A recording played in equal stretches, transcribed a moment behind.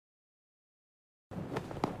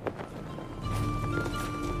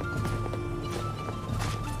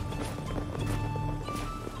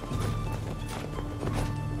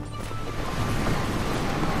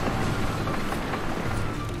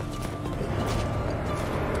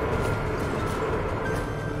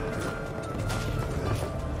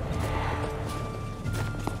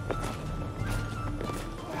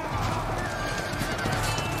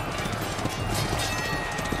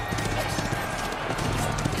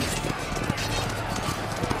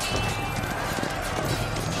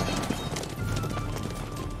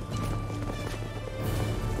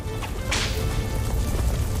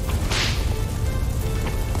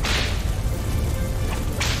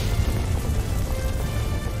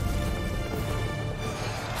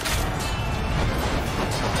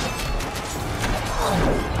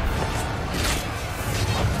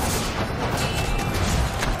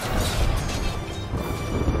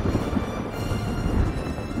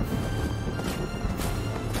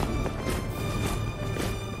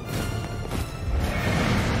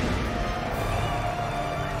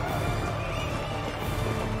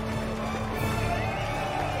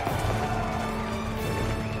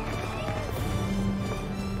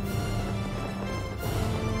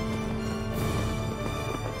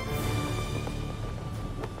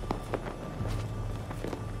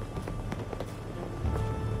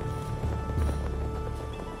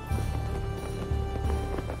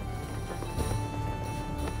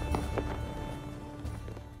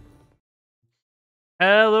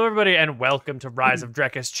Hello, everybody, and welcome to Rise of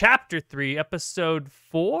Drekis, Chapter 3, Episode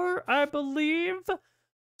 4, I believe.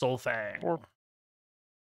 Solfang. 4.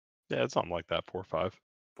 Yeah, it's something like that. 4 or 5.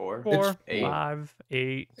 4? 4, It's 5,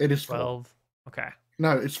 8, It is 12. 4. Okay.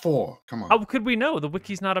 No, it's 4. Come on. How could we know? The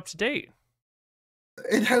wiki's not up to date.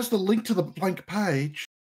 It has the link to the blank page.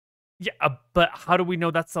 Yeah, but how do we know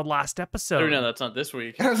that's the last episode? Oh, no, that's not this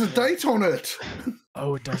week. It has a date on it.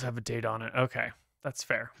 Oh, it does have a date on it. Okay, that's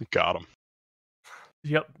fair. Got him.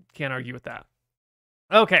 Yep, can't argue with that.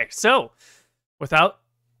 Okay, so without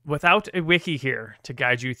a wiki here to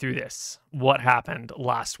guide you through this, what happened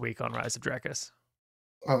last week on Rise of Drekis?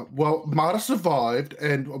 Well, Marta survived,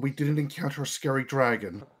 and we didn't encounter a scary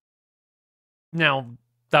dragon. Now,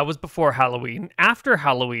 that was before Halloween. After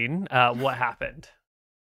Halloween, what happened?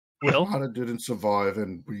 Will? Marta didn't survive,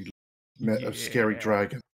 and we met a scary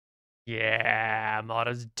dragon. Yeah,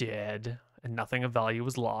 Mata's dead, and nothing of value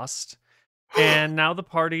was lost. And now the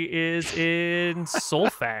party is in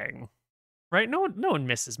Solfang, right? No one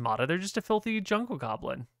misses Mata. They're just a filthy jungle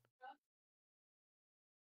goblin.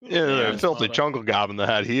 Yeah, they're a it's filthy Mata. jungle goblin that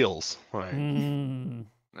had heels. Like, Mm.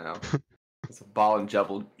 No. It's a ball and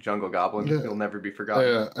jungle goblin. Yeah. He'll never be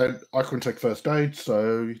forgotten. And I couldn't take first aid,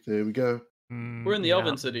 so there we go. We're in the Yeah.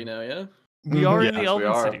 Elven City now, yeah? We are in Yes, the Elven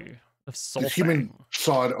we are. City of The Solfang. human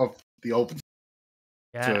side of the elven.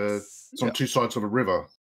 Yes. It's on two sides of the river.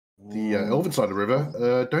 The elven side of the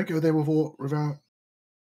river. Don't go there without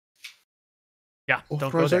Yeah, don't go there.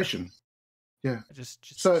 authorization. Yeah.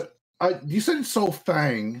 Just So you said it's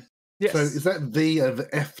Solfang. yes. So is that V over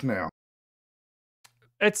F now?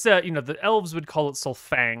 It's the elves would call it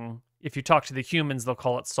Solfang. If you talk to the humans, they'll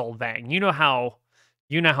call it Solvang. You know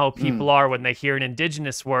how people are when they hear an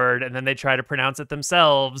indigenous word and then they try to pronounce it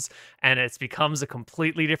themselves and it becomes a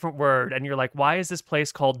completely different word. And you're like, why is this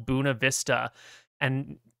place called Buena Vista?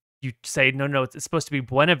 And you say, no, it's supposed to be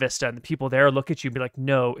Buena Vista. And the people there look at you and be like,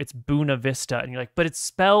 no, it's Buena Vista. And you're like, but it's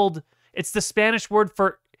spelled, it's the Spanish word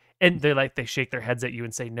for, and they shake their heads at you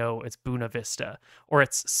and say, no, it's Buena Vista or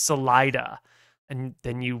it's Salida. And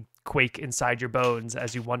then you quake inside your bones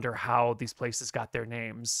as you wonder how these places got their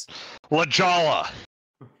names. La Jolla.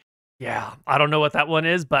 Yeah, I don't know what that one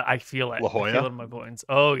is, but I feel it. La I feel Jolla? it in my bones.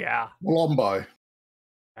 Oh, yeah. Wolombi.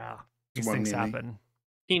 Yeah. These One things near me. happen.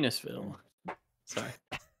 Penisville. Sorry.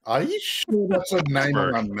 Are you sure that's a name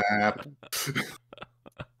on a map?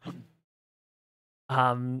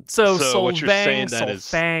 So what you're saying Solvang, then is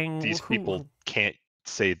Solfang, These people can't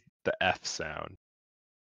say the F sound.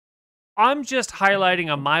 I'm just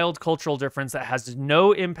highlighting a mild cultural difference that has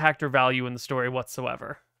no impact or value in the story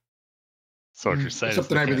whatsoever. So what you're saying Except is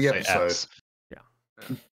the they name of the can't say episode.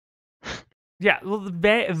 Fs. Yeah, well,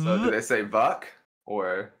 So do they say Buck?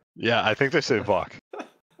 Or Yeah, I think they say Vok.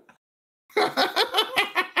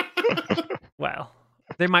 well,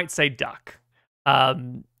 they might say duck.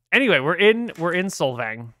 Anyway, we're in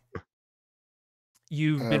Solvang.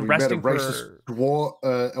 You've been we resting met a racist for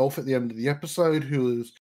dwarf elf at the end of the episode who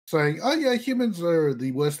was saying, "Oh yeah, humans are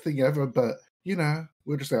the worst thing ever, but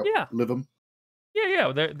we'll just outlive them."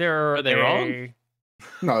 yeah. They're Are they wrong?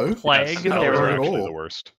 No, plague. Yes, They elves were are at actually all. the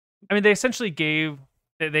worst. I mean, they essentially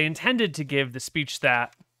they intended to give the speech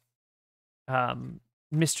that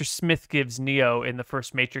Mr. Smith gives Neo in the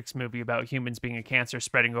first Matrix movie about humans being a cancer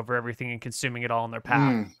spreading over everything and consuming it all in their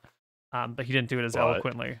path. But he didn't do it as But-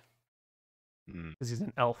 eloquently Mm. because he's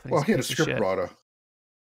an elf. And Well, he's he had a piece of script shit. writer.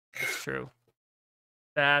 That's true.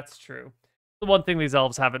 That's true. The one thing these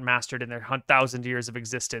elves haven't mastered in their 1,000 years of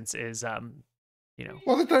existence is,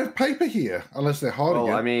 Well, they don't have paper here unless they're hiding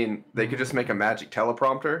well, it. I mean, they could just make a magic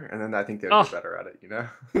teleprompter, and then I think they'd Oh. get better at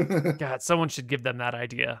it. God, someone should give them that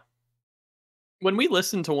idea. When we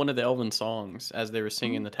listened to one of the Elven songs as they were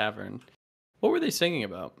singing in the tavern, what were they singing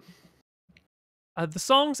about? The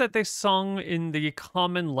songs that they sung in the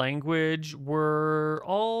common language were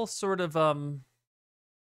all sort of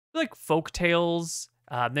like folk tales.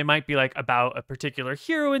 They might be like about a particular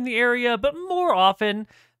hero in the area, but more often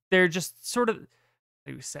they're just sort of, what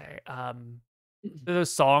do you say? They're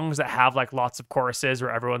those songs that have like lots of choruses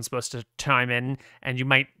where everyone's supposed to chime in, and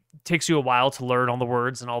takes you a while to learn all the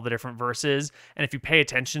words and all the different verses. And if you pay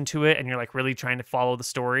attention to it and you're like really trying to follow the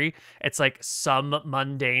story, it's like some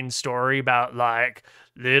mundane story about like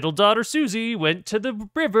little daughter Susie went to the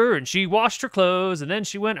river and she washed her clothes and then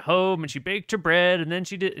she went home and she baked her bread and then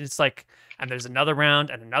she did. It's like, and there's another round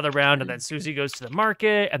and then Susie goes to the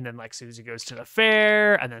market and then like Susie goes to the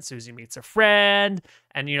fair and then Susie meets a friend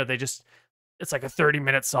and it's like a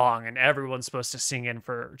 30-minute song and everyone's supposed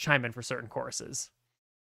to chime in for certain choruses.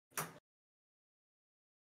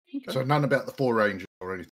 So none about the Four Rangers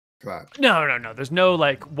or anything. that. No. There's no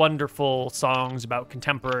like wonderful songs about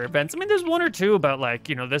contemporary events. I mean, there's one or two about like,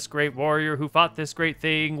 this great warrior who fought this great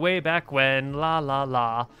thing way back when, la la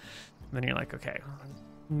la. And then you're like, okay,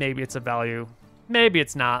 maybe it's a value, maybe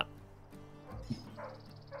it's not.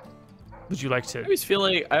 Would you like to?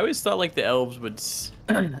 I always thought like the elves would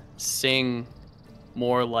sing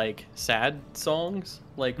more like sad songs.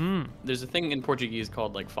 Like there's a thing in Portuguese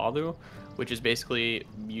called like fado, which is basically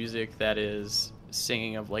music that is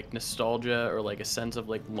singing of like nostalgia or like a sense of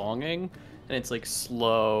like longing, and it's like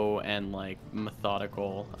slow and like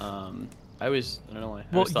methodical. I don't know why.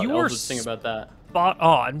 I always thought elves would sing about that. Spot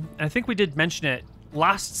on. I think we did mention it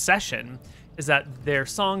last session. Is that their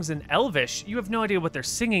songs in Elvish, you have no idea what they're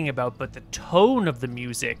singing about, but the tone of the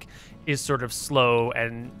music is sort of slow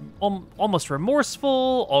and almost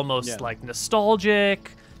remorseful, almost like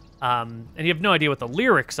nostalgic. And you have no idea what the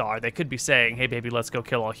lyrics are. They could be saying, hey, baby, let's go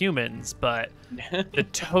kill all humans. But the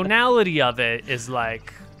tonality of it is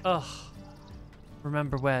like, ugh,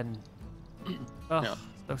 remember when? Ugh,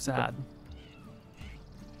 so sad.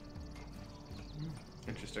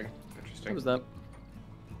 Interesting. What was that?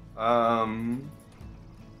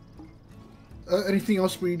 Anything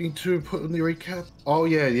else we need to put in the recap? Oh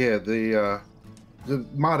yeah. The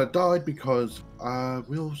martyr died because the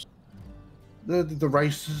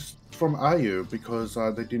racists from Ayu because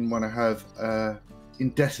they didn't want to have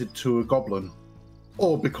indebted to a goblin,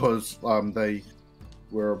 or because they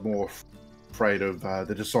were more afraid of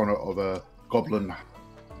the dishonor of a goblin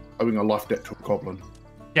owing a life debt to a goblin.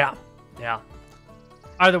 Yeah.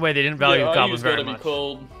 Either way, they didn't value goblins very much. Be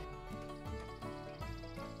cold.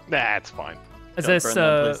 Nah, it's fine. Is this is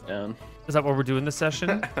that what we're doing this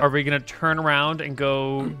session? Are we gonna turn around and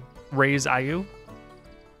go raise Ayu?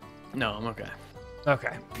 No, I'm okay.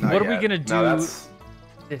 Okay. Not what are yet. we gonna do No, that's...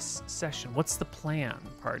 this session? What's the plan,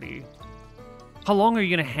 party? How long are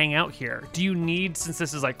you gonna hang out here? Do you need, since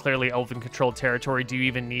this is like clearly elven controlled territory, do you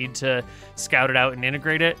even need to scout it out and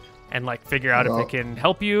integrate it and like figure out if it can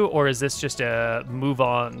help you, or is this just a move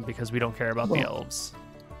on because we don't care about the elves?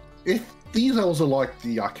 If these elves are like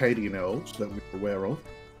the Arcadian elves that we're aware of,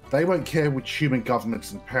 they won't care which human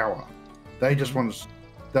government's in power. They just want to.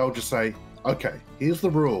 They'll just say, "Okay, here's the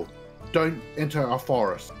rule: don't enter our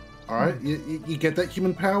forest." All right, you get that,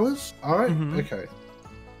 human powers. All right, okay.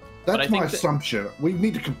 That's my assumption. We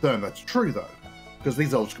need to confirm that's true though, because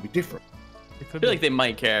these elves could be different. I feel like they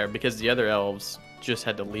might care because the other elves just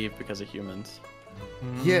had to leave because of humans.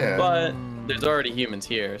 Yeah, but there's already humans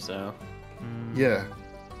here, so. Yeah.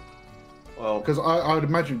 Well, because I would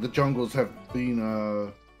imagine the jungles have been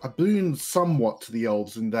a boon somewhat to the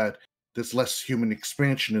elves in that there's less human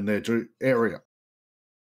expansion in their area.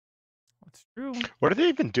 That's true. What are they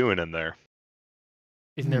even doing in there?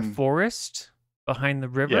 In their forest behind the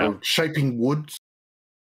river? Yeah. Shaping woods.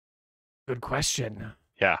 Good question.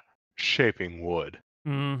 Yeah, shaping wood.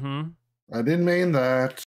 Mm-hmm. I didn't mean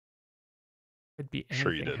that. Could be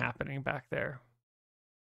Sure you anything did. happening back there.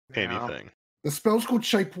 Anything. The spell's called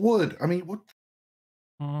Shape Wood. I mean, what?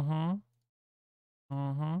 Mm-hmm.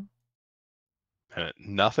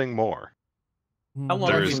 Nothing more. How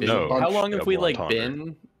long There's have we like entendre.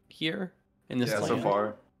 been here in this land? so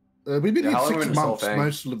far. We've been Yeah, here how long 6 in this whole months. thing?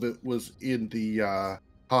 Most of it was in the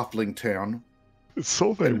halfling town.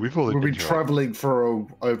 So bad. We've only We've been here traveling for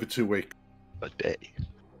over 2 weeks. a day.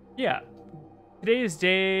 Yeah. Today is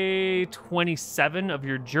day 27 of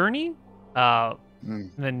your journey.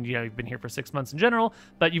 And then, you've been here for 6 months in general,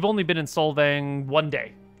 but you've only been in Solvang 1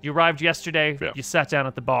 day. You arrived yesterday, you sat down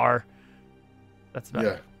at the bar. That's about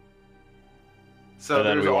it. So And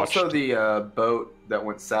then there's we also watched- the boat that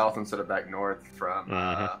went south instead of back north from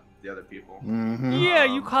the other people. Yeah,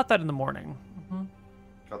 you caught that in the morning.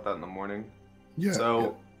 Got that in the morning. Yeah.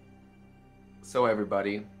 So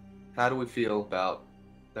everybody, how do we feel about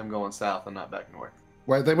them going south and not back north?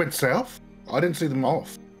 Wait, they went south? I didn't see them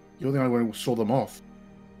off. You're the only one who saw them off.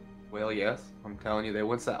 Well, yes, I'm telling you, they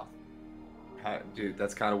went south. Dude,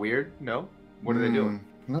 that's kind of weird. No? What are they doing?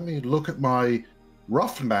 Let me look at my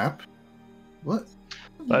rough map. What?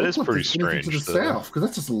 That Look is like pretty there's anything strange, to the though. south, because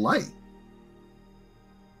that's just light.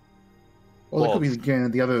 Well, Well, it could be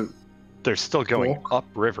again the other. They're still going Fork.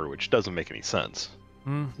 upriver, which doesn't make any sense.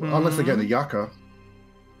 Unless they go to Yucca.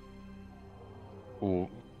 Ooh.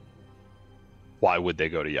 Why would they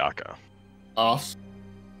go to Yucca? Us.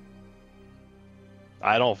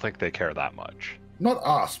 I don't think they care that much. Not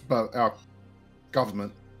us, but our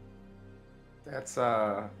government. That's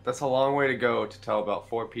a long way to go to tell about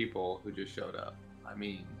 4 people who just showed up. I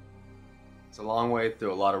mean, it's a long way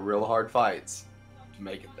through a lot of real hard fights to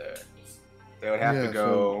make it there. They would have to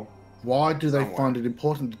go. Why do they somewhere. find it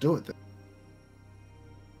important to do it then?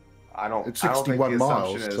 I don't. It's I don't think the 61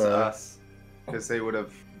 miles, assumption is so- us, because they would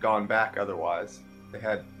have gone back otherwise. They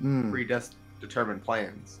had predetermined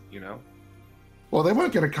plans, you know. Well, they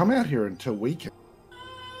weren't going to come out here until weekend.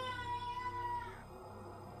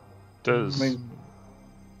 Does I mean,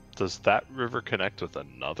 does that river connect with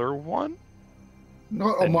another one?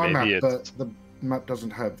 not on And my map, maybe but it's the map doesn't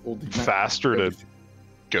have all the map faster to everything.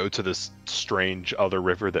 go to this strange other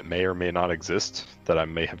river that may or may not exist that I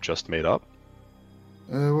may have just made up?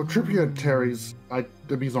 Well, tributaries, there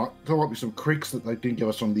might be some creeks that they didn't give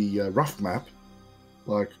us on the rough map.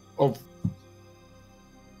 Like,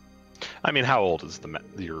 I mean, how old is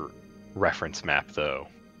your reference map, though?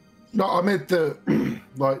 no, I meant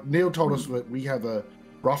like, Neal told us that we have a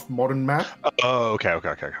rough modern map. Oh, okay.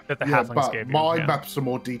 That the Yeah, halflings but gave you. my yeah. maps are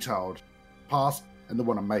more detailed. Past and the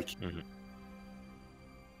one I'm making.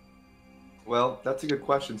 Well, that's a good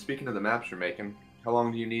question. Speaking of the maps you're making, how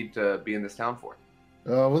long do you need to be in this town for?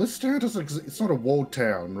 Well, this town it's not a walled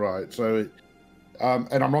town, right? So,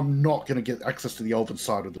 and I'm not going to get access to the elven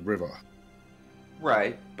side of the river.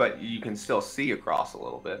 Right, but you can still see across a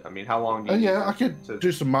little bit. I mean, how long do you? Yeah, need I could to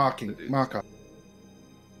do some marker.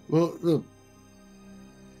 Well, look,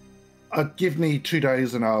 give me 2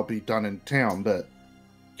 days and I'll be done in town, but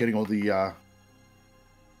getting all the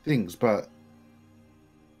things. But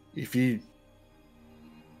if you,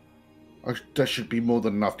 that should be more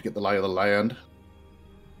than enough to get the lay of the land.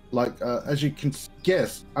 Like, as you can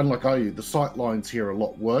guess, unlike OU, the sight lines here are a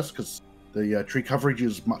lot worse because the tree coverage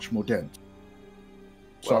is much more dense.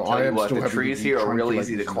 So Well, I'll tell you what, still the having trees be here are real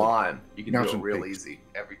easy triangulated to from climb. You can do it mountain real peaks. easy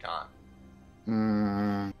every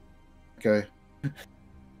time. Okay.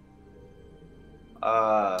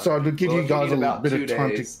 So I'll give well, you if guys need a little about bit 2 of time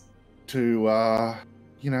days, to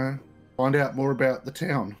find out more about the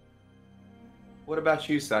town. What about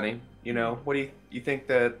you, Sonny? You know, what do you think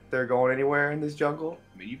that they're going anywhere in this jungle?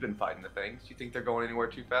 I mean, you've been fighting the things. Do you think they're going anywhere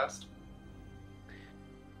too fast?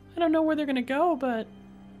 I don't know where they're gonna go, but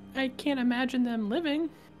I can't imagine them living.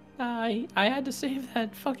 I had to save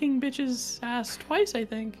that fucking bitch's ass twice, I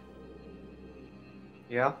think.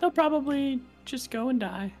 Yeah. They'll probably just go and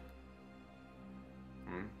die.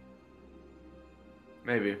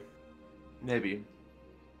 Maybe.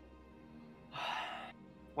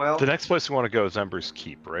 Well, The next place we want to go is Ember's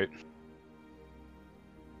Keep, right?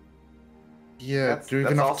 Yeah, That's- do we have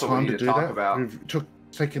that's enough also what we time need to to do talk that? about.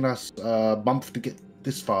 It's taken us a month to get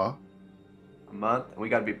this far. a month, and we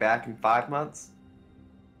got to be back in 5 months.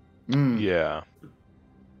 Yeah.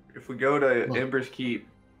 If we go to Well- Ember's Keep,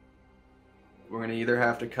 we're gonna either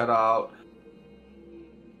have to cut out,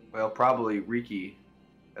 well, probably Riki,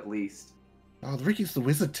 at least Oh, Ricky's the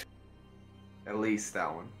wizard. that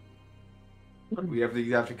one. We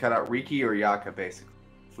have to cut out Riki or Yaka, basically,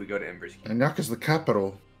 if we go to Ember's Keep. And Yaka's the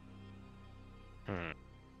capital.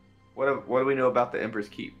 What do we know about the Ember's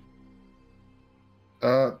Keep?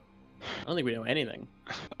 Uh, I don't think we know anything.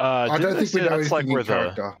 I Didn't don't they think we say know that's anything like in where the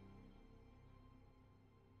character.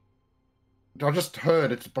 I just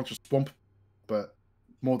heard it's a bunch of swamp, but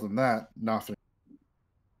more than that, nothing.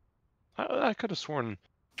 I could have sworn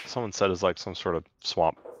someone said it's like some sort of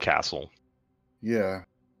swamp castle. Yeah.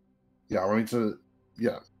 Yeah, I mean,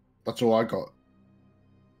 yeah, that's all I got.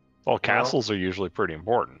 Well, castles are usually pretty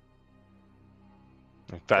important.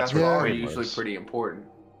 Like, that's Castles where are Queen usually lives. pretty important.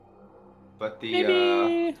 But the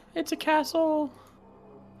Maybe it's a castle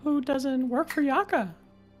who doesn't work for Yaka.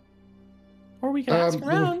 Or we can ask well-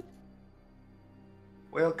 around.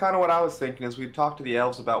 well, kind of what I was thinking is we'd talk to the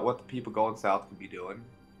elves about what the people going south could be doing.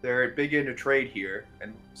 They're big into trade here,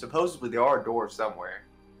 and supposedly there are doors somewhere.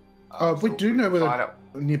 We so do know can where find out-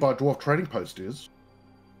 the nearby dwarf trading post is.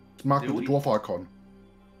 It's marked Do with the we? dwarf icon.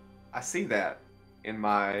 I see that in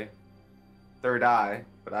my third eye,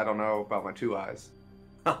 but I don't know about my 2 eyes.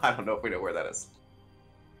 I don't know if we know where that is.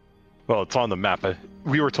 Well, it's on the map.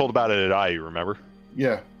 We were told about it at IU, remember?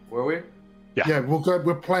 Yeah. Were we? Yeah. Yeah,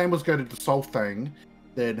 our plan was go to the Solfang,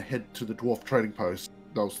 then head to the dwarf trading post.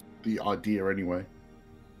 That was the idea anyway.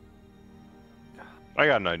 I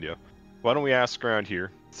got an idea. Why don't we ask around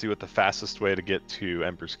here, see what the fastest way to get to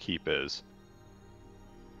Ember's Keep is,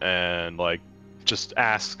 and like just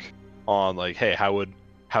ask on like, hey, how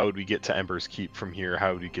would we get to Ember's Keep from here?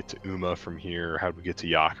 How would we get to Uma from here? How would we get to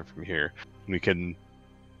Yaka from here? And we can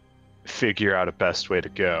figure out a best way to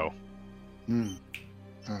go.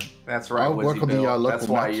 That's right. I'll work Wizzy on the Bill. local That's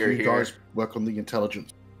why maps. you're You here. guys work on the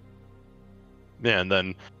intelligence. Yeah, and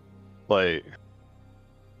then like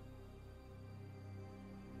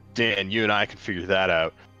Dan, you and I can figure that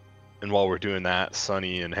out. And while we're doing that,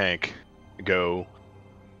 Sonny and Hank go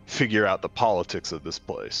figure out the politics of this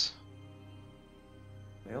place.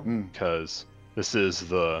 Well, Because this is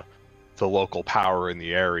the the local power in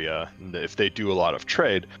the area. And if they do a lot of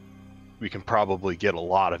trade, we can probably get a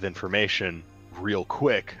lot of information real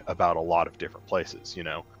quick about a lot of different places,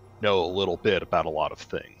 know a little bit about a lot of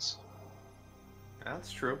things.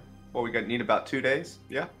 That's true. Well, need about 2 days.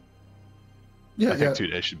 Yeah. Yeah, I think 2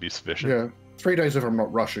 days should be sufficient. Yeah, 3 days if I'm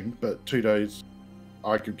not rushing, but 2 days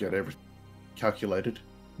I could get everything calculated.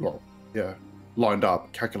 Well, yeah, lined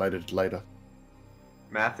up, calculated later.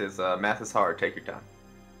 Math is hard. Take your time.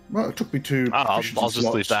 Well, it took me 2 I'll proficiency just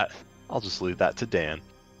slots. leave that. I'll just leave that to Dan.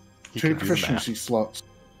 He 2 can do the math. proficiency slots.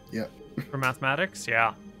 Yeah. For mathematics,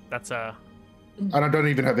 yeah, that's a. And I don't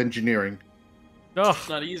even have engineering. Oh, It's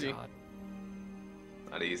not easy. God.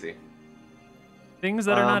 Not easy. Things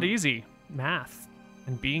that are not easy. Math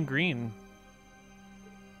and being green.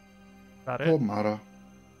 About Poor it. Mara.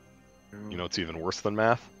 You know what's even worse than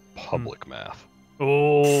math? Public math.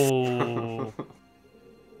 Oh.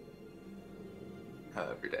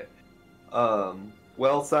 Every day.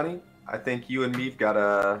 Well, Sonny, I think you and me've got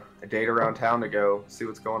a date around town to go see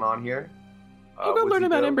what's going on here. I'll go learn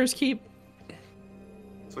about Ember's Keep.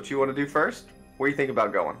 That's what you want to do first? Where do you think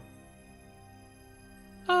about going?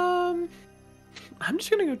 I'm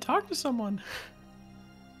just gonna go talk to someone.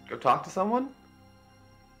 Go talk to someone?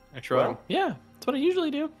 Well, yeah, that's what I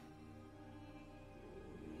usually do.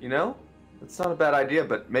 It's not a bad idea,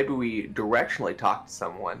 but maybe we directionally talk to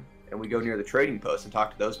someone and we go near the trading post and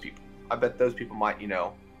talk to those people. I bet those people might,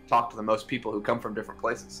 talk to the most people who come from different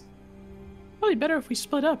places. Probably better if we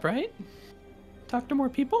split up, right? Talk to more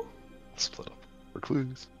people? Split up for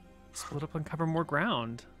clues. Split up and cover more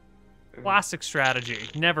ground. Classic strategy.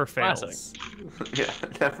 Never fails.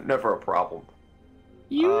 Classic. Yeah, never a problem.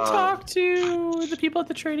 You talk to the people at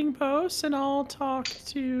the trading post, and I'll talk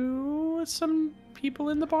to some people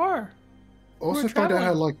in the bar. Also We're find out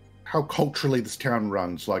traveling. how culturally this town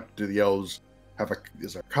runs. Like, do the elves have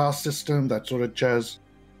is there a caste system, that sort of jazz?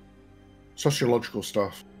 Sociological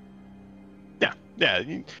stuff. Yeah,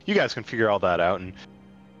 you guys can figure all that out. And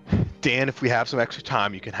Dan, if we have some extra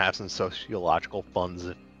time, you can have some sociological funds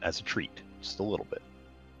as a treat. Just a little bit.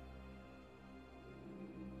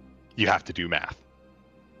 You have to do math.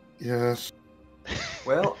 Yes.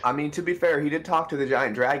 Well, to be fair, he did talk to the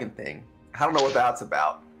giant dragon thing. I don't know what that's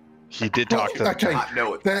about. He did talk to Okay. I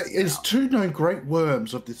know what There that's is about. 2 known great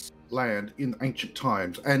worms of this land in ancient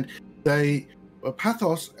times, and they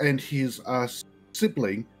Pathos and his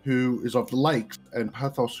sibling, who is of the lakes, and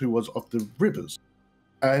Pathos, who was of the rivers,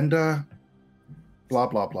 and blah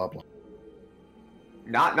blah blah blah.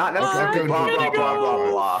 Not I'm necessarily blah gonna blah go. blah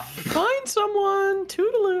blah blah. Find someone,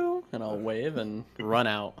 toodaloo, and I'll wave and run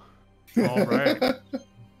out. All right. All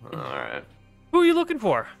right. Who are you looking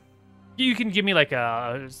for? You can give me like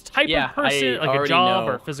a type Yeah, of person, I like a already job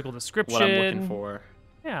know or physical description. What I'm looking for.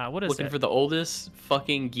 Yeah, what is Looking it? for the oldest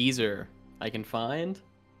fucking geezer I can find.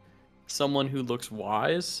 Someone who looks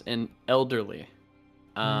wise and elderly.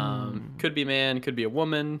 Could be a man, could be a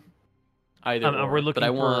woman. Either or. We're looking but I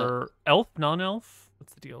want for elf, non-elf.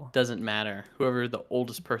 What's the deal? doesn't matter. Whoever the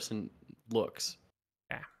oldest person looks.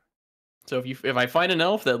 Yeah. So if I find an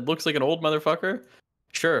elf that looks like an old motherfucker,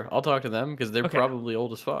 sure, I'll talk to them because they're Okay. probably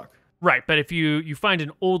old as fuck. Right, but if you find an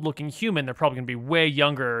old-looking human, they're probably going to be way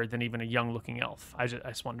younger than even a young-looking elf. I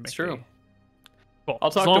just wanted to make It's true. Cool. I'll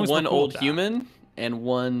As talk long to as we're one cool old with that. human and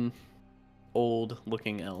one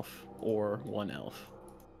old-looking elf, or one elf.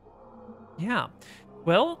 Yeah.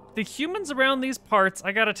 Well, the humans around these parts,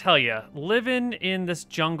 I gotta tell you, living in this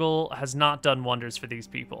jungle has not done wonders for these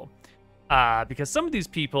people. Because some of these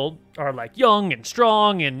people are like young and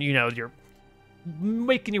strong, and you're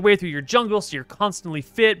making your way through your jungle, so you're constantly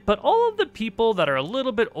fit. But all of the people that are a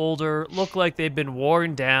little bit older look like they've been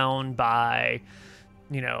worn down by,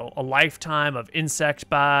 a lifetime of insect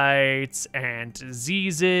bites and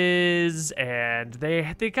diseases, and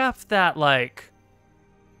they got that like,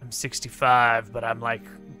 I'm 65, but I'm like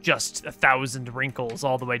just 1,000 wrinkles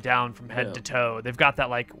all the way down from head to toe. They've got that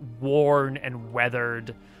like worn and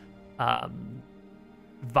weathered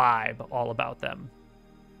vibe all about them.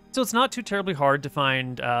 So it's not too terribly hard to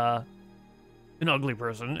find an ugly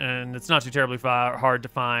person, and it's not too terribly hard to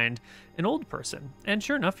find an old person. And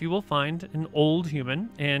sure enough, you will find an old human,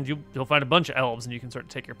 and you'll find a bunch of elves, and you can sort of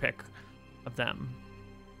take your pick of them.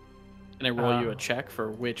 Can I roll you a check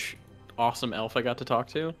for which awesome elf I got to talk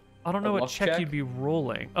to? I don't know A what luck check check? you'd be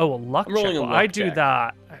rolling. Oh, a luck I'm rolling check. a Well, luck I do check.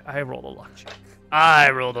 that. I rolled a luck check.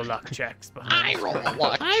 I rolled a luck checks.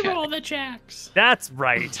 I roll the checks. That's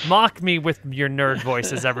right. Mock me with your nerd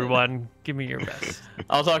voices, everyone. Give me your best.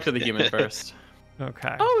 I'll talk to the human first.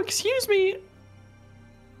 Okay. Oh, excuse me.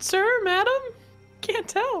 Sir, madam? Can't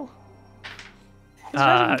tell.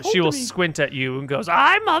 She will squint at you and goes,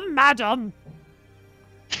 I'm a madam.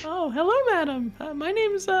 Oh, hello, madam. My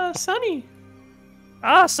name's Sunny.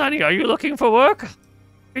 Ah, Sunny, are you looking for work?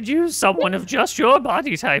 Could use someone of just your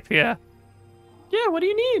body type here. Yeah, what do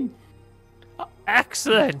you need?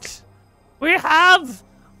 Excellent. We have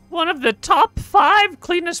one of the top 5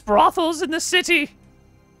 cleanest brothels in the city.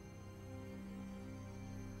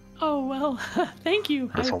 Oh, well, thank you.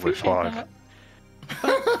 That's I only appreciate 5.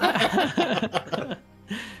 That.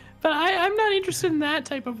 But I'm not interested in that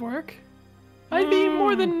type of work. I'd be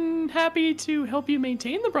more than happy to help you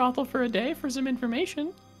maintain the brothel for a day for some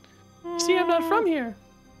information. See, I'm not from here.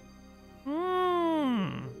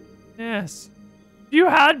 Yes. If you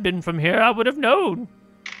had been from here, I would have known.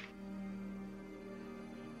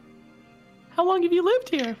 How long have you lived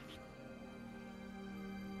here?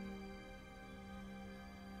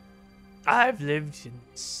 I've lived in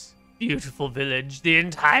this beautiful village the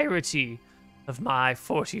entirety of my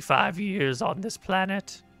 45 years on this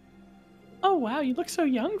planet. Oh, wow, you look so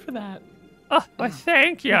young for that. Oh, why,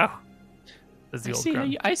 thank you. Says the old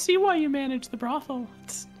crone. I see why you manage the brothel.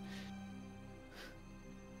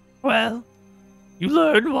 Well, you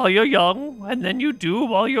learn while you're young, and then you do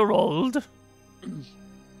while you're old.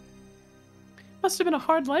 Must have been a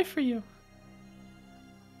hard life for you.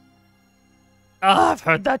 Oh, I've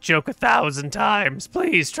heard that joke 1,000 times.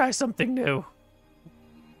 Please, try something new.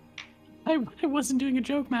 I wasn't doing a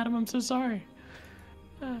joke, madam. I'm so sorry.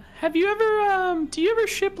 Have you ever, do you ever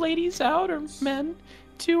ship ladies out, or men,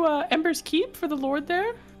 to, Ember's Keep for the Lord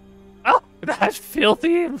there? Oh, that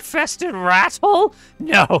filthy, infested rat hole?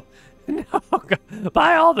 No. No.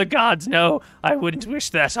 By all the gods, no. I wouldn't wish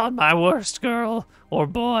that on my worst girl or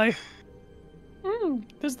boy.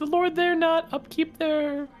 Does the Lord there not upkeep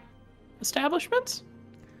their establishments?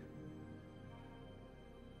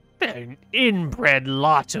 They're an inbred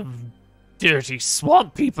lot of dirty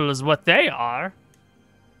swamp people is what they are.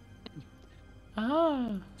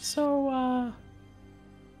 Ah, so, are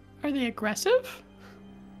they aggressive?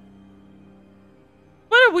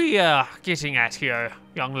 What are we, getting at here,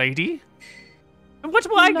 young lady? And what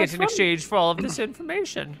will I get in exchange for all of this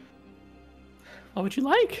information? What would you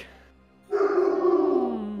like?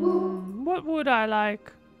 What would I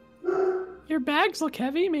like? Your bags look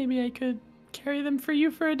heavy. Maybe I could carry them for you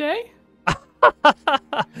for a day?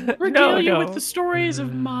 Regale you with the stories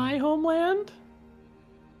of my homeland?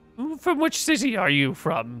 From which city are you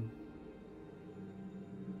from?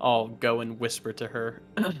 I'll go and whisper to her.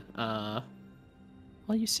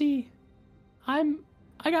 Well, you see, I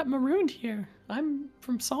got marooned here. I'm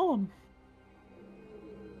from Solemn.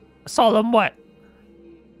 Solemn what?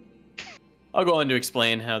 I'll go on to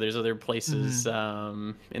explain how there's other places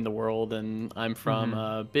in the world, and I'm from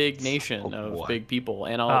a big nation of big people.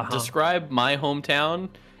 And I'll describe my hometown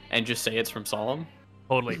and just say it's from Solemn.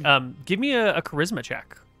 Totally. Give me a charisma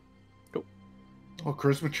check. Cool. Oh,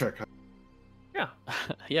 charisma check. Yeah.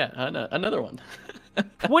 Yeah, another one.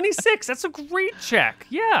 26. That's a great check.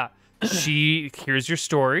 Yeah. She hears your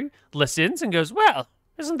story, listens, and goes, "Well,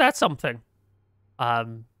 isn't that something?"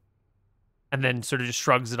 And then sort of just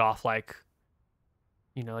shrugs it off, like,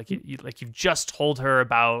 you know, like you've just told her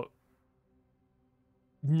about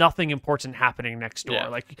nothing important happening next door. Yeah.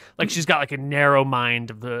 Like she's got like a narrow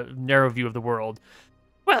view of the world.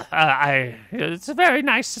 Well, it's a very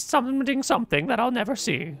nice something that I'll never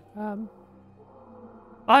see.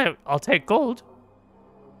 I'll take gold.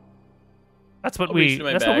 That's what we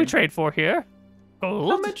trade for here.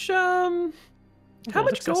 Gold. How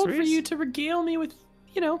much gold for you to regale me with,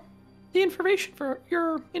 you know, the information for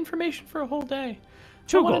a whole day?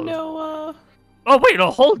 2 gold. I want to know, Oh, wait, a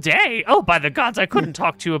whole day? Oh, by the gods, I couldn't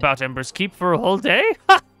talk to you about Ember's Keep for a whole day.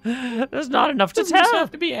 There's not enough to doesn't tell. just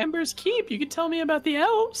have to be Ember's Keep. You could tell me about the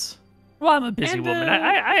elves. Well, I'm a busy woman.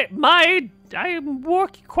 I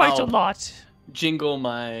work quite a lot. Jingle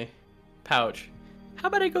my pouch. How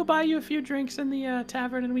about I go buy you a few drinks in the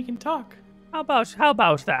tavern and we can talk? How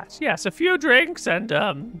about that? Yes, a few drinks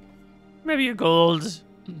and maybe a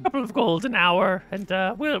couple of gold an hour, and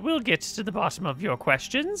we'll get to the bottom of your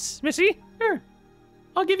questions, Missy. Sure.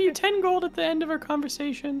 I'll give you 10 gold at the end of our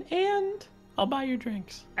conversation, and I'll buy your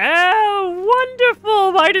drinks. Oh,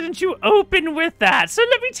 wonderful! Why didn't you open with that? So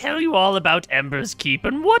let me tell you all about Ember's Keep,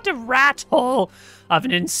 and what a rat hole of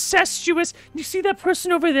an incestuous... You see that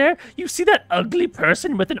person over there? You see that ugly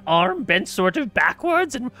person with an arm bent sort of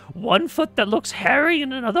backwards, and one foot that looks hairy,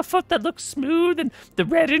 and another foot that looks smooth, and the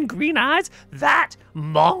red and green eyes? That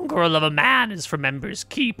mongrel of a man is from Ember's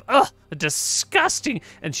Keep. Ugh, disgusting.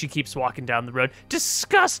 And she keeps walking down the road.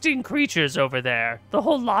 Disgusting creatures over there. The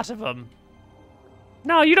whole lot of them.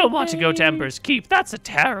 No, you don't want to go to Hey. Ember's Keep. That's a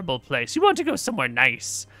terrible place. You want to go somewhere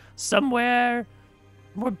nice. Somewhere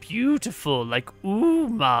more beautiful, like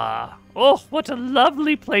Uma. Oh, what a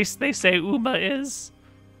lovely place they say Uma is.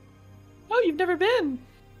 Oh, you've never been.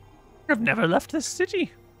 I've never left this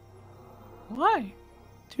city. Why?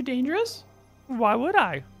 Too dangerous? Why would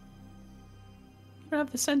I? You don't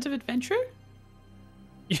have the sense of adventure?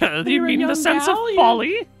 Yeah, When you you were a mean the young sense gal, of you-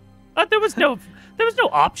 folly? There was no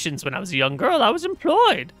options when I was a young girl. I was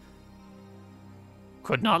employed.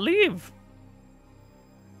 Could not leave.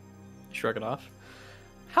 Shrug it off.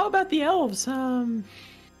 How about the elves? Oh,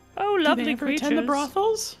 Do lovely they ever creatures. attend the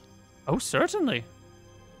brothels? Oh, certainly.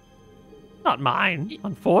 Not mine,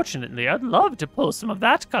 unfortunately. I'd love to pull some of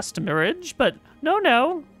that customerage, but no. I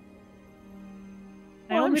Well,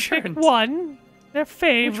 I'm only sure pick it's- one. Their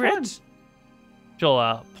favorite. one?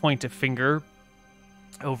 She'll point a finger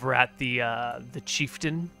over at the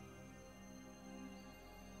chieftain.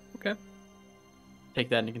 Okay. Take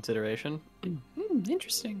that into consideration.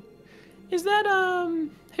 Interesting. Is that,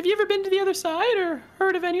 have you ever been to the other side or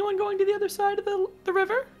heard of anyone going to the other side of the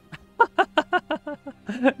river?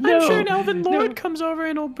 No, I'm sure an elven lord no. comes over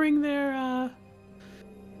and will bring their,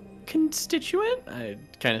 constituent? I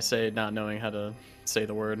kind of say not knowing how to say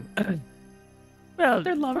the word. Well,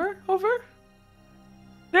 Their lover over?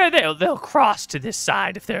 they'll cross to this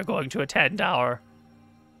side if they're going to attend our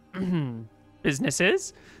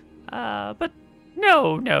businesses. But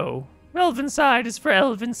no. Elven side is for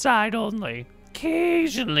elven side only.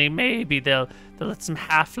 Occasionally, maybe they'll let some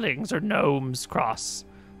halflings or gnomes cross.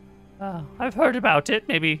 I've heard about it.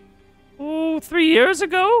 Maybe 3 years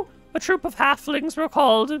ago, a troop of halflings were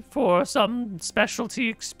called for some specialty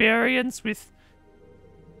experience with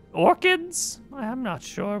orchids. I'm not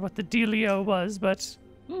sure what the dealio was, but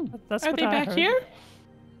that's Are what they I back heard. here?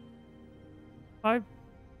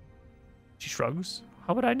 She shrugs.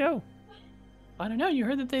 How would I know? I don't know. You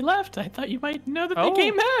heard that they left. I thought you might know that Oh. they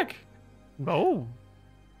came back. Oh.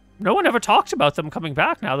 No one ever talked about them coming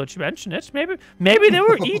back now that you mention it. Maybe they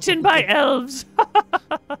were eaten by elves.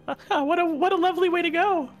 Ah, what a lovely way to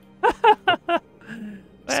go.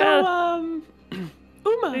 So, Well,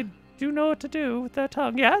 Uma, they do know what to do with their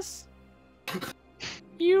tongue, yes?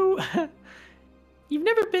 you've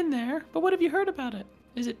never been there, but what have you heard about it?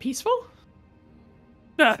 Is it peaceful?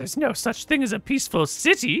 There's no such thing as a peaceful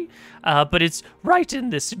city, but it's right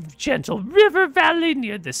in this gentle river valley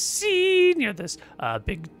near the sea, near this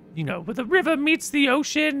big, where the river meets the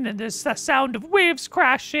ocean, and there's the sound of waves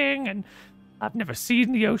crashing, and I've never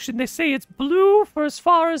seen the ocean. They say it's blue for as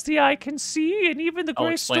far as the eye can see, and even the I'll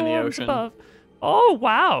gray explain the storms ocean. above. Oh,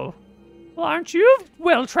 wow. Well, aren't you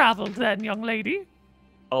well-traveled then, young lady?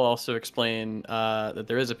 I'll also explain that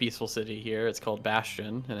there is a peaceful city here. It's called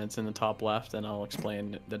Bastion, and it's in the top left. And I'll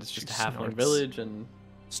explain that it's just a She halfling snorts. village. And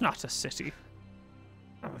It's not a city.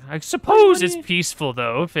 I suppose do it's you- peaceful,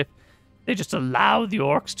 though, if they just allow the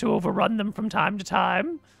orcs to overrun them from time to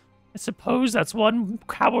time. I suppose that's one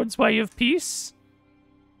coward's way of peace.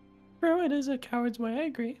 True, it is a coward's way. I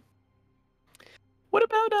agree. What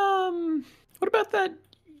about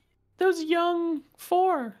those young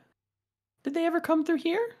four? Did they ever come through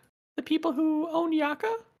here? The people who own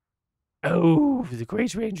Yaka? Oh, the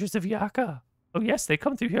great rangers of Yaka. Oh, yes, they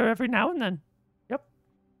come through here every now and then. Yep.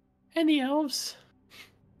 And the elves?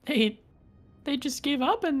 They just gave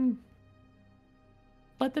up and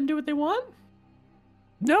let them do what they want?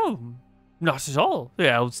 No, not at all.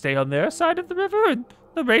 The elves stay on their side of the river, and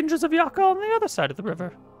the rangers of Yaka on the other side of the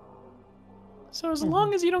river. So as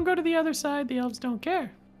long as you don't go to the other side, the elves don't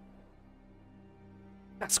care.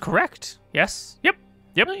 That's correct. Yes. Yep.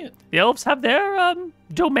 Brilliant. The elves have their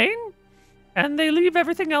domain, and they leave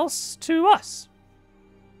everything else to us.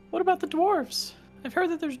 What about the dwarves? I've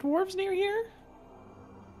heard that there's dwarves near here.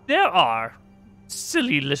 There are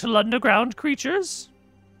silly little underground creatures.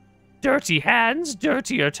 Dirty hands,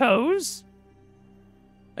 dirtier toes.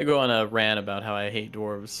 I go on a rant about how I hate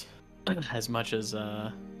dwarves as much as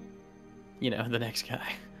the next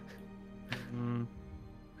guy.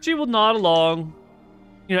 She will nod along.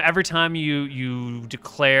 Every time you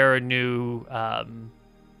declare a new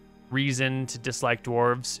reason to dislike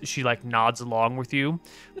dwarves, she nods along with you.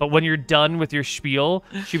 But when you're done with your spiel,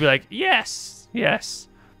 she'll be like, yes,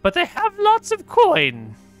 but they have lots of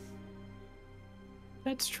coin.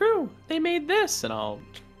 That's true. They made this. And I'll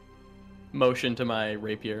motion to my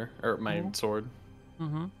rapier or my sword.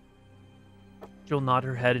 Mm-hmm. She'll nod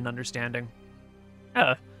her head in understanding.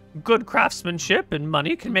 Good craftsmanship and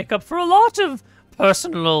money can make up for a lot of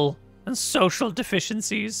personal and social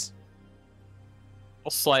deficiencies. I'll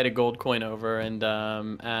slide a gold coin over and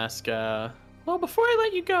ask. Well, before I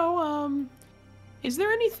let you go, Is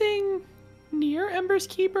there anything near Ember's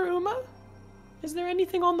Keep or Uma? Is there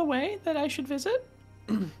anything on the way that I should visit?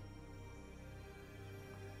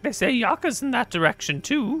 They say Yaka's in that direction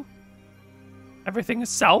too. Everything is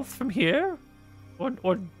south from here,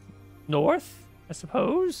 or north, I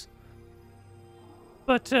suppose.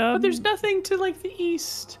 But there's nothing to like the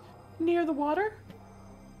east near the water.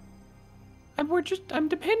 I'm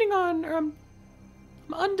depending on, or I'm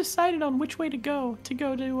undecided on which way to go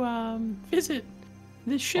to visit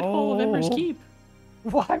this shithole of Ember's Keep.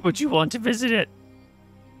 Why would you want to visit it?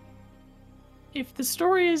 If the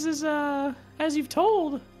story is as you've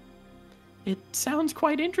told, it sounds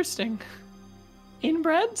quite interesting.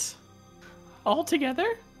 Inbreds? All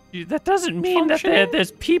together? That doesn't mean that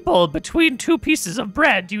there's people between two pieces of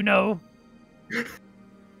bread, you know.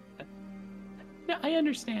 No, I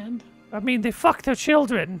understand. I mean, they fuck their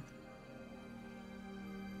children.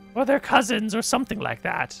 Or their cousins or something like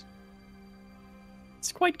that.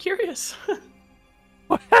 It's quite curious.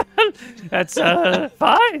 That's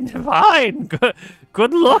fine.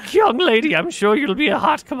 Good luck, young lady. I'm sure you'll be a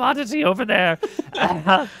hot commodity over there.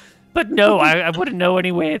 But no, I wouldn't know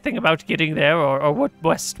anything about getting there or what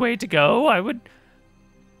best way to go. I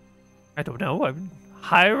don't know, I would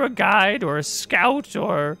hire a guide or a scout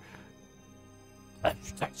or... I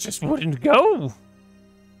just wouldn't go.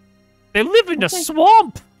 They live in a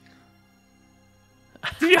swamp.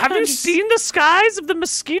 Have you seen the skies of the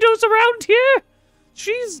mosquitoes around here?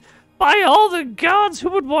 Jeez, by all the gods, who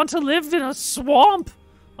would want to live in a swamp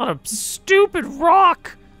on a stupid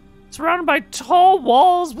rock surrounded by tall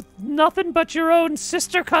walls with nothing but your own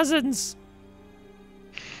sister cousins?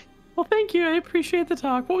 Well, thank you. I appreciate the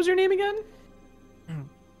talk. What was your name again?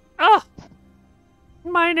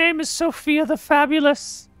 My name is Sophia the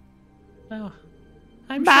Fabulous. Oh,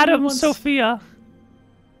 I'm Madam sure Sophia.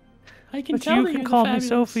 I can But tell you that can you're call the me fabulous.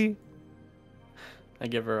 Sophie. I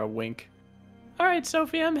give her a wink. All right,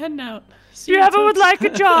 Sophie, I'm heading out. See If you ever would folks. like a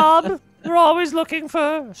job, we're always looking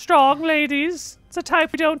for strong ladies. It's a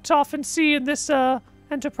type we don't often see in this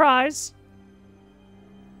enterprise.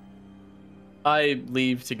 I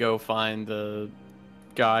leave to go find the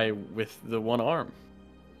guy with the one arm.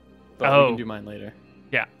 But we can do mine later.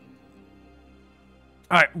 Yeah.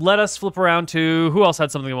 All right, let us flip around to who else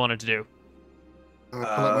had something they wanted to do. Pull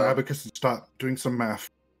out my abacus and start doing some math.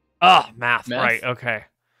 Math. Right, okay.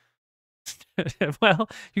 Well,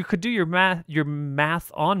 you could do your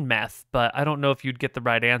math on meth, but I don't know if you'd get the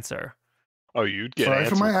right answer. Oh, you'd get Sorry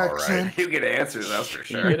answers, for my all accent. right. You get answers, that's for You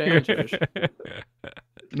sure. get answers.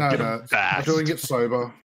 No, Get 'em I'm fast. doing it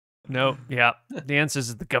sober. No, yeah. The answer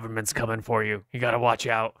is the government's coming for you. You gotta watch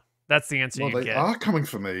out. That's the answer Well, you they get. are coming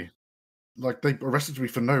for me. Like, they arrested me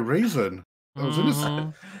for no reason. I was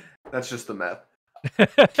innocent. That's just the meth.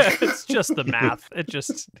 It's just the math. It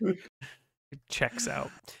checks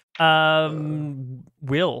out.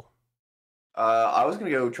 Will. I was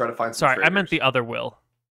gonna go try to find some Sorry, I meant the traders. other Will.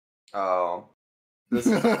 Oh. This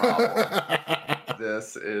is the problem.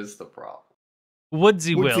 This is the problem.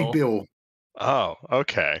 Woodsy Woodsy Will. Bill. Oh,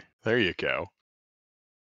 okay. There you go.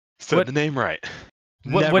 Said What- the name right.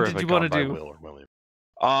 what Never did have you I wanna gone by do? Will or William.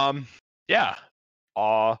 Yeah.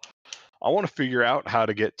 I want to figure out how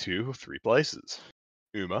to get to 3 places: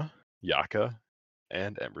 Uma, Yaka,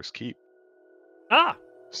 and Ember's Keep. Ah,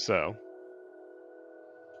 So,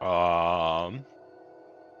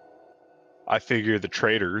 I figure the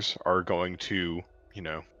traders are going to,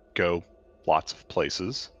 go lots of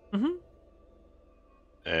places. Mhm.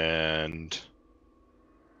 And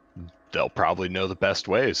they'll probably know the best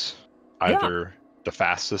ways. Yeah. Either the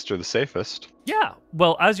fastest or the safest. yeah.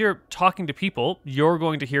 Well, as you're talking to people, you're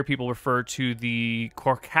going to hear people refer to the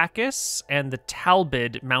Korkakis and the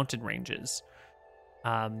Talbid mountain ranges.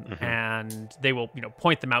 And they will,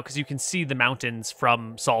 point them out because you can see the mountains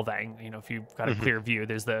from Solvang. If you've got a clear view,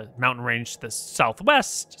 there's the mountain range to the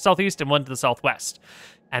southeast, and one to the southwest.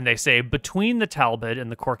 And they say between the Talbid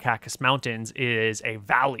and the Korkakis mountains is a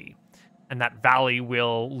valley. And that valley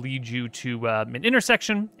will lead you to an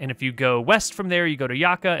intersection. And if you go west from there, you go to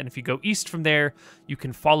Yaka. And if you go east from there, you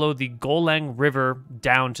can follow the Golang River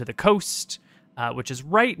down to the coast, which is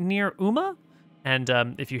right near Uma. And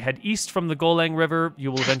if you head east from the Golang River,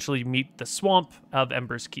 you will eventually meet the swamp of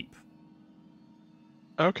Ember's Keep.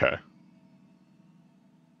 Okay.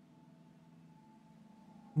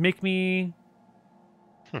 Make me...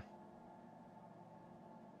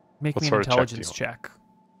 Make What me an sort of check do you intelligence want? check.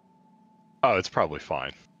 Oh, it's probably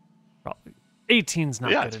fine. Probably. 18's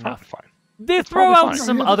not Yeah, good it's enough. probably fine. They It's throw probably out fine.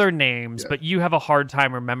 some Yeah, other names, yeah. but you have a hard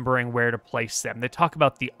time remembering where to place them. They talk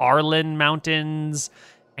about the Arlen Mountains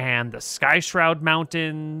and the Sky Shroud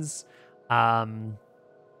Mountains.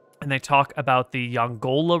 and they talk about the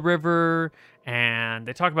Yongola River, and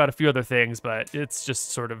they talk about a few other things, but it's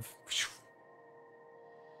just sort of.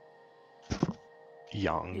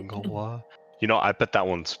 Yongola. I bet that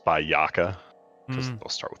one's by Yaka, because they'll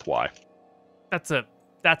start with Y.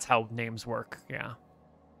 That's how names work. Yeah.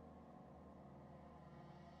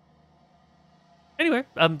 Anyway,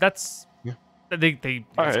 that's Yeah.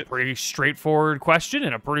 That's a pretty straightforward question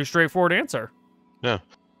and a pretty straightforward answer. Yeah.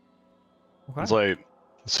 Okay. It's like,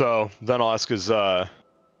 so then I'll ask is,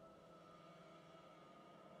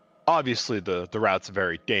 obviously the route's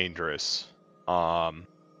very dangerous.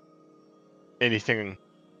 Anything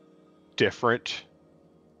different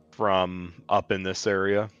from up in this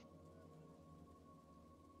area?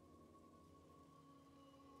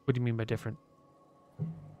 What do you mean by different?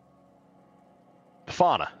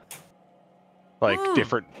 Fauna. Like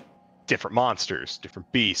different monsters,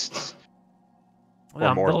 different beasts.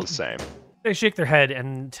 Or more of the same. They shake their head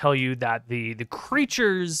and tell you that the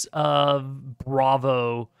creatures of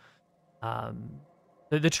Bravo,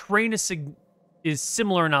 the terrain is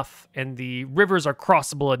similar enough, and the rivers are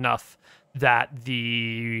crossable enough that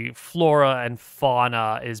the flora and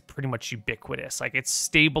fauna is pretty much ubiquitous. Like, it's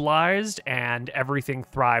stabilized and everything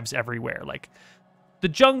thrives everywhere. Like, the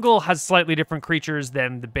jungle has slightly different creatures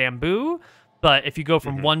than the bamboo, but if you go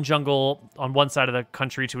from one jungle on one side of the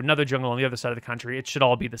country to another jungle on the other side of the country, it should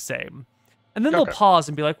all be the same. And then they'll pause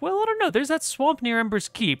and be like, well, I don't know. There's that swamp near Ember's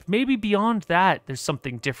Keep. Maybe beyond that, there's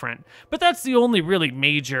something different. But that's the only really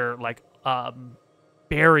major, like,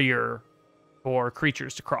 barrier for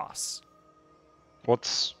creatures to cross.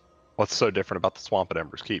 What's so different about the swamp at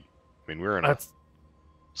Ember's Keep? I mean, we're in a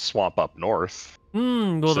swamp up north.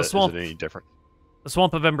 Well, the swamp... Is it any different? The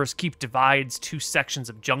swamp of Ember's Keep divides two sections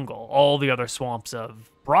of jungle. All the other swamps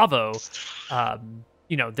of Bravo,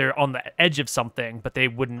 they're on the edge of something, but they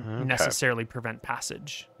wouldn't necessarily prevent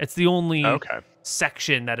passage. It's the only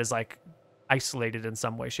section that is, like, isolated in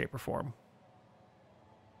some way, shape, or form.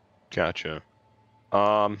 Gotcha.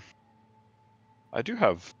 I do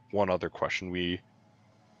have one other question. We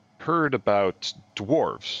heard about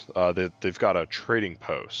dwarves. They've got a trading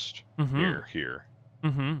post near here.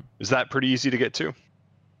 Is that pretty easy to get to?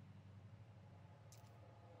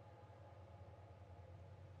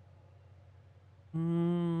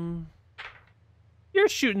 You're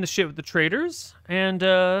shooting the shit with the traders, and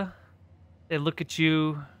they look at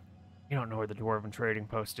you. You don't know where the dwarven trading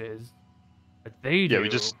post is, but they do. Yeah, we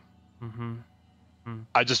just...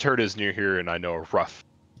 I just heard it's near here, and I know a rough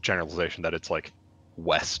generalization that it's, like,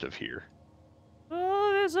 west of here. Oh,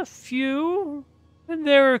 there's a few. And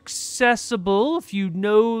they're accessible if you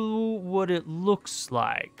know what it looks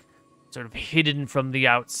like. Sort of hidden from the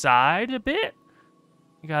outside a bit.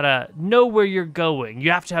 You gotta know where you're going.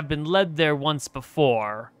 You have to have been led there once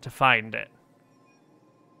before to find it.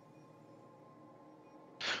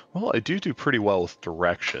 Well, I do pretty well with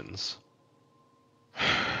directions.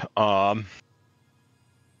 I'll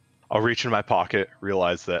reach in my pocket,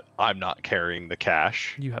 realize that I'm not carrying the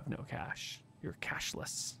cash. You have no cash. You're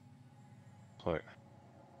cashless. Like,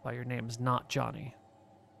 why your name's not Johnny.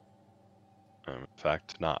 I'm in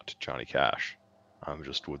fact not Johnny Cash. I'm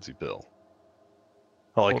just Woodsy Bill.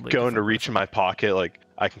 I like Totally going to different reach person. in my pocket, like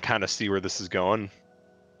I can kind of see where this is going.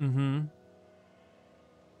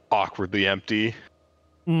 Awkwardly empty.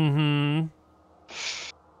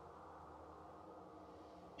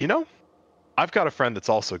 I've got a friend that's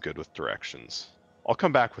also good with directions. I'll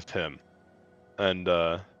come back with him, and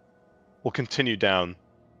we'll continue down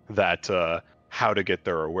that how to get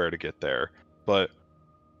there or where to get there. But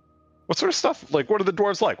what sort of stuff, like, what are the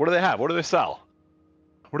dwarves like? What do they have? What do they sell?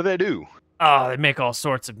 What do they do? Oh, they make all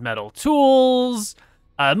sorts of metal tools.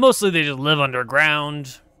 Mostly they just live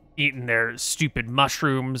underground, eating their stupid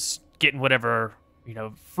mushrooms, getting whatever,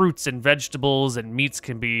 fruits and vegetables and meats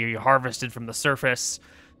can be harvested from the surface.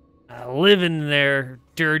 Live in their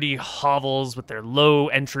dirty hovels with their low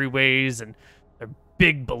entryways and their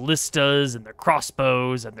big ballistas and their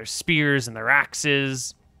crossbows and their spears and their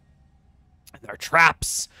axes and their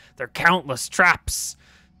traps, their countless traps.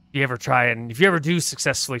 If you ever do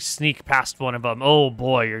successfully sneak past one of them, oh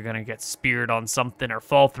boy, you're gonna get speared on something or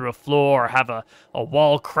fall through a floor or have a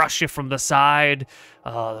wall crush you from the side.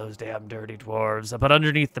 Oh, those damn dirty dwarves. But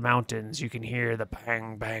underneath the mountains, you can hear the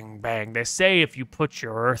bang, bang, bang. They say if you put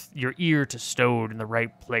your ear to stone in the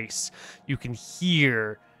right place, you can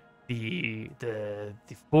hear the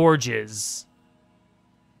forges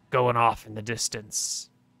going off in the distance.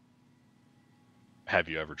 Have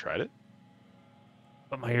you ever tried it?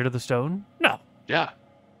 Put my ear to the stone? No. Yeah.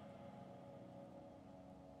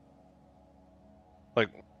 Like,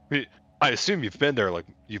 I assume you've been there, like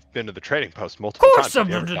you've been to the trading post Of multiple course times. Have I've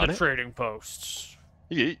you been ever to done the it? trading posts.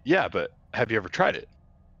 Yeah, but have you ever tried it?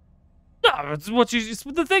 No, it's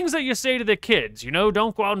the things that you say to the kids, you know?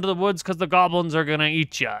 Don't go out into the woods because the goblins are gonna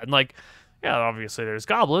eat you. And like, yeah, obviously there's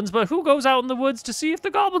goblins, but who goes out in the woods to see if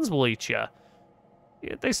the goblins will eat you?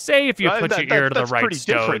 Yeah, they say if you put your ear to the That's right pretty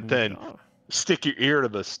different stone. than stick your ear to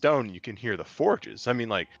the stone and you can hear the forges. I mean,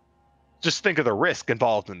 like, just think of the risk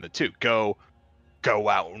involved in the two. Go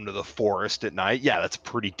out into the forest at night. Yeah, that's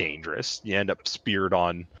pretty dangerous. You end up speared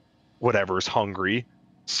on whatever's hungry.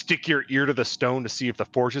 Stick your ear to the stone to see if the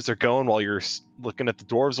forges are going while you're looking at the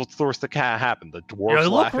dwarves. What's the worst that can happen? The dwarves You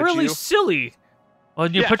look laugh at really you. silly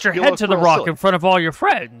when you Yeah, put your you head look to the real rock silly. in front of all your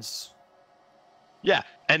friends. Yeah,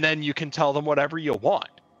 and then you can tell them whatever you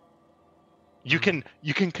want. You can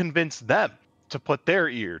convince them to put their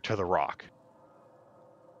ear to the rock.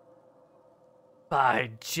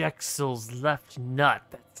 By Jexel's left nut,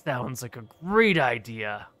 that sounds like a great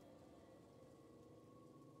idea.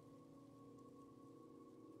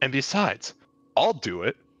 And besides, I'll do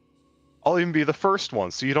it. I'll even be the first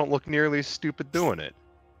one, so you don't look nearly as stupid doing it.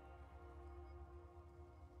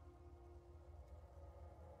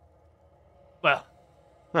 Well,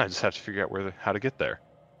 I just have to figure out how to get there.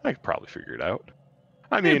 I could probably figure it out.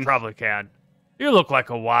 I you mean, probably can. You look like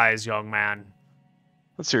a wise young man.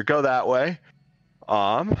 let's see, go that way.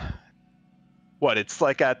 What? It's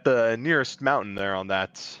like at the nearest mountain there on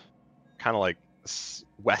that kind of like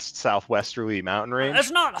west southwesterly mountain range.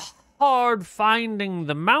 It's not hard finding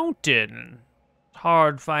the mountain. It's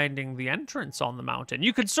hard finding the entrance on the mountain.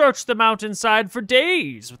 You could search the mountainside for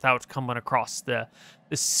days without coming across the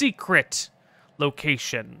secret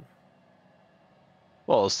location.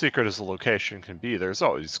 Well, as secret as the location can be, there's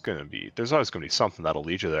always gonna be something that'll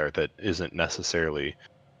lead you there that isn't necessarily.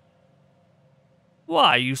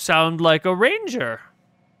 Why, you sound like a ranger.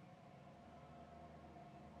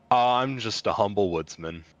 I'm just a humble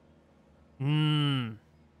woodsman.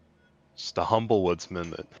 Just a humble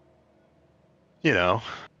woodsman that,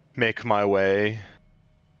 make my way,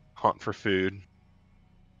 hunt for food,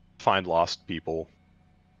 find lost people,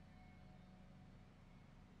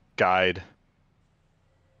 guide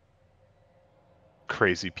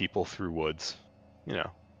crazy people through woods. I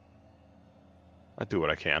do what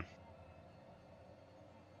I can.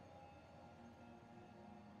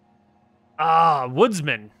 Ah,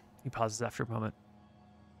 woodsman. He pauses after a moment.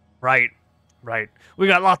 Right. We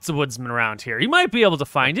got lots of woodsmen around here. You might be able to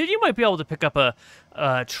find it. You might be able to pick up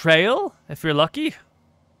a trail if you're lucky.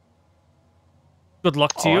 Good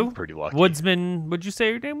luck to you. I'm pretty lucky. Woodsman, what'd you say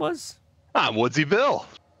your name was? I'm Woodsy Bill.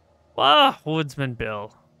 Ah, Woodsman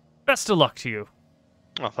Bill. Best of luck to you.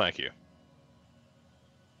 Oh, thank you.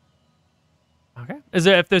 Okay.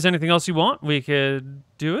 If there's anything else you want, we could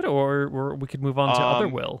do it, or we could move on to other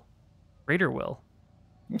Will. Raider Will.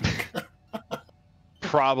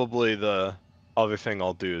 Probably the other thing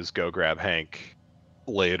I'll do is go grab Hank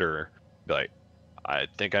later. Be like, I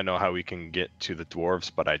think I know how we can get to the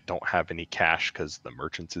dwarves, but I don't have any cash because the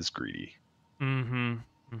merchant is greedy.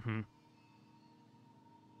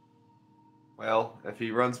 Well, if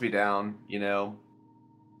he runs me down,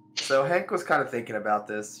 So Hank was kind of thinking about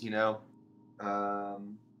this,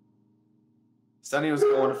 Sonny was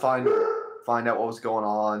going to find out what was going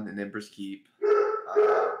on in Emperor's Keep.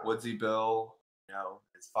 Woodsy Bill,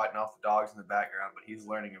 is fighting off the dogs in the background, but he's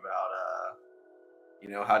learning about,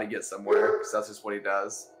 how to get somewhere, because that's just what he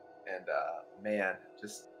does. And, man,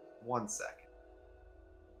 just 1 second.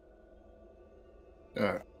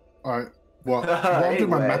 All right. Well, while I'm doing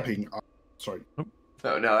my Anyway. mapping, sorry.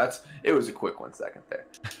 No, it was a quick 1 second there.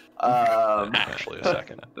 Actually, a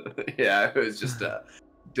second. Yeah, it was just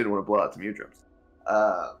didn't want to blow out the mute drums.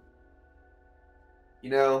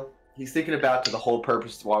 He's thinking about the whole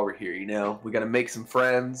purpose of why we're here. We got to make some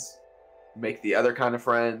friends, make the other kind of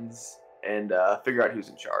friends, and figure out who's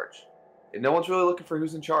in charge. And no one's really looking for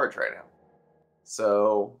who's in charge right now.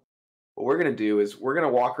 So what we're gonna do is we're gonna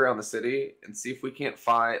walk around the city and see if we can't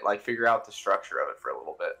figure out the structure of it for a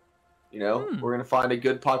little bit. We're gonna find a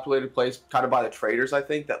good populated place, kind of by the traders, I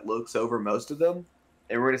think, that looks over most of them,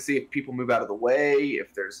 and we're gonna see if people move out of the way,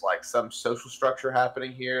 if there's some social structure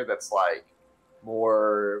happening here that's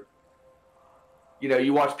more.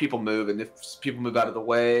 You watch people move, and if people move out of the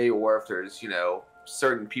way, or if there's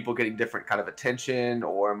certain people getting different kind of attention,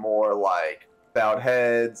 or more bowed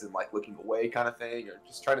heads and looking away kind of thing, or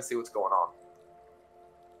just trying to see what's going on.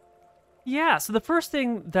 Yeah, so the first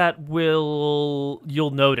thing that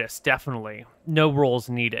you'll notice, definitely, no rolls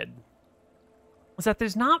needed, is that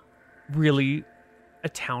there's not really a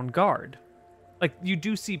town guard. Like, you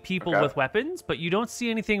do see people Okay. with weapons, but you don't see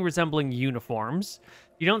anything resembling uniforms.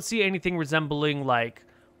 You don't see anything resembling, like,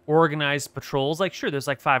 organized patrols. Like, sure, there's,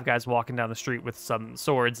 like, 5 guys walking down the street with some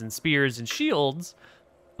swords and spears and shields,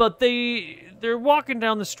 but they're walking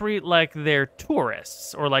down the street like they're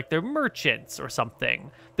tourists or like they're merchants or something.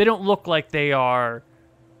 They don't look like they are,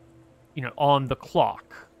 on the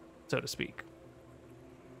clock, so to speak.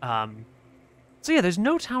 So yeah, there's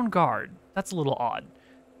no town guard. That's a little odd.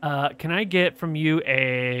 Can I get from you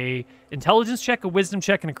a intelligence check, a wisdom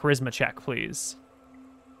check, and a charisma check, please?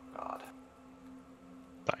 God.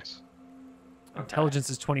 Nice. Intelligence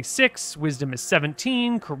is 26, wisdom is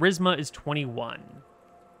 17, charisma is 21.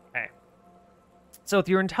 Okay. So with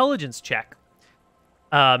your intelligence check,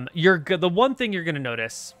 the one thing you're going to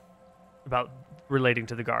notice about relating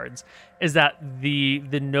to the guards is that the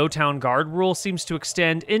no town guard rule seems to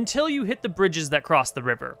extend until you hit the bridges that cross the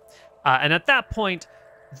river. And at that point,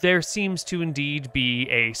 there seems to indeed be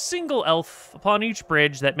a single elf upon each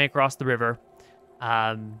bridge that may cross the river,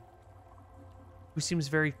 who seems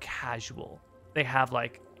very casual. They have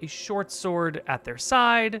like a short sword at their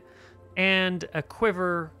side and a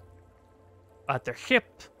quiver at their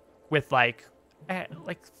hip with like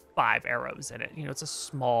 5 arrows in it. It's a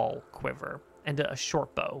small quiver and a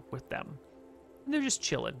short bow with them. And they're just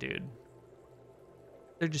chilling, dude.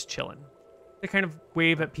 They're just chilling. They kind of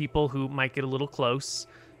wave at people who might get a little close.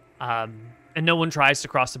 And no one tries to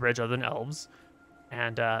cross the bridge other than elves.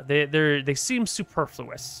 And they seem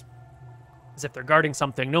superfluous. As if they're guarding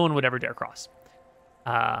something no one would ever dare cross.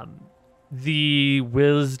 The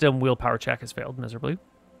wisdom willpower check has failed miserably.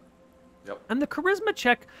 Yep. And the charisma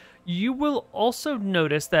check, you will also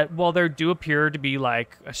notice that while there do appear to be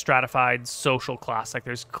like a stratified social class, like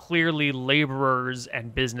there's clearly laborers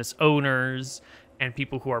and business owners and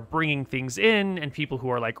people who are bringing things in and people who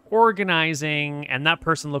are like organizing, and that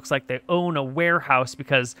person looks like they own a warehouse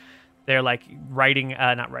because they're like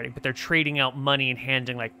but they're trading out money and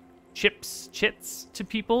handing like chits to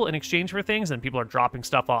people in exchange for things, and people are dropping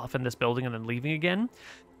stuff off in this building and then leaving again.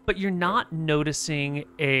 But you're not noticing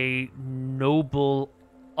a noble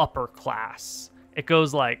upper class. It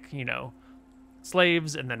goes like,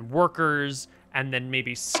 slaves and then workers and then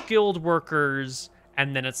maybe skilled workers,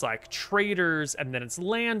 and then it's like traders and then it's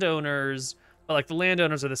landowners. But like the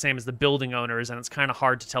landowners are the same as the building owners, and it's kind of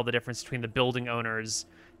hard to tell the difference between the building owners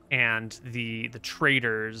and the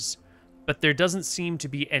traders. But there doesn't seem to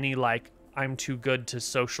be any like, I'm too good to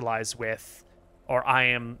socialize with, or I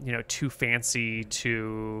am, too fancy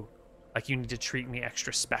to, like, you need to treat me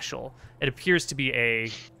extra special. It appears to be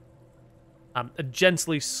a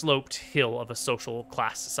gently sloped hill of a social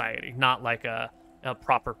class society, not like a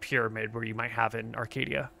proper pyramid where you might have in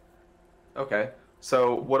Arcadia. Okay.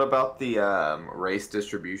 So what about the race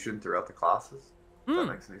distribution throughout the classes? If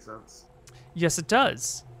that makes any sense. Yes, it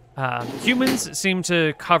does. Humans seem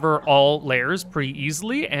to cover all layers pretty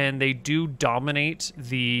easily, and they do dominate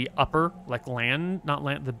the upper, like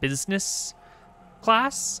the business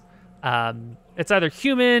class. It's either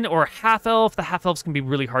human or half-elf. The half-elves can be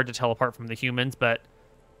really hard to tell apart from the humans, but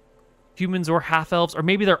humans or half-elves, or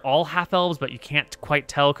maybe they're all half-elves, but you can't quite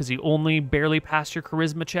tell because you only barely passed your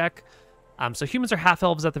charisma check. So humans are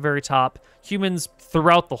half-elves at the very top. Humans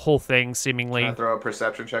throughout the whole thing, seemingly. Can I throw a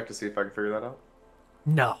perception check to see if I can figure that out?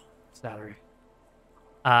 No. Salary.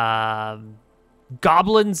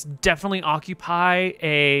 Goblins definitely occupy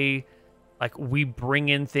we bring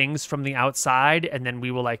in things from the outside, and then we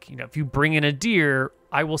will if you bring in a deer,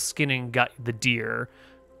 I will skin and gut the deer,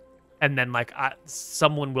 and then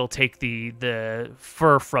someone will take the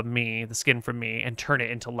fur from me, the skin from me, and turn it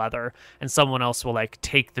into leather, and someone else will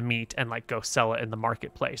take the meat and go sell it in the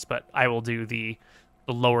marketplace, but I will do the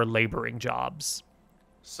lower laboring jobs.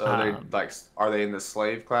 So are they in the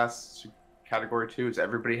slave class category too? Is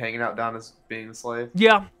everybody hanging out down as being a slave?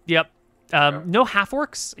 Yeah, yep. No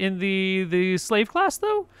half-orcs in the slave class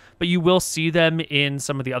though, but you will see them in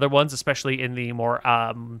some of the other ones, especially in the more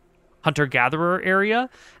hunter-gatherer area,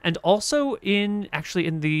 and also in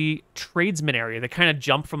the tradesman area. They kind of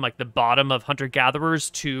jump from the bottom of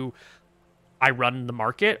hunter-gatherers to I run the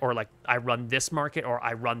market, or I run this market, or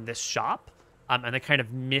I run this shop. And they kind of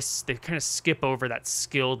skip over that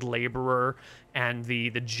skilled laborer and the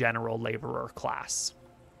general laborer class.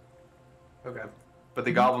 Okay. But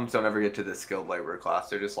the goblins don't ever get to the skilled laborer class.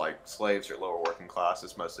 They're just slaves or lower working class.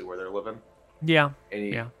 It's mostly where they're living. Yeah.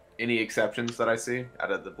 Any exceptions that I see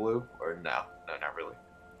out of the blue? Or no? No, not really.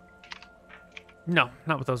 No,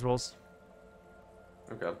 not with those rules.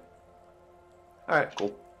 Okay. Alright,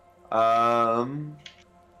 cool.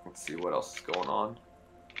 Let's see what else is going on.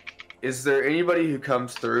 Is there anybody who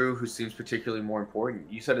comes through who seems particularly more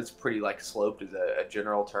important? You said it's pretty like sloped as a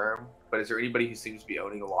general term, but is there anybody who seems to be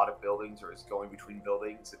owning a lot of buildings or is going between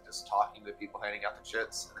buildings and just talking to people, handing out the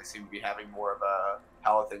chits, and they seem to be having more of a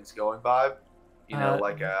how are things going vibe? You know,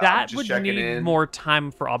 I'm that just would checking need in. more time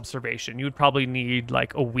for observation. You would probably need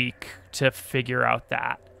like a week to figure out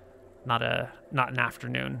that, not an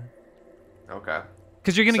afternoon. Okay.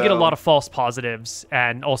 Because you're going to get a So- lot of false positives,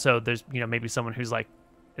 and also there's maybe someone who's like,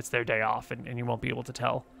 it's their day off, and you won't be able to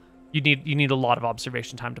tell. You need a lot of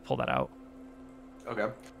observation time to pull that out. Okay.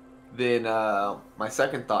 Then my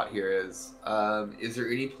second thought here is there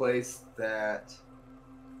any place that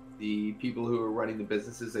the people who are running the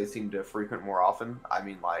businesses they seem to frequent more often? I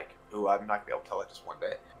mean, like, I'm not gonna be able to tell that just one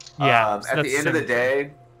day. Yeah. At the end of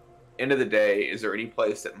the day, is there any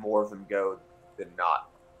place that more of them go than not?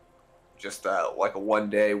 Just like a one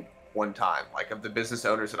day, one time. Like of the business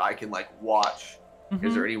owners that I can like watch,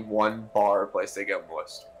 is there any one bar or place they go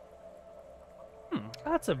most?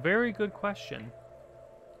 That's a very good question.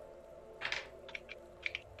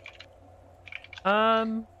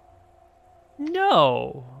 No,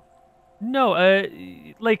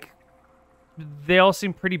 like they all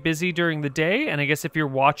seem pretty busy during the day, and I guess if you're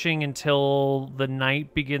watching until the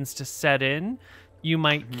night begins to set in, you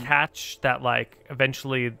might catch that like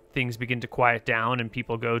eventually things begin to quiet down and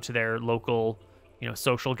people go to their local,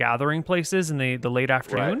 social gathering places in the late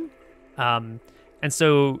afternoon. And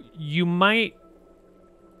so you might.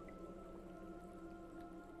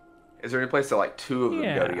 Is there any place that like two of them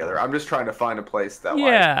go together? I'm just trying to find a place that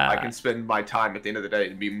Yeah. like I can spend my time at the end of the day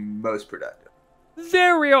and be most productive.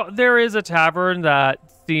 There is a tavern that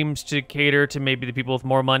seems to cater to maybe the people with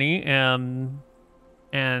more money, and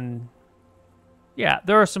yeah,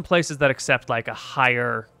 there are some places that accept like a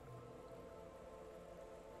higher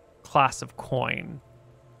class of coin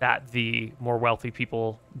that the more wealthy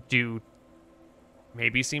people do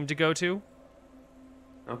maybe seem to go to.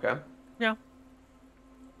 Okay. Yeah.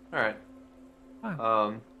 All right.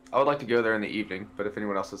 Wow. I would like to go there in the evening, but if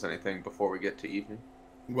anyone else has anything before we get to evening.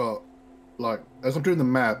 Well, like as I'm doing the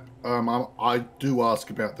map, I do ask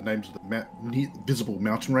about the names of the visible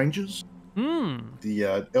mountain ranges.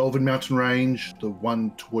 The Elven Mountain Range, the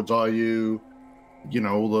one towards IU,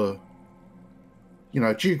 all the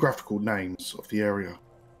geographical names of the area.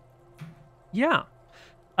 Yeah.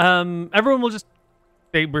 Everyone will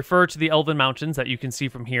they refer to the Elven Mountains that you can see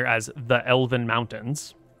from here as the Elven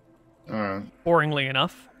Mountains. All right. Boringly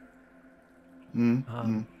enough.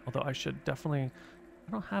 Mm-hmm. Although I should definitely...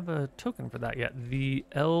 I don't have a token for that yet. The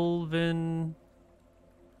Elven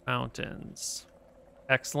Mountains.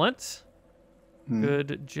 Excellent.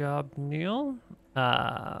 Good job, Neal.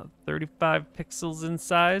 35 pixels in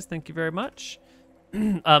size. Thank you very much.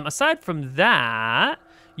 Aside from that,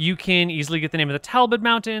 you can easily get the name of the Talbot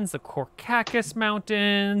Mountains, the Korkakis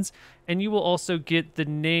Mountains, and you will also get the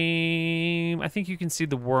name... I think you can see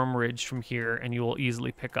the Worm Ridge from here, and you will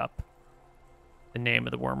easily pick up the name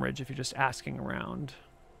of the Worm Ridge if you're just asking around.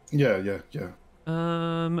 Yeah.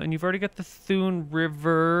 And you've already got the Thune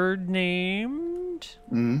River named.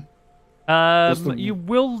 You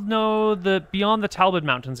will know the beyond the Talbot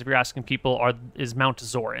Mountains if you're asking people is Mount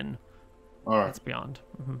Zorin. All right. That's beyond.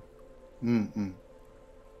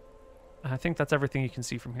 I think that's everything you can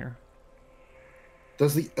see from here.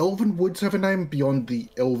 Does the Elven Woods have a name beyond the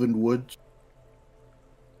Elven Woods?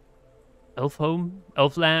 Elfhome?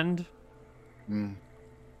 Elfland?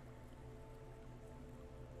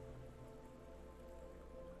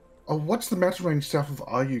 Oh, what's the mountain range south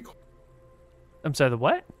of IU? I'm sorry, the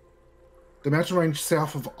what? The mountain range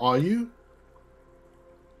south of IU?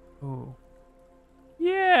 Oh.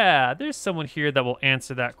 Yeah, there's someone here that will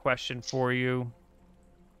answer that question for you.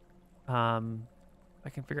 I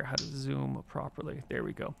can figure out how to zoom properly. There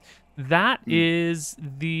we go. That is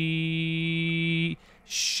the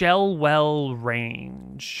Shellwell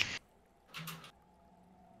Range.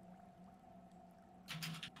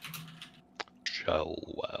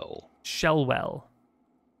 Shellwell.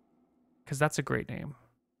 Because that's a great name.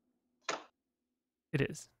 It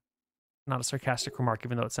is. Not a sarcastic remark,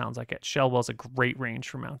 even though it sounds like it. Shellwell's a great range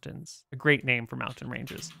for mountains. A great name for mountain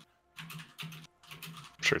ranges. I'm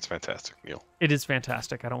sure it's fantastic, Neal. It is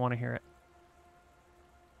fantastic. I don't want to hear it.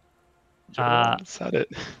 Said it.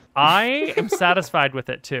 I am satisfied with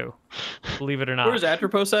it too. Believe it or not. Where's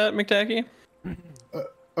Atropos at, McTacky? Who?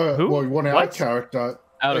 Well, you want our What? character.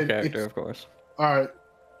 Out of and character, it's- of course. All right.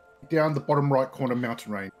 Down the bottom right corner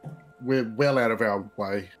mountain range. We're well out of our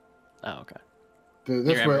way. Oh, okay. That's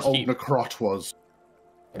Near where Ember's old Keep. Necrot was.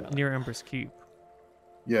 Near Ember's Keep.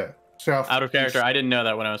 Yeah. south. Out of character. I didn't know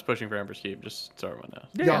that when I was pushing for Emperor's Keep. Just so everyone knows.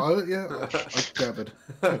 Yeah, I gathered.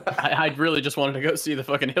 I really just wanted to go see the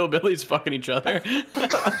fucking hillbillies fucking each other.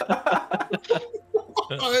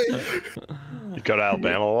 You go to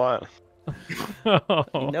Alabama a lot?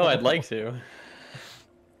 No, I'd like to.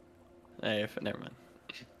 Hey, never mind.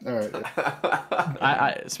 All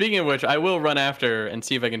right. Speaking of which, I will run after and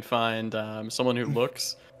see if I can find someone who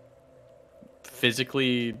looks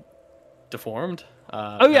physically deformed.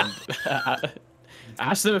 Oh yeah.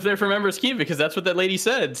 Ask them if they're from Emperor's Keep because that's what that lady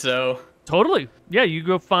said. So totally. Yeah, you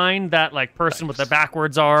go find that like person with the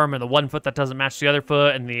backwards arm and the one foot that doesn't match the other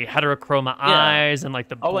foot and the heterochroma eyes and like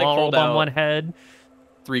the bulb on one head.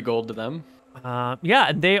 3 gold to them. Yeah,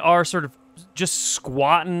 and they are sort of just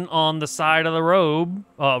squatting on the side of the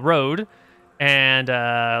road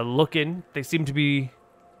and looking. They seem to be,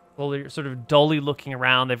 well, they're sort of dully looking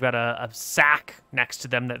around. They've got a sack next to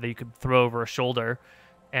them that they could throw over a shoulder.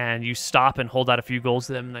 And you stop and hold out a few golds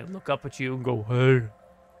to them, and they look up at you and go, hey.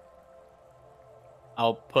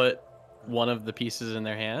 I'll put one of the pieces in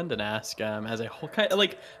their hand and ask, as I hold,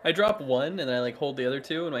 like, I drop one and I like hold the other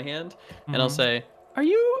 2 in my hand, and I'll say, Are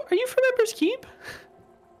you from Emperor's Keep?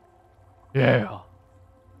 Yeah.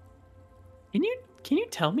 Can you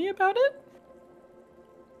tell me about it?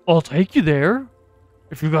 I'll take you there.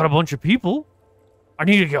 If you've got a bunch of people. I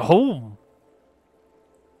need to get home.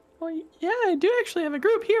 Well, yeah, I do actually have a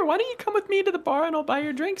group here. Why don't you come with me to the bar and I'll buy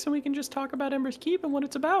your drinks and we can just talk about Emperor's Keep and what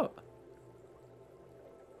it's about.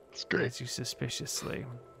 It's great. As you suspiciously.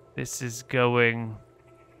 This is going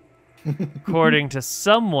according to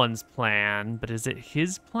someone's plan, but is it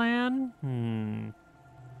his plan?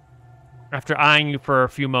 After eyeing you for a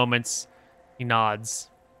few moments, he nods.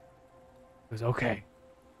 He goes, okay.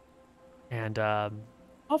 And,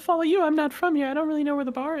 I'll follow you. I'm not from here. I don't really know where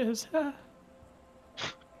the bar is.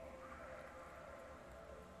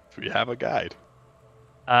 We have a guide.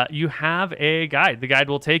 You have a guide. The guide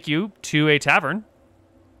will take you to a tavern,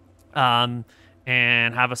 and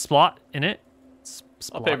have a slot in it.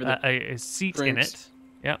 I'll pay for a seat drinks. in it.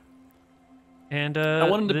 Yep. And I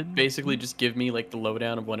want him to basically just give me like the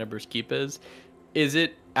lowdown of what Emperor's Keep is. Is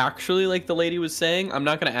it actually like the lady was saying? I'm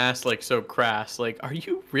not gonna ask like so crass. Like, are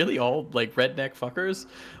you really all like redneck fuckers?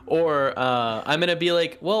 Or I'm gonna be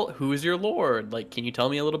like, well, who's your lord? Like, can you tell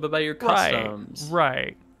me a little bit about your customs?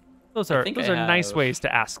 Right. Those are nice have- ways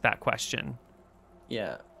to ask that question.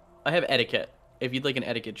 Yeah, I have etiquette. If you'd like an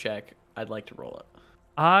etiquette check, I'd like to roll it.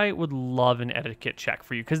 I would love an etiquette check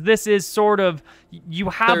for you because this is sort of, you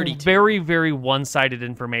have 32. very, very one-sided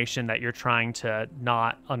information that you're trying to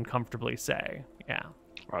not uncomfortably say. Yeah.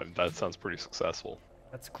 That sounds pretty successful.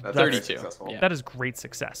 That's 32. successful. Yeah. That is great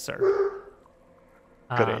success, sir.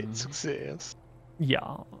 Great success.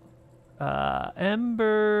 Yeah.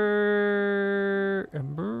 Ember's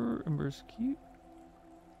Keep.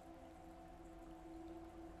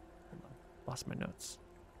 Hold on. Lost my notes.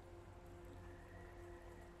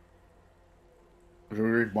 Should we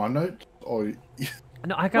read my notes? Or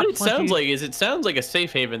No, I got What it plenty. sounds like is it sounds like a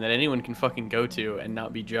safe haven that anyone can fucking go to and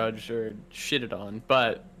not be judged or shitted on,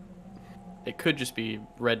 but it could just be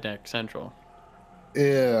redneck central.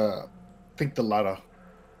 yeah, I think the latter.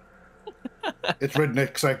 It's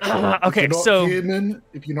redneck section. Okay, if you're not so- human,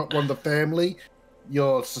 if you're not one of the family,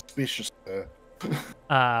 you're suspicious.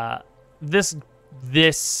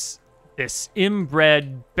 This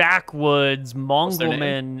inbred backwoods their name?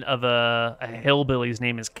 Mongolman of a hillbilly's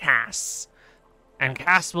name is Cass, and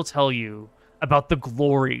Cass will tell you about the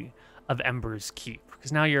glory of Ember's Keep.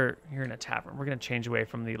 Because now you're in a tavern. We're gonna change away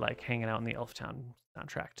from the like hanging out in the Elf Town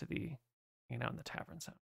soundtrack to the hanging out in the tavern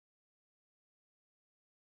sound.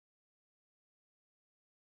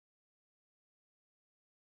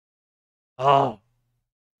 Oh,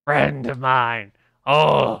 friend of mine.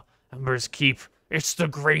 Oh, Ember's Keep. It's the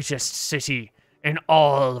greatest city in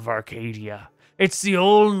all of Arcadia. It's the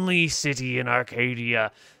only city in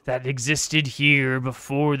Arcadia that existed here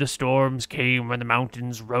before the storms came when the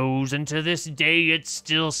mountains rose, and to this day it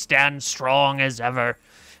still stands strong as ever.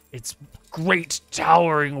 Its great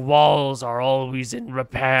towering walls are always in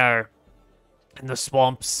repair, and the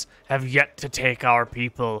swamps have yet to take our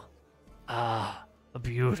people. Ah, a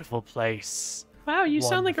beautiful place. Wow, you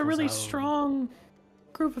sound like a Wonderful really zone. strong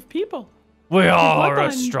group of people. We Your are a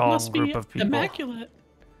bloodline strong must be group of people. immaculate.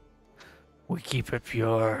 We keep it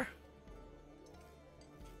pure.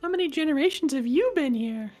 How many generations have you been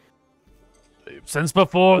here? Since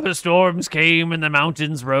before the storms came and the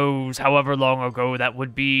mountains rose, however long ago that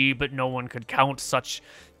would be, but no one could count such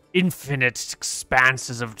infinite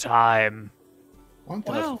expanses of time.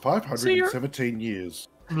 1,517 years.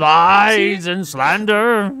 Lies and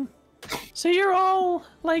slander. So you're all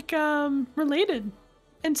like related,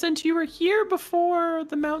 and since you were here before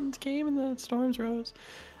the mountains came and the storms rose,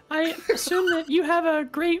 I assume that you have a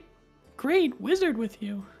great wizard with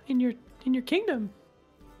you in your kingdom.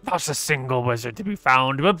 Not a single wizard to be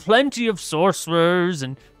found, but plenty of sorcerers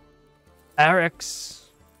and clerics.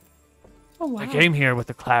 Oh wow! I came here with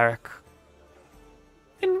a cleric.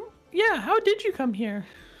 And yeah, how did you come here?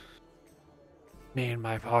 Me and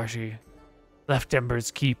my party left Ember's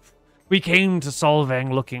Keep. We came to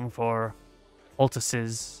Solvang looking for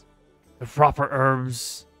poultices, the proper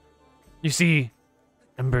herbs. You see,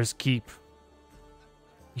 Ember's Keep.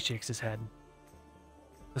 He shakes his head.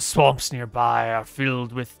 The swamps nearby are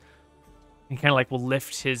filled with. He kind of like will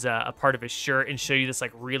lift his a part of his shirt and show you this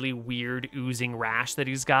like really weird oozing rash that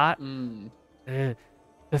he's got. The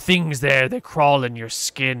things there, they crawl in your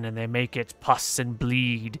skin and they make it pus and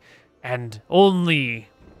bleed, and only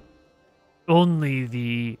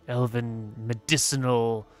the elven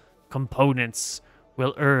medicinal components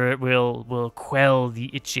will quell the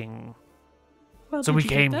itching. Well, So did we you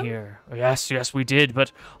get came them? here. Yes, we did.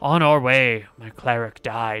 But on our way, my cleric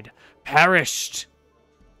died. Perished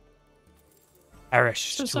So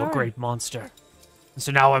to a sorry. great monster. And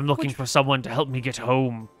so now I'm looking for someone to help me get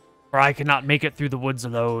home, for I cannot make it through the woods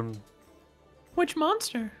alone. Which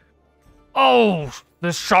monster? Oh,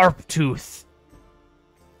 the sharp tooth.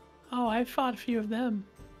 Oh, I fought a few of them.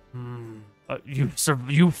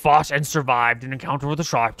 You fought and survived an encounter with a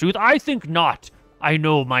sharp tooth? I think not. I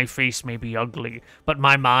know my face may be ugly, but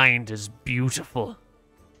my mind is beautiful.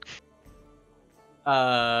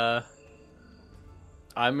 I'm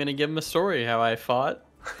gonna give him a story how I fought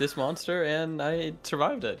this monster and I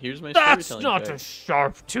survived it. Here's my That's storytelling. not check. a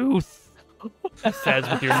sharp tooth. Says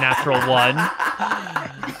with your natural one.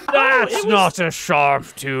 That's not a sharp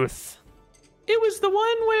tooth. It was the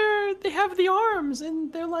one where they have the arms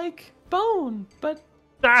and they're like bone, but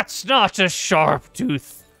That's not a sharp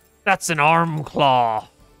tooth. That's an arm claw.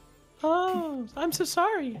 oh, I'm so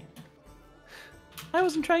sorry. I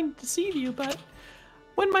wasn't trying to deceive you, but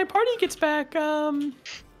when my party gets back, I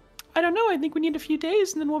don't know. I think we need a few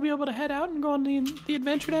days, and then we'll be able to head out and go on the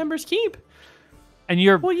adventure to Ember's Keep. And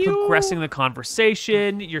you're Will you- progressing the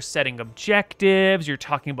conversation. You're setting objectives. You're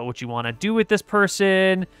talking about what you want to do with this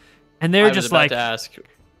person. And they're I was just about like, to ask.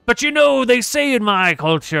 but you know, they say in my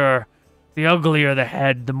culture, the uglier the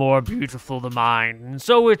head, the more beautiful the mind. And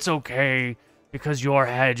so it's okay, because your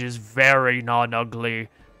head is very non-ugly.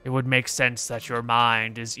 It would make sense that your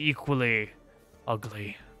mind is equally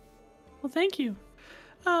ugly. Well, thank you.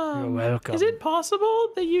 You're welcome. Is it possible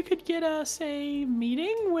that you could get us a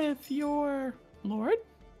meeting with your lord,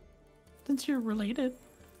 since you're related?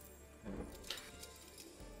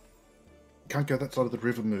 Can't go that side of the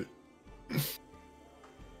river, Moot.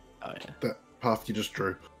 Oh yeah, That path you just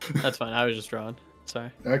drew. that's fine. I was just drawn.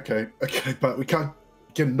 Sorry. Okay, but we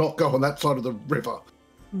cannot go on that side of the river.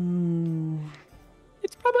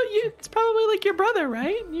 It's probably you. It's probably like your brother,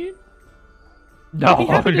 right? You No, be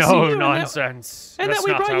happy to see you, no, and that- nonsense. and That's that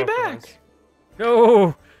we not brought how you it back.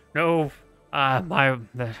 goes. No. My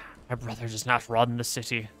brother does not run the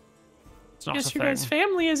city. It's not Guess a your thing. guys'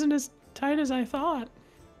 family isn't as tight as I thought.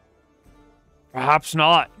 Perhaps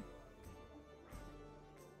not.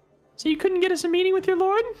 So you couldn't get us a meeting with your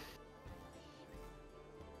lord?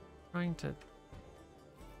 Trying to.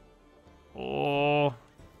 Oh,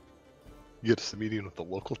 Get us a meeting with the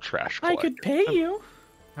local trash I collector. could pay you.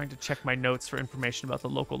 trying to check my notes for information about the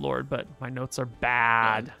local lord, but my notes are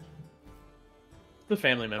bad. The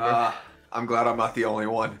family member. I'm glad I'm not the only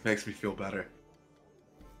one. It makes me feel better.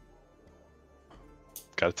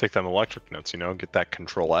 Gotta take them electric notes, get that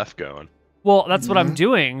Control F going. Well, that's what I'm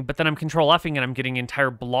doing, but then I'm control Fing and I'm getting entire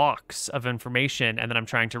blocks of information, and then I'm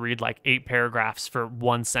trying to read like 8 paragraphs for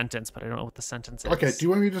one sentence, but I don't know what the sentence is. Okay, do you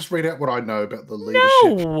want me to just read out what I know about the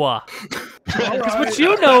leadership? No! Because what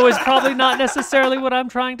you know is probably not necessarily what I'm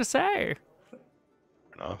trying to say.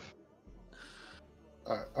 Enough.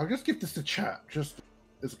 I'll just give this to chat, just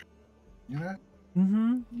as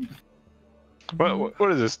Mm-hmm.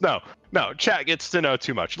 What is this? No, chat gets to know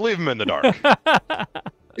too much. Leave him in the dark.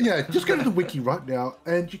 Yeah, just go to the wiki right now,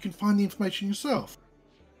 and you can find the information yourself.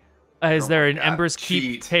 Is Oh there my an God, Ember's Keep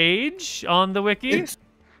cheat. page on the wiki?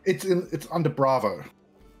 It's under Bravo.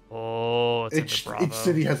 Oh, it's under Bravo. Each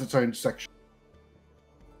city has its own section.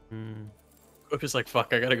 Hmm. Quip is like,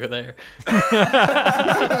 fuck, I gotta go there.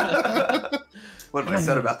 What have I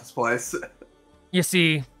said about this place? You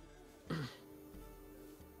see,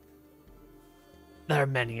 there are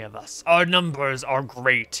many of us. Our numbers are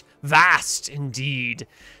great, vast indeed,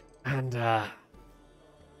 and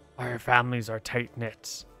our families are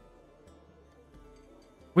tight-knit.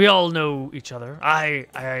 We all know each other.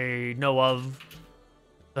 I know of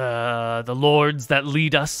the lords that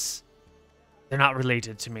lead us. They're not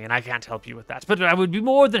related to me, and I can't help you with that. But I would be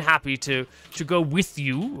more than happy to go with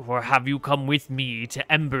you, or have you come with me to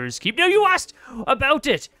Ember's Keep. Now, you asked about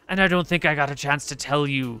it, and I don't think I got a chance to tell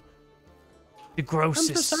you the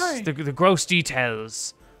grossest, I'm so sorry. the gross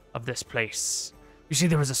details of this place. You see,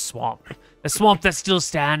 there was a swamp that still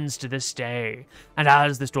stands to this day. And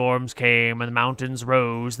as the storms came and the mountains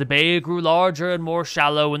rose, the bay grew larger and more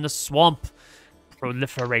shallow, and the swamp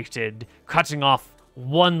proliferated, cutting off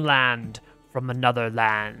one land from another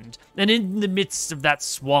land. And in the midst of that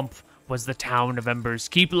swamp was the town of Ember's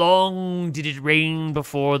Keep. Long did it rain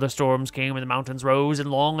before the storms came and the mountains rose,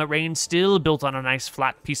 and long it rained still, built on a nice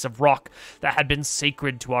flat piece of rock that had been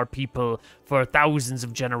sacred to our people for thousands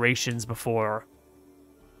of generations before.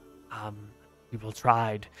 People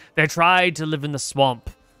tried. They tried to live in the swamp,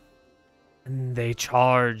 and they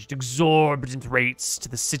charged exorbitant rates to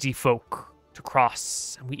the city folk to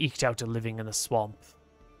cross, and we eked out a living in the swamp.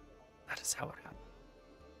 That is how it happened.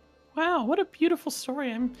 Wow, what a beautiful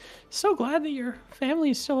story. I'm so glad that your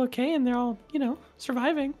family is still okay and they're all,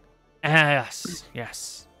 surviving. Yes,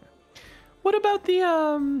 yes. What about the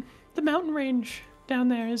mountain range down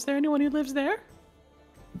there? Is there anyone who lives there?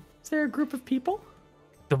 Is there a group of people?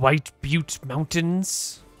 The White Butte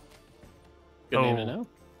Mountains? Good name to know.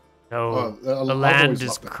 No, the I've land always is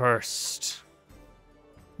loved it. cursed.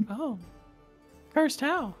 Oh. Cursed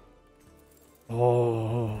how?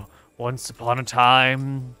 Oh, once upon a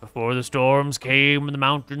time, before the storms came and the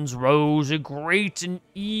mountains rose, a great and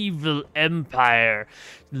evil empire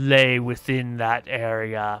lay within that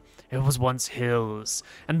area. It was once hills,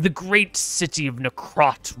 and the great city of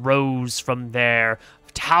Necrot rose from there,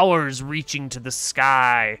 towers reaching to the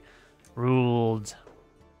sky, ruled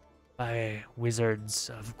by wizards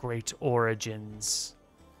of great origins.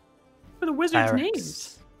 What are the wizards' Clerics.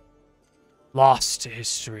 names? Lost to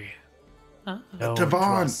history. Ah. known to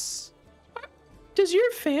Devon. us. Does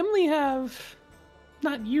your family have,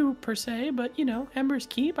 not you per se, but, Ember's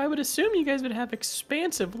Keep? I would assume you guys would have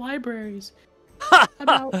expansive libraries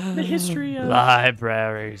about the history of...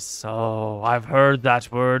 Libraries. Oh, I've heard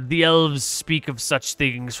that word. The elves speak of such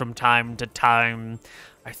things from time to time.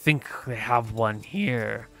 I think they have one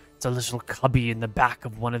here. It's a little cubby in the back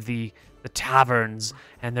of one of the taverns,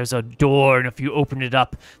 and there's a door, and if you open it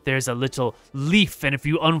up, there's a little leaf, and if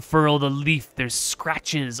you unfurl the leaf, there's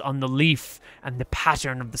scratches on the leaf, and the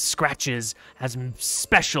pattern of the scratches has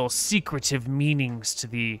special secretive meanings to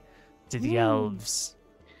the elves.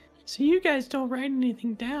 So you guys don't write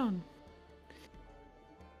anything down.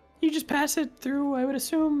 You just pass it through, I would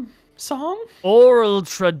assume, song? Oral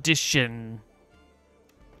tradition.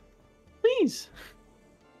 Please.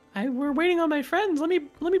 We're waiting on my friends. Let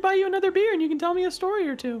me buy you another beer and you can tell me a story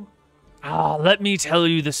or two. Let me tell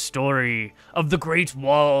you the story of the great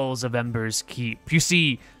walls of Ember's Keep. You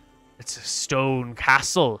see, it's a stone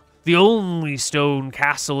castle, the only stone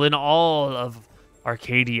castle in all of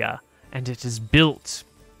Arcadia, and it is built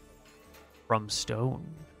from stone.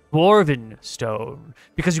 Dwarven stone,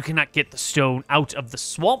 because you cannot get the stone out of the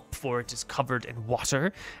swamp, for it is covered in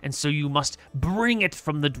water, and so you must bring it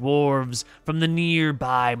from the dwarves, from the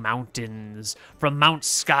nearby mountains. From Mount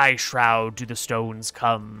Sky Shroud do the stones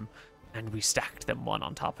come, and we stacked them one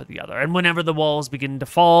on top of the other. And whenever the walls begin to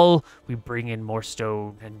fall, we bring in more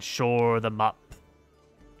stone and shore them up.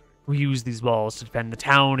 We use these walls to defend the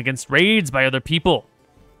town against raids by other people.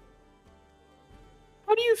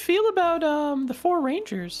 How do you feel about the four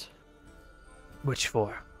rangers? Which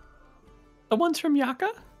four? The ones from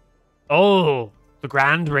Yaka? Oh, the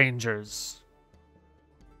Grand Rangers.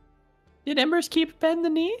 Did Ember's Keep bend the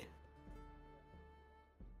knee?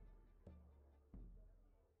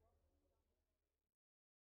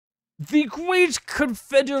 The Great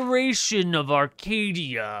Confederation of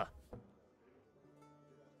Arcadia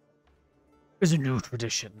is a new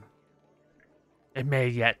tradition. It may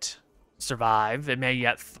yet survive, it may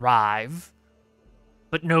yet thrive,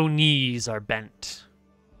 but no knees are bent.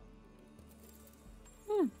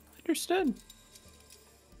 Understood.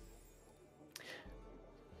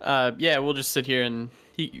 Yeah, we'll just sit here and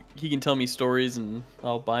he can tell me stories and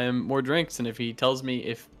I'll buy him more drinks. And if he tells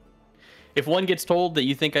me if one gets told that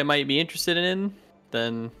you think I might be interested in,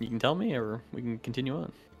 then you can tell me or we can continue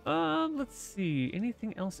on. Let's see.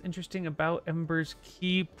 Anything else interesting about Ember's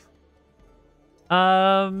Keep?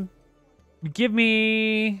 Give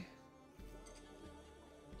me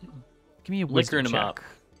a wisdom Liquor him check.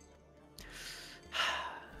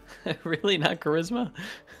 up. Really, not charisma?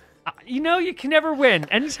 You can never win.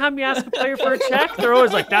 Anytime you ask a player for a check, they're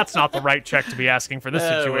always like, that's not the right check to be asking for this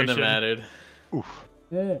Wouldn't have situation. mattered. Oof.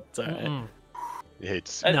 It's all right. He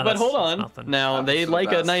hates. No, But hold that's on. nothing. Now That they was the like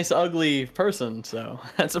a best. nice ugly person, so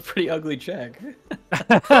that's a pretty ugly check.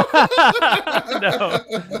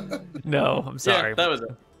 No, I'm sorry. Yeah, that was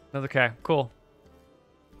it. That's okay, cool.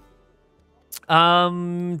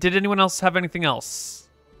 Did anyone else have anything else?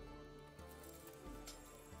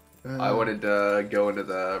 I wanted to go into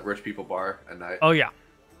the rich people bar at night. Oh yeah.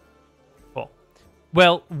 Cool.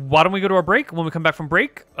 Well, why don't we go to our break? When we come back from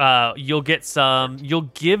break, you'll give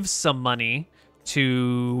some money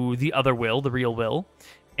to the other Will, the real Will,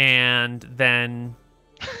 and then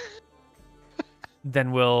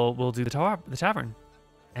we'll do the tavern.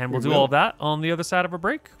 And we'll do all of that on the other side of a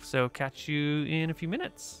break. So catch you in a few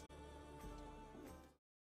minutes.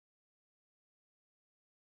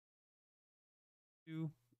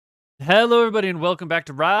 Hello, everybody, and welcome back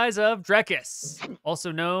to Rise of Drekis,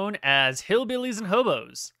 also known as Hillbillies and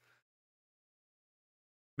Hobos.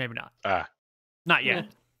 Maybe not. Not yet.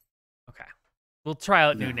 Okay. We'll try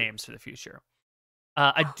out new names for the future.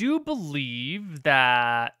 I do believe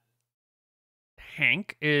that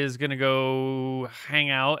Hank is going to go hang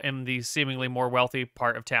out in the seemingly more wealthy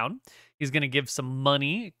part of town. He's going to give some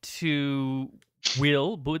money to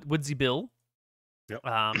Woodsy Bill. Yep.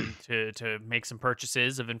 To make some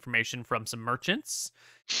purchases of information from some merchants.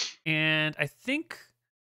 And I think,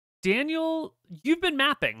 Daniel, you've been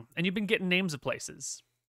mapping and you've been getting names of places,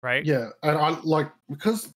 right? Yeah, and I like,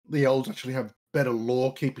 because the elves actually have better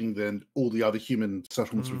law keeping than all the other human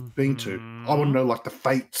settlements we've been to, I want to know like the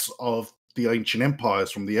fates of the ancient empires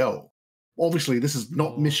from the elves. Obviously, this is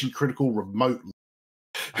not mission critical remotely.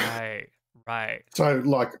 Right. So,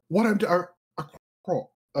 like, what happened to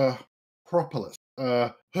Acropolis,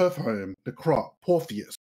 Herfholm, the Krob,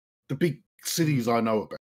 Porpheus, the big cities I know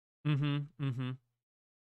about.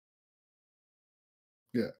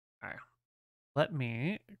 Yeah. All right. Let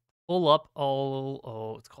me pull up all.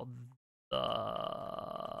 Oh, it's called the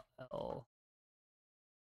L.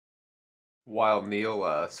 While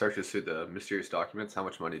Neal searches through the mysterious documents, how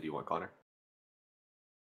much money do you want, Connor?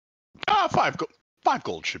 5 gold. 5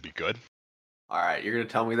 gold should be good. All right, you're gonna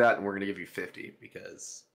tell me that, and we're gonna give you 50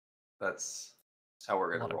 because that's how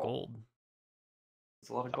we're A gonna lot of roll. gold. It's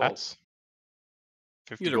a lot of gold. That's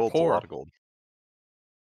 50 These are gold's a poor. lot of gold.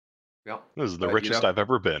 Yep. This is the But, richest I've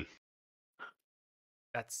ever been.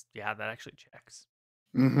 That actually checks.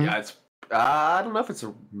 Mm-hmm. Yeah, it's. I don't know if it's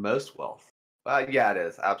the most wealth. Yeah, it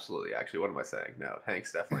is absolutely. Actually, what am I saying? No,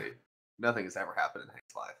 Hank's definitely. Nothing has ever happened in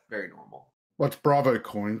Hank's life. Very normal. Well, it's Bravo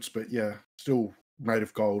coins, but yeah, still made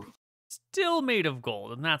of gold. Still made of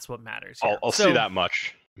gold, and that's what matters. I'll see that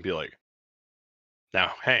much and be like,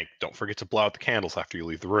 now, Hank, don't forget to blow out the candles after you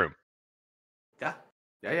leave the room. Yeah.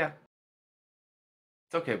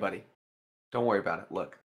 It's okay, buddy. Don't worry about it.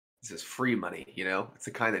 Look, this is free money, you know? It's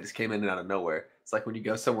the kind that just came in and out of nowhere. It's like when you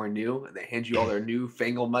go somewhere new and they hand you all their new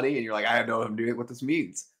fangled money and you're like, I don't know what this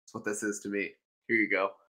means. That's what this is to me. Here you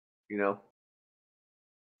go. You know?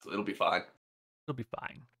 So it'll be fine. It'll be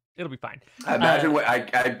fine. I imagine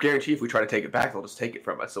I guarantee if we try to take it back, they'll just take it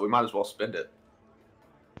from us. So we might as well spend it.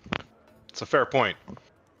 It's a fair point.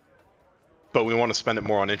 But we want to spend it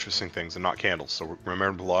more on interesting things and not candles. So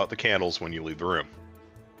remember to blow out the candles when you leave the room.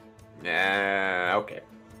 Yeah, okay.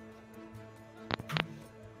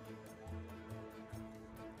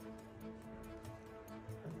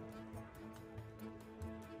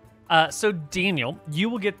 So Daniel, you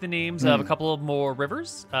will get the names of a couple of more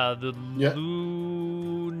rivers, the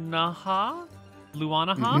Luanaha,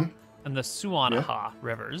 and the Suanaha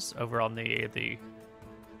rivers over on the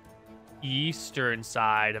eastern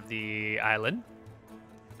side of the island.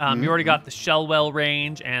 You already got the Shellwell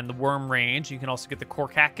Range and the Worm Range. You can also get the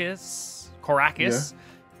Korakis,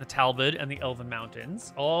 the Talbot, and the Elven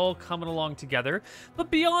Mountains, all coming along together. But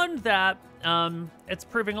beyond that, it's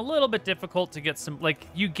proving a little bit difficult to get some, like,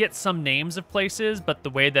 you get some names of places, but the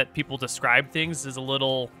way that people describe things is a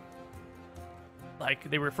little, like,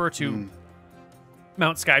 they refer to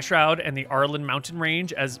Mount Skyshroud and the Arlen Mountain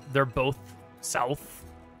Range as they're both south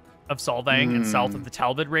of Solvang and south of the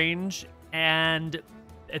Talbot Range, and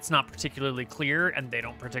it's not particularly clear, and they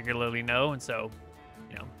don't particularly know, and so,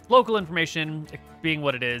 you know, local information being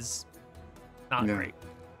what it is, not great.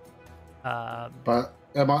 But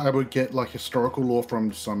am I able to get like historical lore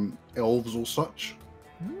from some elves or such?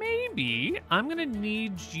 Maybe. I'm gonna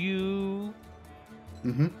need you.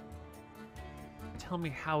 Tell me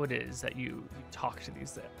how it is that you talk to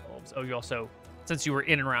these elves. Oh, you also, since you were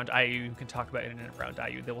in and around IU, you can talk about in and around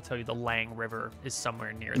IU. They will tell you the Lang River is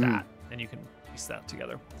somewhere near that, and you can piece that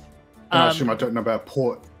together. And I assume I don't know about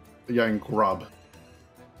Port Yang Grub.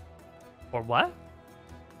 Or what?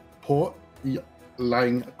 Port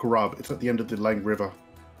Lang Grub. It's at the end of the Lang River.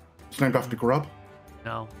 It's named after Grub.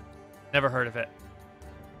 No, never heard of it.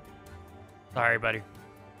 Sorry, buddy.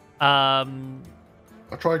 I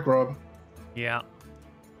tried Grub. Yeah.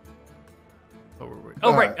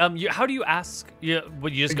 Oh, right. How do you ask?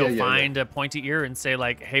 Would you just go find a pointy ear and say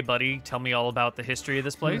like, "Hey, buddy, tell me all about the history of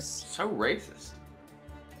this place"? So racist.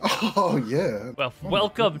 Oh yeah. Well,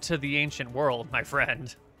 welcome to the ancient world, my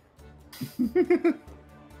friend.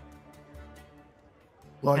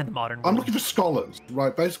 Like, And the modern I'm world. looking for scholars,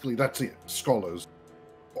 right? Basically, that's it. Scholars.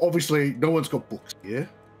 Obviously, no one's got books here.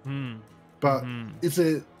 But is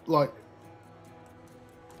it like?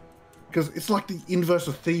 Because it's like the inverse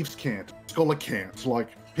of thieves' cant, scholar cant, like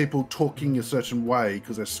people talking a certain way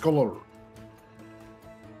because they're scholar.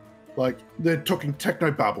 Like they're talking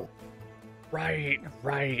techno babble. Right.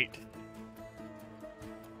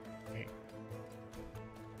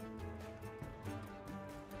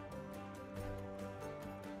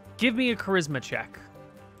 Give me a charisma check.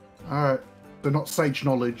 All right, they're not sage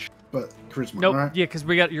knowledge, but charisma. Nope. Right? Yeah, because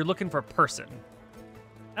you're looking for a person.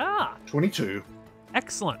 22.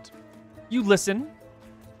 Excellent. You listen.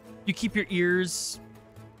 You keep your ears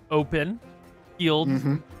open, peeled.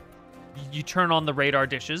 You turn on the radar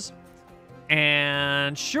dishes,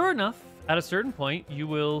 and sure enough, at a certain point, you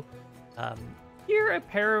will hear a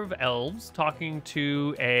pair of elves talking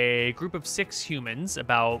to a group of 6 humans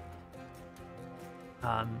about.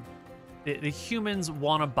 The humans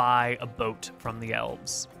want to buy a boat from the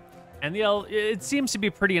elves. And it seems to be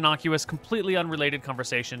a pretty innocuous, completely unrelated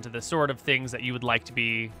conversation to the sort of things that you would like to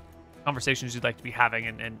be, conversations you'd like to be having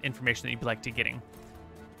and information that you'd like to be getting.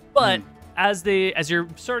 But as you're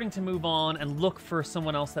starting to move on and look for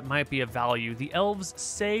someone else that might be of value, the elves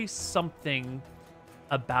say something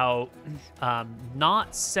about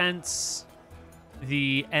not since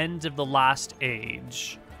the end of the last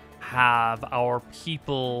age have our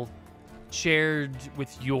people shared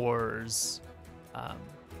with yours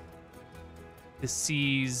the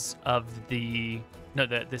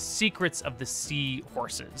secrets of the sea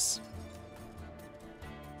horses.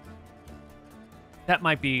 That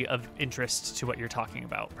might be of interest to what you're talking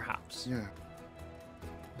about, perhaps. Yeah.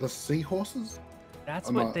 The seahorses? That's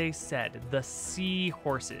what they said. The sea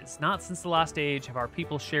horses. Not since the last age have our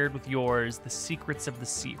people shared with yours the secrets of the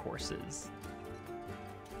sea horses.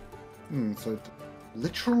 So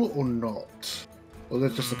literal or not? Or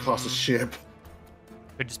there's just a class of ship?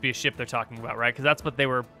 Could just be a ship they're talking about, right? Because that's what they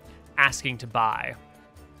were asking to buy.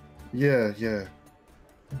 Yeah.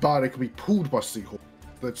 But it could be pulled by seahorses.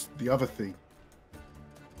 That's the other thing.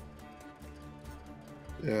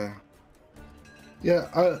 Yeah.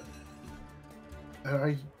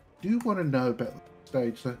 I do want to know about the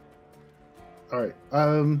stage. So, all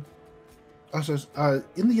right.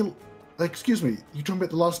 Excuse me. You talking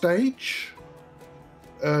about the last stage?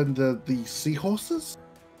 And the seahorses?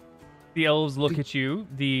 The elves look at you.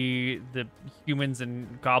 The humans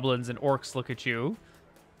and goblins and orcs look at you.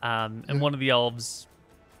 And one of the elves,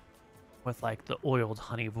 with like the oiled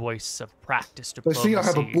honey voice of practiced They diplomacy. see I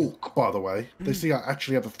have a book, by the way. They see I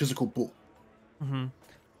actually have a physical book. And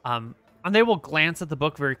they will glance at the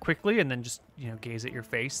book very quickly and then just, gaze at your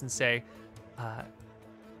face and say,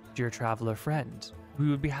 "Dear traveler friend, we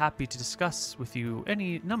would be happy to discuss with you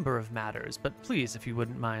any number of matters, but please, if you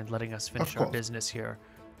wouldn't mind letting us finish our business here."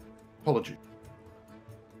 Apology.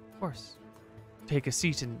 Of course. Take a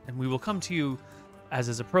seat and we will come to you as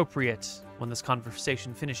is appropriate when this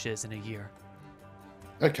conversation finishes in a year.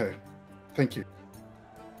 Okay. Thank you.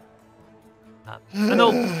 And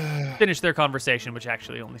they'll finish their conversation, which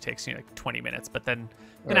actually only takes like 20 minutes, but then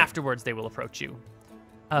afterwards they will approach you.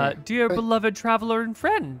 Dear beloved traveler and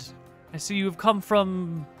friend, I see you have come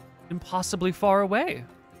from impossibly far away.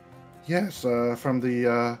 Yes, from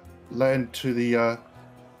the land to the...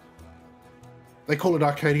 they call it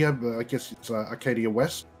Arcadia, but I guess it's Arcadia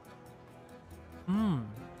West.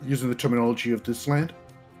 Using the terminology of this land.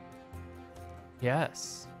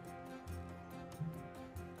 Yes.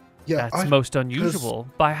 Yeah, that's most unusual.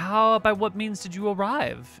 By what means did you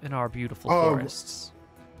arrive in our beautiful forests?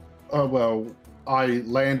 Well, I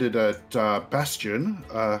landed at Bastion.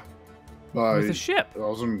 With a ship? I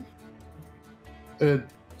was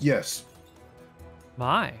yes.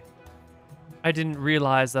 My. I didn't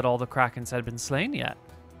realize that all the Krakens had been slain yet.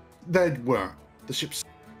 They weren't. The ship's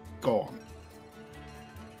gone.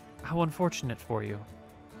 How unfortunate for you.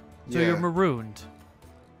 So Yeah. you're marooned.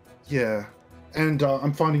 Yeah. And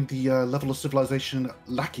I'm finding the level of civilization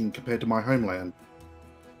lacking compared to my homeland.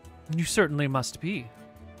 You certainly must be.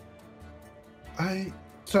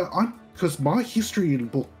 Because my history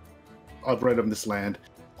book I've read on this land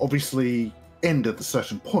obviously end at a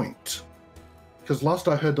certain point. because last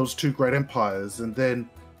I heard there was two great empires, and then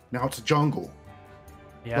now it's a jungle.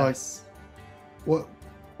 Yes. What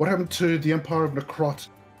happened to the Empire of Necrot?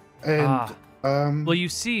 And well, you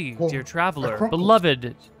see, well, dear traveler, Acropolis.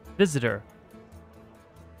 beloved visitor,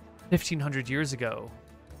 1,500 years ago,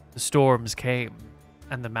 the storms came,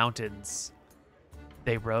 and the mountains,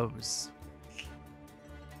 they rose.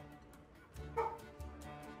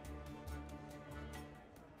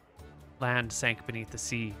 Land sank beneath the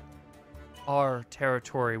sea. Our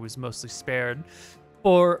territory was mostly spared,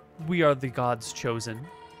 for we are the gods chosen,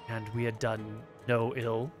 and we had done no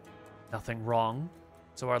ill, nothing wrong,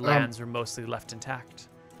 so our lands were mostly left intact.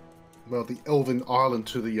 well, the Elven Island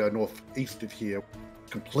to the northeast of here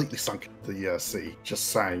completely sunk into the sea. Just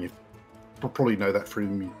saying, you probably know that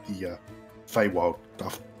through the Feywild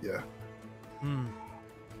stuff. Yeah. Hmm.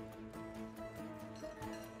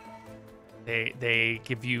 They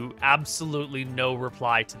give you absolutely no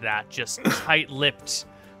reply to that, just tight-lipped,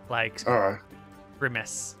 like, All right.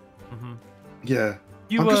 grimace. Mm-hmm. Yeah.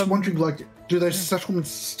 I'm just wondering, like, do those settlements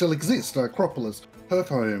still exist? Acropolis,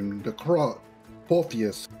 Hearthhome, the Krob,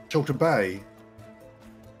 Portheus, Shelter Bay.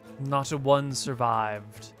 Not a one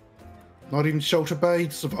survived. Not even Shelter Bay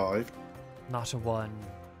survived. Not a one.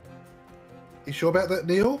 You sure about that,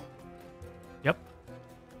 Neal? Yep.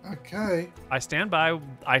 Okay. I stand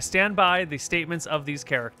by the statements of these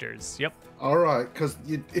characters. Yep. All right, because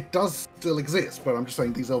it does still exist, but I'm just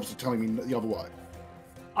saying these elves are telling me the other way.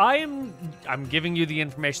 I'm giving you the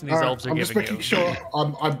information these elves are I'm giving just making you. sure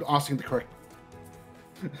I'm asking the correct.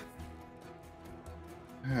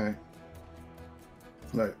 Alright.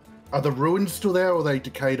 No. Are the ruins still there, or are they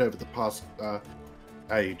decayed over the past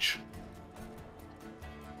age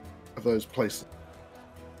of those places?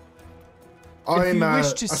 If you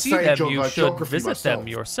wish to a see sage them, of, you should geography visit them myself.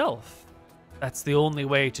 yourself. That's the only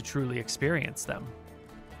way to truly experience them.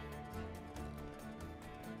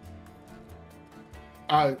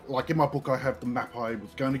 Like in my book, I have the map I was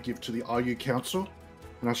going to give to the RU Council,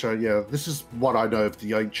 and I show, yeah, this is what I know of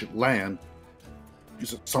the ancient land.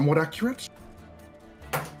 Is it somewhat accurate?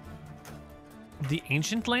 The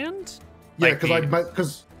ancient land? Yeah, Like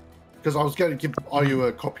because I was going to give RU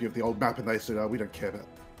a copy of the old map, and they said, we don't care about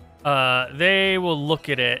it. They will look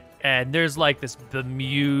at it, and there's like this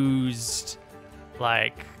bemused,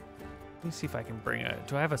 like, let me see if I can bring it.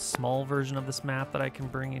 Do I have a small version of this map that I can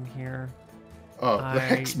bring in here? Oh, the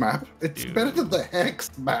hex map. It's better than the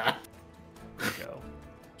hex map. There we go.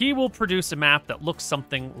 He will produce a map that looks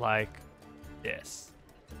something like this.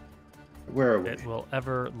 Where are we? It will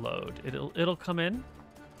ever load. It'll come in.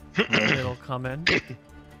 It'll come in.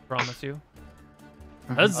 Promise you.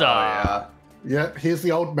 Huzzah! Oh, Yeah, here's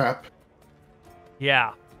the old map.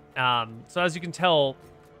 Yeah. So as you can tell,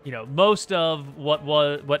 most of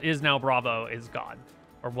what is now Bravo is gone,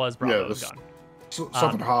 or was Bravo is gone.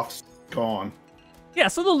 Southern half's gone. Yeah,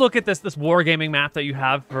 so they'll look at this wargaming map that you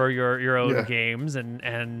have for your own games,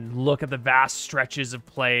 and look at the vast stretches of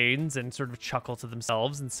plains and sort of chuckle to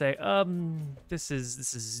themselves and say, this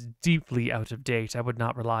is deeply out of date. I would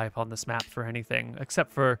not rely upon this map for anything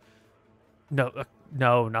except for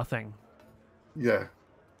nothing. Yeah.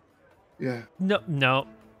 Yeah. No.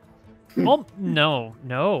 Oh, no.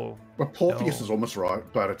 Well, Portheus No. is almost right,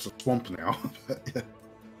 but it's a swamp now. Yeah.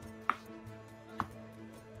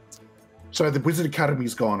 So the Wizard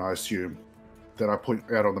Academy's gone, I assume, that I point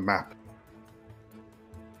out on the map.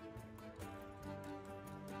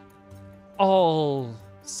 All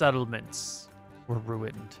settlements were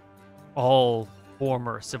ruined. All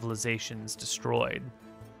former civilizations destroyed.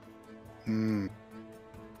 Hmm.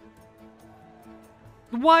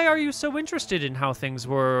 Why are you so interested in how things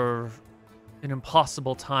were an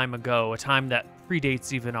impossible time ago, a time that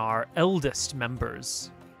predates even our eldest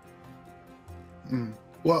members? Hmm.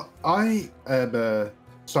 Well, I am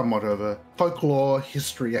somewhat of a folklore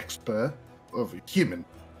history expert of human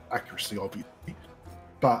accuracy, obviously,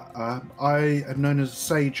 but I am known as a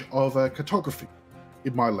sage of cartography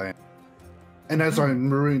in my land. And as I'm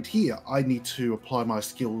marooned here, I need to apply my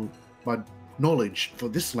knowledge for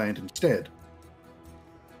this land instead.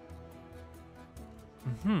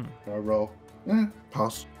 Mm-hmm. I roll,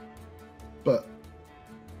 pass. But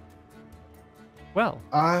Well,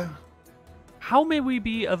 how may we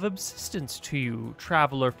be of assistance to you,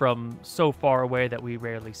 traveler from so far away that we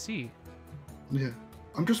rarely see? yeah,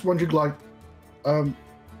 I'm just wondering, like,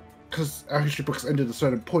 because our history books ended at a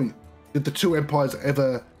certain point. Did the two empires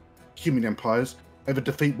human empires, ever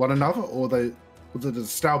defeat one another, or was it a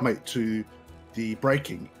stalemate to the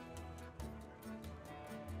breaking?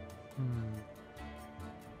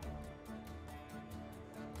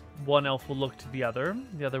 One elf will look to the other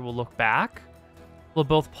will look back. will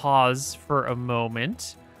both pause for a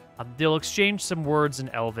moment. They'll exchange some words in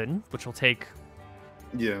Elven, which will take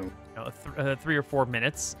Yeah. 3 or 4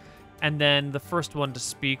 minutes. And then the first one to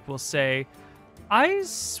speak will say,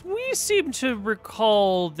 we seem to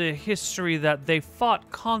recall the history that they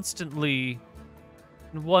fought constantly.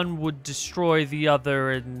 One would destroy the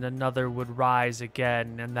other and another would rise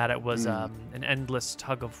again, and that it was an endless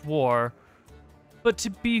tug of war. But to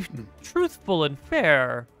be truthful and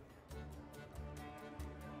fair,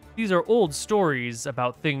 these are old stories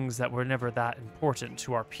about things that were never that important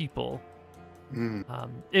to our people.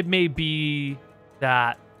 It may be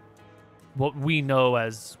that what we know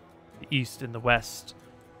as the East and the West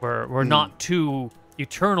were not two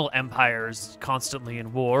eternal empires constantly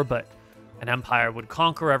in war, but an empire would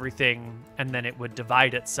conquer everything, and then it would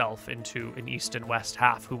divide itself into an East and West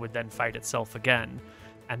half, who would then fight itself again.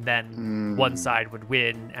 And then one side would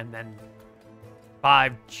win, and then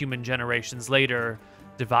 5 human generations later,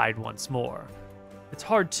 divide once more. It's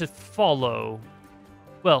hard to follow.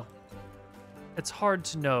 Well, it's hard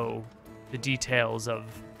to know the details of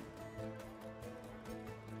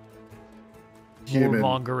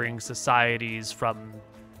warmongering societies from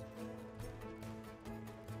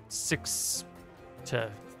 6 to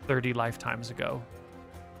 30 lifetimes ago.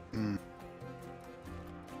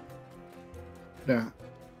 Yeah.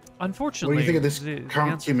 Unfortunately, what do you think of this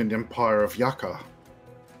current human empire of Yucca?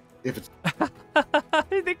 If it's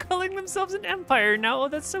they're calling themselves an empire now. Oh,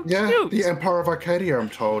 that's so yeah, cute. the Empire of Arcadia, I'm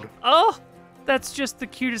told. Oh, that's just the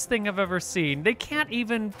cutest thing I've ever seen. They can't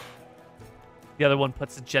even. The other one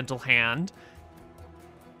puts a gentle hand.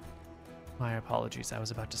 My apologies. I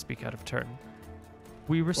was about to speak out of turn.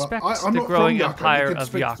 We respect I'm the not growing from Yucca. empire You can of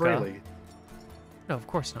speak Yucca. freely. No, of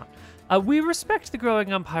course not. We respect the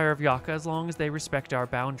growing empire of Yucca as long as they respect our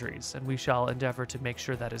boundaries, and we shall endeavor to make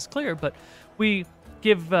sure that is clear. But we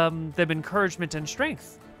give them encouragement and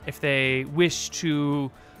strength if they wish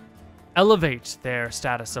to elevate their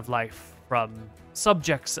status of life from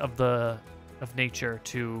subjects of nature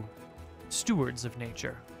to stewards of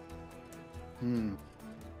nature. We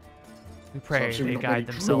pray so they not guide many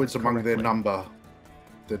themselves druids among their correctly. number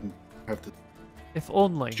didn't have to If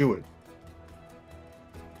only. steward.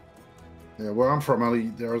 Yeah, where I'm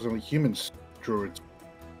from, there was only humans druids.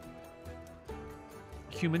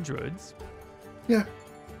 Human druids. Yeah.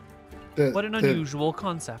 What an unusual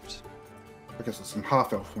concept. I guess there's some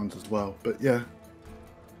half-elf ones as well, but yeah.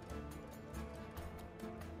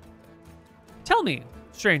 Tell me,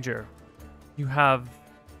 stranger, you have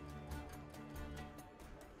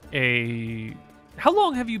How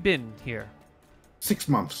long have you been here? 6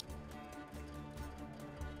 months.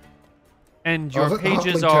 And I was your at the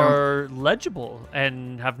pages halfling town. are legible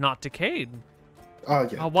and have not decayed.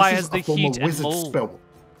 Yeah. Why this has is the a former heat and wizard mold? spell.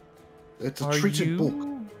 It's a Are treated you?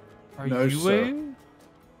 book. Are No, you sir.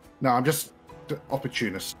 No, I'm just the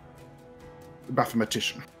opportunist. The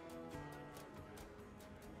mathematician.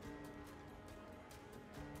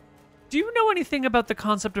 Do you know anything about the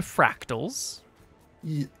concept of fractals?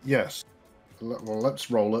 Yes. Well,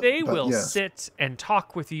 let's roll it. They but will yes. sit and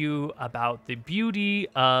talk with you about the beauty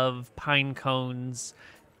of pine cones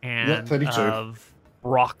and 32. of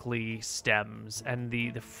broccoli stems and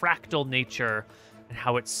the fractal nature and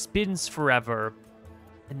how it spins forever.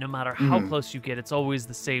 And no matter how close you get, it's always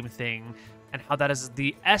the same thing. And how that is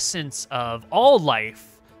the essence of all life.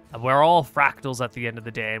 We're all fractals at the end of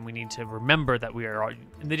the day, and we need to remember that we are all.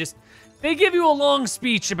 And they give you a long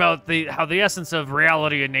speech about how the essence of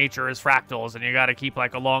reality and nature is fractals, and you got to keep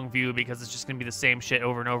like a long view because it's just gonna be the same shit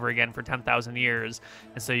over and over again for 10,000 years,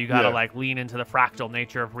 and so you gotta like lean into the fractal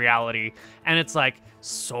nature of reality. And it's like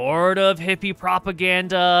sort of hippie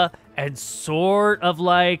propaganda and sort of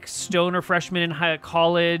like stoner freshman in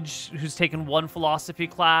college who's taken one philosophy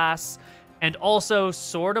class. And also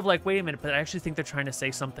sort of like, wait a minute, but I actually think they're trying to say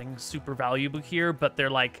something super valuable here, but they're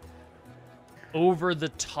like over the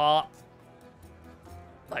top,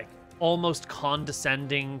 like almost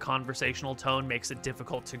condescending conversational tone makes it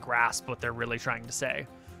difficult to grasp what they're really trying to say.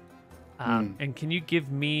 And can you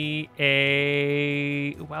give me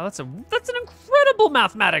wow, that's an incredible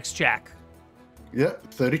mathematics check. Yeah,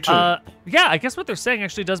 32. Yeah, I guess what they're saying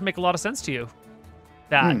actually does make a lot of sense to you.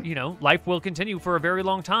 That, life will continue for a very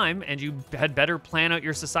long time, and you had better plan out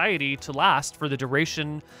your society to last for the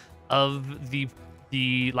duration of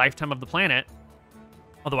the lifetime of the planet.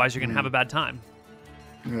 Otherwise, you're going to have a bad time.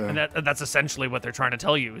 Yeah. And that's essentially what they're trying to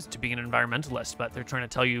tell you, is to be an environmentalist, but they're trying to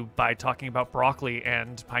tell you by talking about broccoli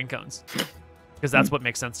and pine cones. Because that's what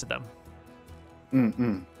makes sense to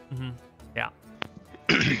them. Yeah.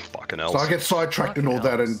 Fucking else. So I get sidetracked and all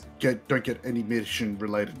Fucking that elves. and don't get any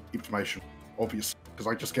mission-related information, obviously, because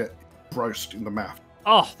I just get engrossed in the math.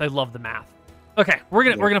 Oh, they love the math. Okay, we're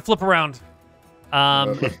gonna flip around.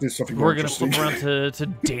 Let's do something more We're gonna flip interesting. around to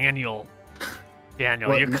Daniel. Daniel,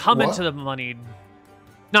 What? you come What? into the moneyed.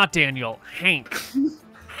 Not Daniel, Hank.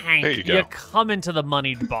 Hank, There you go. come into the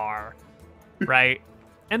moneyed bar, right?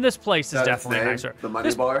 And this place is That's its definitely name? nicer. The money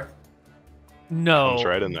This- bar. No, Comes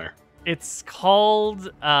right in there. it's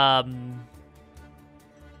called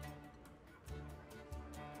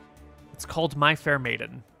it's called My Fair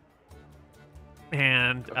Maiden.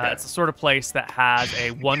 And Okay. it's the sort of place that has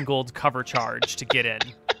a 1 gold cover charge to get in.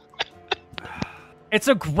 It's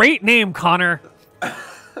a great name, Connor.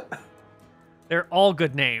 They're all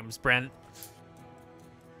good names, Brent.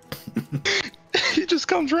 He just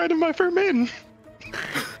comes right in my fair maiden.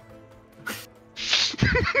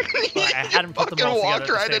 Well, I hadn't put them all together walked at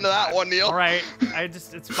the right same into that time. one, Neal. All right,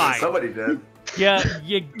 it's fine. Somebody did. Yeah,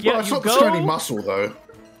 you Well, it's you not the stony go. muscle, though.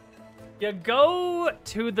 You go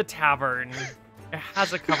to the tavern. It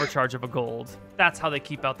has a cover charge of a gold. That's how they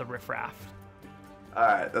keep out the riffraff. All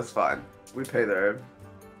right, that's fine. We pay their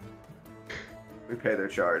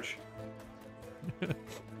charge.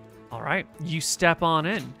 All right, you step on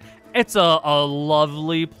in. It's a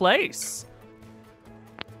lovely place.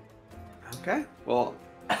 Okay. Well,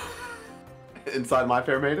 inside My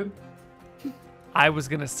Fair Maiden. I was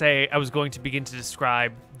going to begin to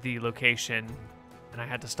describe the location, and I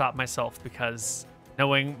had to stop myself because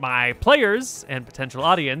knowing my players and potential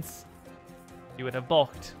audience, you would have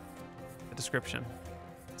balked the description.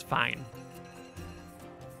 It's fine.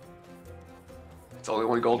 It's only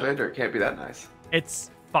 1 gold vendor. It can't be that nice.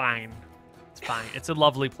 It's fine. It's fine. It's a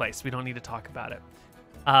lovely place. We don't need to talk about it.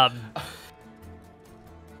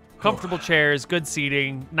 Comfortable chairs, good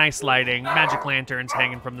seating, nice lighting, magic lanterns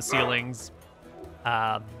hanging from the ceilings. You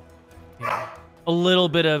know, a little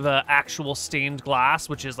bit of actual stained glass,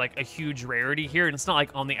 which is like a huge rarity here. And it's not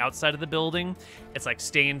like on the outside of the building. It's like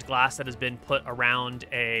stained glass that has been put around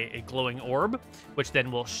a glowing orb, which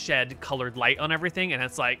then will shed colored light on everything. And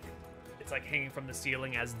it's like hanging from the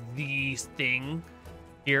ceiling as the thing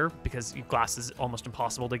here, because glass is almost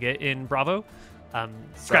impossible to get in Bravo.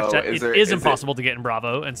 Scratch So that. is It is impossible to get in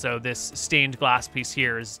Bravo, and so this stained glass piece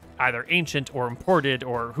here is either ancient or imported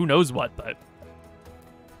or who knows what, but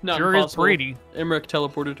Not sure is impossible. pretty. Emmerich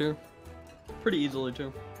teleported here. Pretty easily,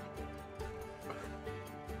 too.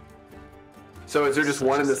 So is there just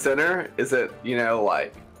one in the center? Is it,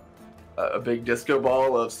 like a big disco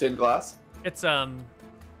ball of stained glass? It's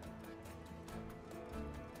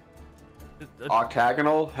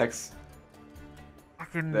Octagonal? Hex?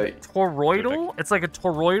 fucking They- toroidal. It's like a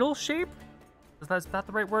toroidal shape. Is that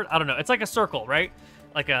the right word? I don't know. It's like a circle, right?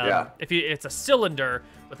 Like Yeah. it's a cylinder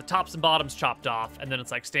with the tops and bottoms chopped off, and then it's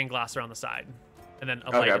like stained glass around the side, and then a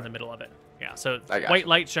light Okay. in the middle of it. Yeah. So I gotcha. white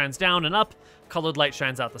light shines down and up, colored light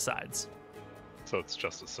shines out the sides. So it's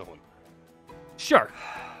just a cylinder. Sure.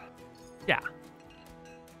 Yeah.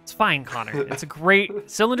 It's fine, Connor. It's a great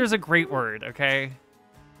cylinder's a great word, okay?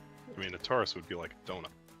 I mean, a torus would be like a donut.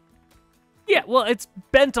 Yeah, well, it's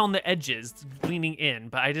bent on the edges, leaning in,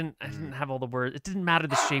 but I didn't have all the words. It didn't matter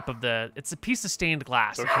the shape of it's a piece of stained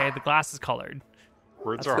glass, okay? The glass is colored.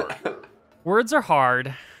 Words are hard. Words are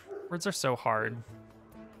hard. Words are so hard.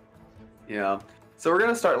 Yeah. So we're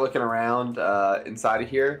gonna start looking around inside of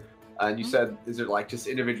here. And you said, is it like just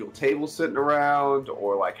individual tables sitting around,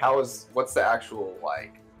 or like what's the actual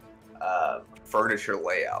like furniture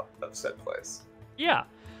layout of said place? Yeah.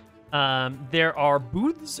 There are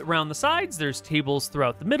booths around the sides. There's tables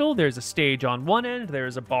throughout the middle. There's a stage on one end.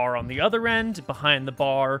 There's a bar on the other end. Behind the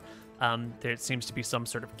bar, there seems to be some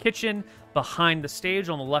sort of kitchen. Behind the stage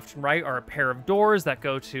on the left and right are a pair of doors that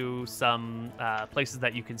go to some places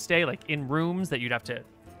that you can stay, like in rooms that you'd have to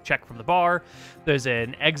check from the bar. There's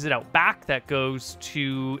an exit out back that goes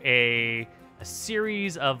to a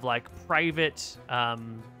series of like private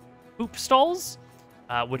poop stalls,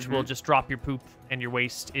 which will just drop your poop and your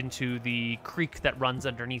waste into the creek that runs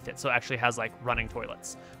underneath it. So it actually has like running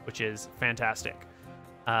toilets, which is fantastic.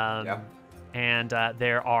 And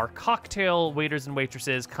there are cocktail waiters and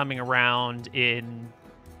waitresses coming around in,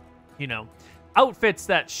 outfits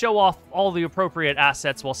that show off all the appropriate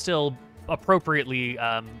assets while still appropriately,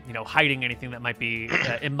 hiding anything that might be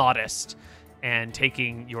immodest and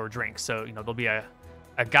taking your drink. So, there'll be a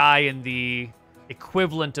guy in the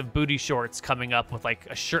equivalent of booty shorts coming up with like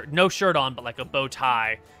a shirt, no shirt on, but like a bow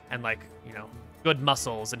tie and like, good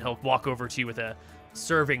muscles. And he'll walk over to you with a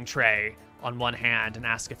serving tray on one hand and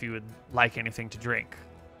ask if you would like anything to drink.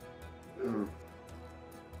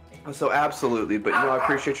 So absolutely, but I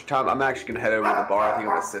appreciate your time. I'm actually gonna head over to the bar. I think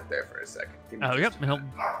I'm gonna sit there for a second. Give me Oh, just yep. And he'll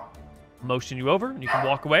motion you over and you can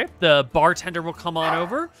walk away. The bartender will come on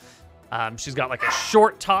over She's got like a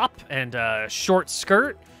short top and a short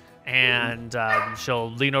skirt, and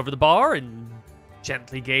she'll lean over the bar and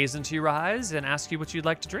gently gaze into your eyes and ask you what you'd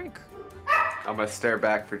like to drink. I'm gonna stare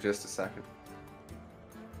back for just a second.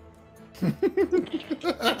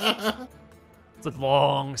 It's a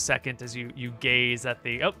long second as you gaze at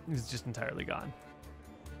the... Oh, he's just entirely gone.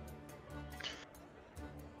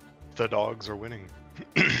 The dogs are winning.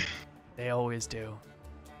 They always do.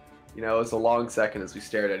 You know, it was a long second as we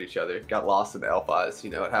stared at each other. Got lost in the elf eyes. You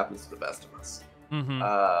know, it happens to the best of us. Mm-hmm.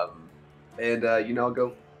 You know, I'll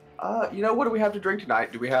go, you know, what do we have to drink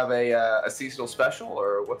tonight? Do we have a seasonal special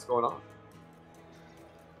or what's going on?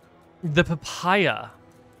 The papaya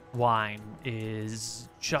wine is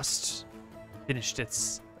just finished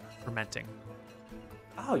its fermenting.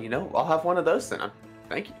 Oh, you know, I'll have one of those then.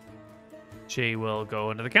 Thank you. She will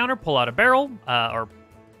go into the counter, pull out a barrel, or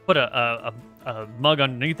put a mug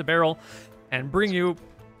underneath the barrel, and bring you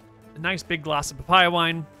a nice big glass of papaya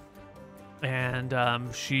wine. And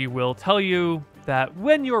she will tell you that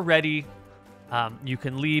when you're ready, you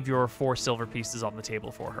can leave your 4 silver pieces on the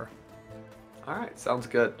table for her. All right, sounds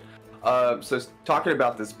good. So talking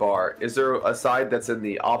about this bar, is there a side that's in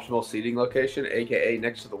the optional seating location, aka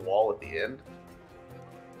next to the wall at the end?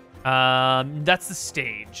 That's the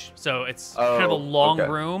stage. So it's kind of a long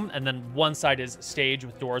room, and then one side is stage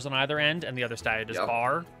with doors on either end, and the other side is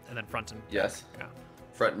bar, and then front and back. Yes. Yeah.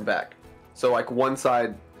 Front and back. So like one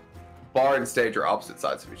side, bar and stage are opposite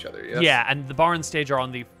sides of each other. Yes. Yeah, and the bar and stage are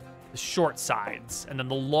on the short sides, and then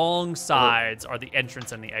the long sides are the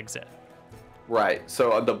entrance and the exit. Right.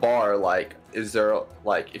 So on the bar, like, is there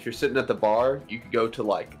like if you're sitting at the bar, you could go to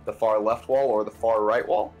like the far left wall or the far right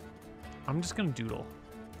wall? I'm just gonna doodle.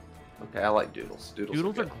 Okay, I like doodles.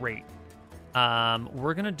 Doodles are great.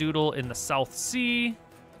 We're gonna doodle in the South Sea.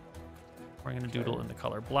 We're gonna doodle in the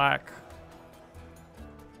color black.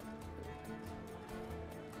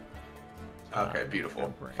 Okay,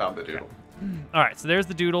 beautiful. Found the doodle. Okay. All right, so there's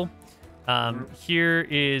the doodle. Here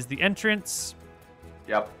is the entrance.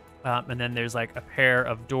 Yep. And then there's like a pair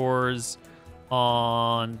of doors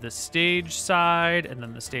on the stage side, and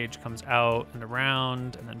then the stage comes out and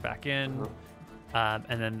around and then back in.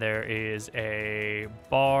 And then there is a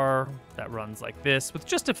bar that runs like this with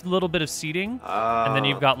just a little bit of seating. And then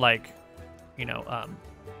you've got like, you know,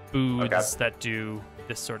 booths that do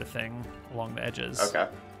this sort of thing along the edges. Okay.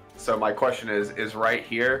 So my question is right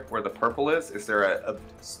here where the purple is there a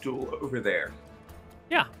stool over there?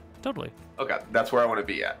 Yeah, totally. Okay, that's where I want to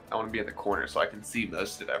be at. I want to be in the corner so I can see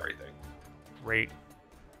most of everything. Great.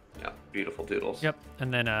 Yeah, beautiful doodles. Yep.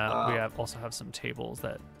 And then we also have some tables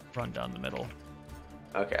that run down the middle.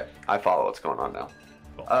 Okay, I follow what's going on now.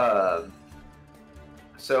 Cool.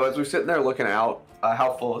 So as we're sitting there looking out,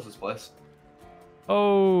 how full is this place?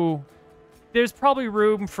 Oh, there's probably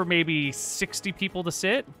room for maybe 60 people to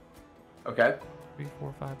sit. Okay. 3,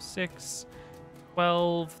 4, 5, 6,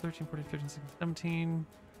 12, 13, 14, 15, 16, 17.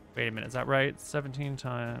 Wait a minute, is that right? 17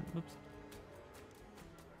 times. Oops.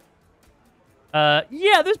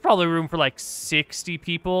 Yeah, there's probably room for like 60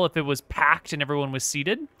 people if it was packed and everyone was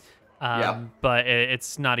seated. But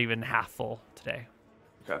it's not even half full today.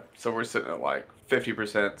 Okay, so we're sitting at like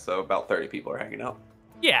 50%, so about 30 people are hanging out.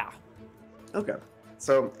 Yeah. Okay.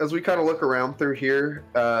 So as we kind of look around through here,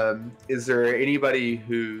 is there anybody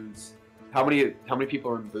who's how many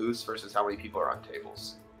people are in booths versus how many people are on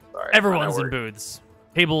tables? Sorry, everyone's in booths.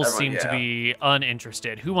 Tables seem to be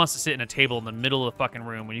uninterested. Who wants to sit in a table in the middle of the fucking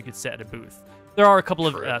room when you could sit at a booth? There are a couple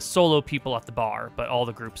of solo people at the bar, but all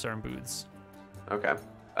the groups are in booths. Okay.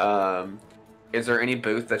 Is there any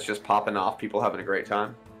booth that's just popping off, people having a great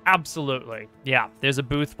time? Absolutely. Yeah, there's a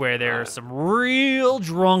booth where there are some real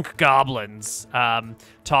drunk goblins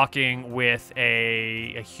talking with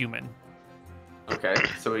a human. Okay,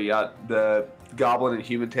 so we got the goblin and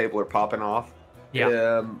human table are popping off.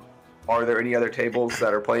 Yeah. Are there any other tables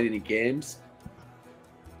that are playing any games?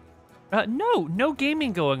 No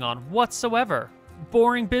gaming going on whatsoever.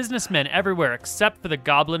 Boring businessmen everywhere except for the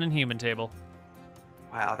goblin and human table.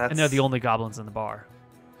 Wow, that's... And they're the only goblins in the bar.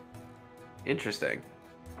 Interesting.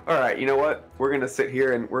 All right, you know what? We're going to sit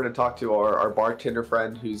here and we're going to talk to our bartender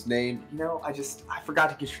friend whose name, you know, I forgot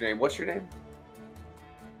to get your name. What's your name?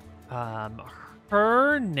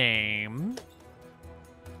 Her name...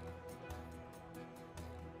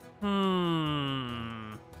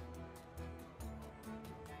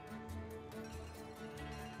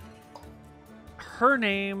 Her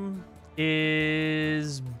name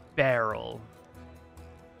is Beryl.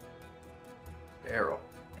 Beryl.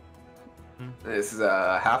 This is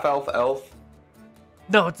a half elf.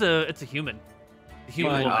 No, it's a human. A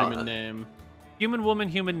Human name. Human woman,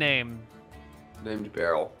 human name. Named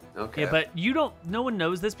Beryl. Okay. Yeah, but no one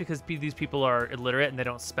knows this because these people are illiterate and they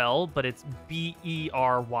don't spell, but it's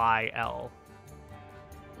Beryl.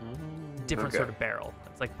 Different Okay. sort of barrel.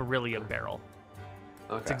 It's like beryllium barrel.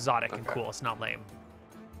 Okay. It's exotic and Okay. cool. It's not lame.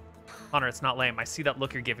 Connar, it's not lame. I see that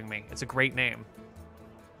look you're giving me. It's a great name.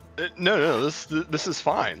 No, this is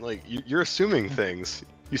fine. Like you're assuming things.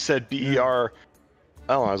 You said Berl.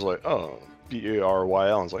 I was like, oh, Beryl.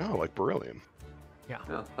 I was like, oh, like beryllium. Yeah,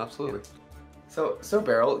 absolutely. So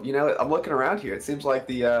Beryl, I'm looking around here. It seems like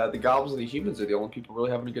the goblins and the humans are the only people really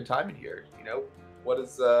having a good time in here. What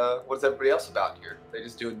is everybody else about here? Are they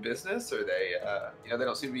just doing business, or they they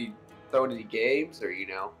don't seem to be throwing any games, or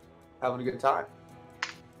having a good time?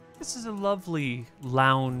 This is a lovely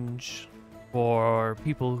lounge for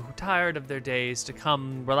people who are tired of their days to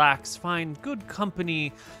come relax, find good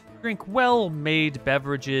company, drink well-made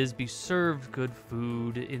beverages, be served good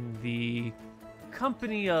food in the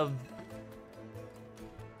company of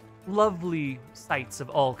lovely sights of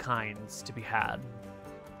all kinds to be had.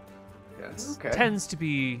 Yes. Okay. Tends to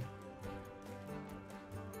be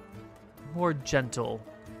more gentle,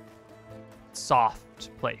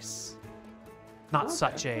 soft place. Not Okay.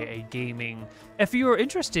 such a gaming. If you are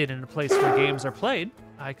interested in a place where games are played,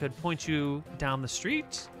 I could point you down the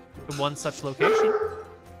street to one such location.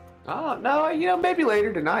 Oh no, maybe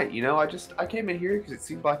later tonight. I came in here because it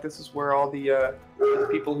seemed like this is where all the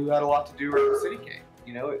people who had a lot to do around the city came.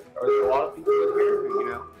 Are there a lot of people in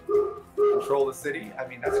here who control the city? I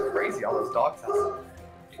mean, that's crazy. All those dogs outside.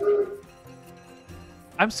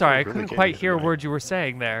 I'm sorry, I really couldn't came quite in hear a tonight. word you were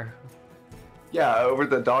saying there. Yeah, over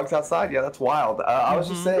the dogs outside. Yeah, that's wild. I was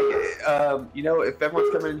just saying, if everyone's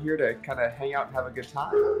coming in here to kind of hang out and have a good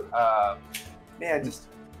time, man, just.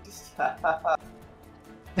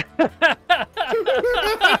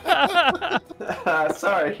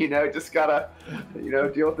 Sorry, just gotta,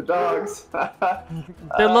 deal with the dogs.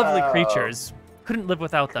 They're lovely creatures. Couldn't live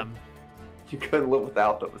without them. You couldn't live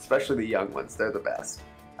without them, especially the young ones. They're the best.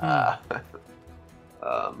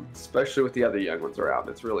 Especially with the other young ones around.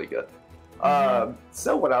 It's really good.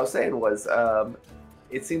 So what I was saying was,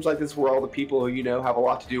 it seems like this is where all the people who, have a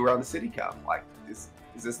lot to do around the city come. Like, is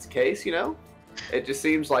this the case, It just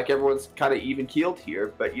seems like everyone's kind of even-keeled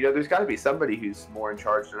here, but, there's got to be somebody who's more in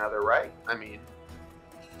charge than another, right? I mean,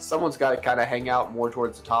 someone's got to kind of hang out more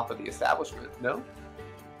towards the top of the establishment, no?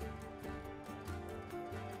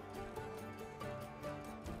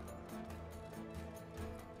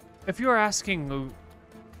 If you're asking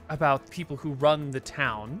about people who run the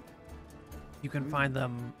town, you can find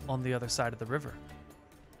them on the other side of the river.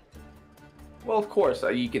 Well, of course,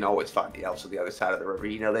 you can always find the elves on the other side of the river.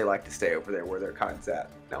 They like to stay over there where their kind's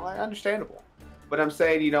at. No, understandable. But I'm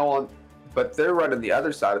saying, but they're running the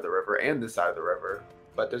other side of the river and this side of the river.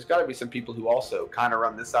 But there's got to be some people who also kind of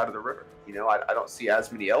run this side of the river. I don't see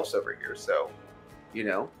as many elves over here. So,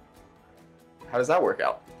 how does that work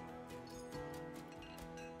out?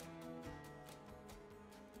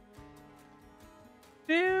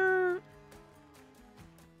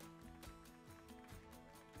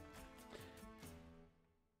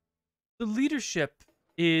 The leadership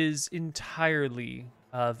is entirely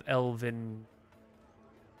of elven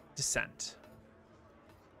descent.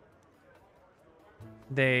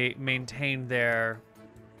 They maintain their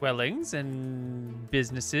dwellings and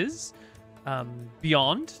businesses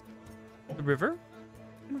beyond the river,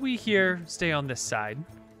 and we here stay on this side.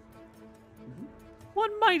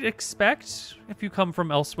 One might expect, if you come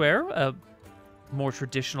from elsewhere, a more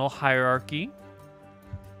traditional hierarchy.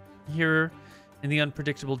 Here in the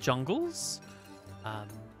unpredictable jungles,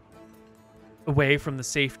 away from the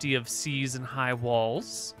safety of seas and high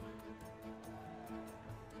walls,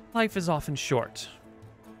 life is often short,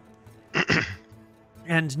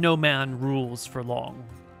 and no man rules for long.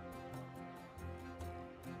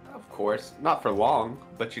 Of course, not for long,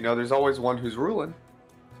 but there's always one who's ruling.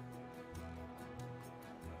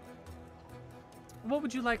 What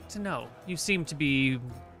would you like to know? You seem to be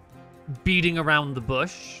beating around the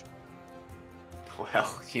bush.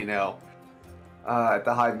 Well, at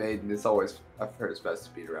the High Maiden, I've heard it's best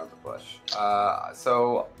to beat around the bush.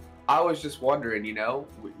 So I was just wondering,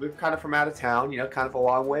 we're kind of from out of town, kind of a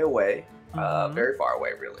long way away, very far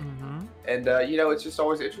away, really. And, it's just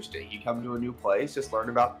always interesting. You come to a new place, just learn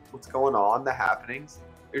about what's going on, the happenings.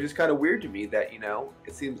 It's just kind of weird to me that,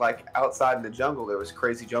 it seems like outside in the jungle, there was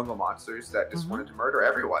crazy jungle monsters that just wanted to murder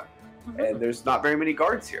everyone. And there's not very many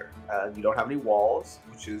guards here. You don't have any walls,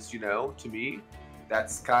 which is, to me,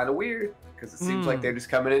 that's kind of weird because it seems like they're just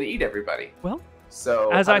coming in and eat everybody. Well, so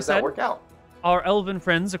as how I does said, that work out? Our elven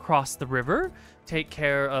friends across the river take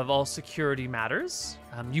care of all security matters.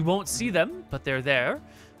 You won't see them, but they're there.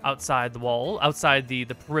 outside the wall, outside the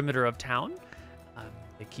perimeter of town.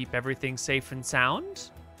 They keep everything safe and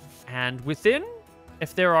sound. And within,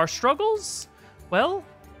 if there are struggles, well,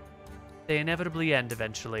 they inevitably end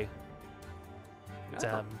eventually. It's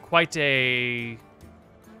quite a...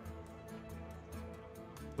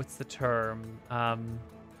 What's the term?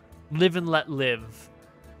 Live and let live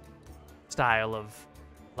style of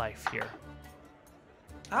life here.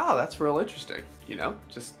 Oh, that's real interesting. You know,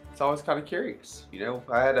 just it's always kind of curious. You know,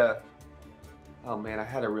 I had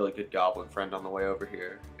a really good goblin friend on the way over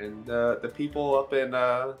here, and the people up in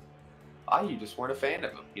IU just weren't a fan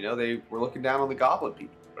of him. You know, they were looking down on the goblin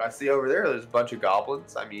people. But I see over there's a bunch of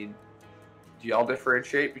goblins. I mean, do y'all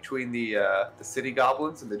differentiate between the city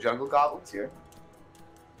goblins and the jungle goblins here?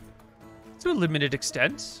 To a limited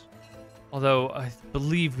extent. Although I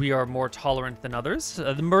believe we are more tolerant than others.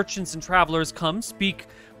 The merchants and travelers come, speak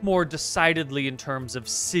more decidedly in terms of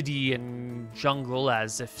city and jungle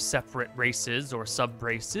as if separate races or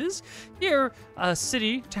sub-races. Here,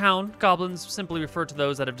 city, town, goblins simply refer to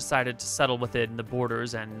those that have decided to settle within the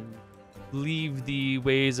borders and leave the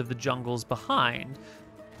ways of the jungles behind.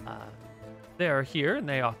 They are here and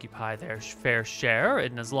they occupy their fair share,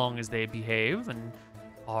 and as long as they behave and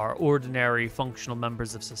are ordinary functional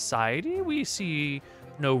members of society, we see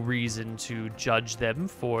no reason to judge them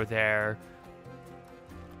for their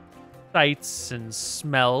sights and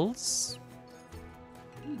smells.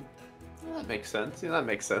 Well, that makes sense. Yeah, that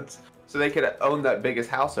makes sense. So they could own that biggest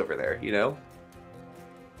house over there, you know?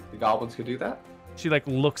 The goblins could do that? She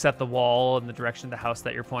looks at the wall in the direction of the house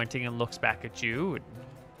that you're pointing and looks back at you and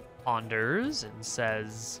ponders and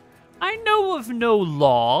says, I know of no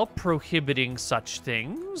law prohibiting such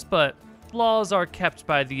things, but laws are kept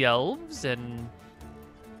by the elves, and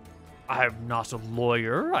I'm not a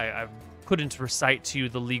lawyer. I couldn't recite to you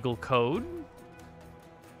the legal code,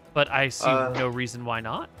 but I see no reason why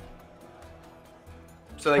not.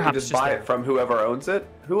 So they can just buy it from whoever owns it?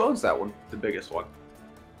 Who owns that one? The biggest one?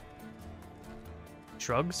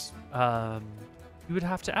 Shrugs. You would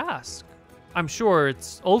have to ask. I'm sure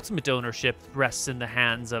its ultimate ownership rests in the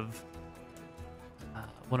hands of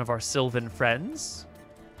one of our Sylvan friends.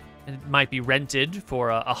 And it might be rented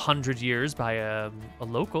for 100 years by a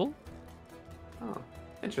local. Oh,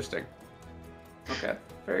 interesting. Okay,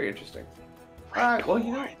 very interesting. All right, well,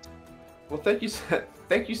 you know, well, thank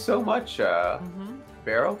you so much,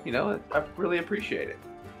 Barrow. You know, I really appreciate it.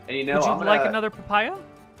 And you know, would you like another papaya?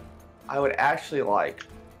 I would actually like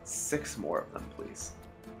 6 more of them, please.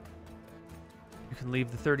 You can leave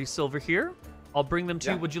the 30 silver here. I'll bring them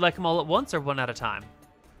to you. Would you like them all at once or one at a time?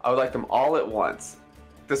 I would like them all at once.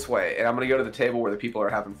 This way. And I'm going to go to the table where the people are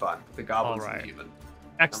having fun. The goblins and the human.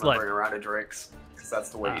 Excellent. I'm going to bring a round of drinks. Because that's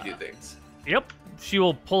the way you do things. Yep. She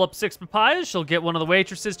will pull up 6 papayas. She'll get one of the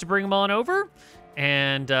waitresses to bring them on over.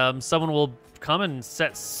 And someone will come and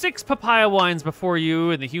set 6 papaya wines before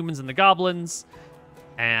you and the humans and the goblins.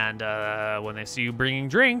 And when they see you bringing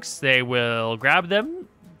drinks, they will grab them,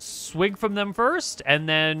 swig from them first, and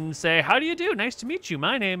then say, how do you do? Nice to meet you.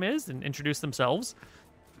 My name is, and introduce themselves.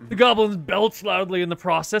 The goblins belch loudly in the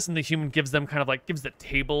process, and the human gives them gives the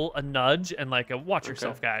table a nudge and watch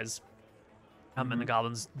yourself, guys. And the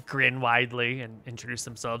goblins grin widely and introduce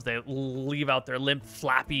themselves. They leave out their limp,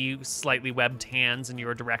 flappy, slightly webbed hands in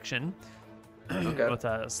your direction with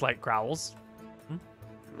slight growls.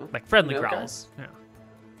 Like friendly growls. Yeah.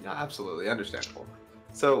 Yeah, absolutely. Understandable.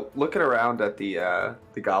 So, looking around at the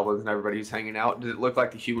goblins and everybody who's hanging out, did it look like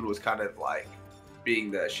the human was kind of being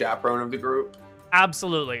the chaperone of the group?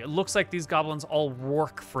 Absolutely. It looks like these goblins all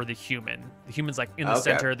work for the human. The human's in the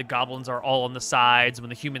center. The goblins are all on the sides. When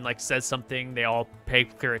the human says something, they all pay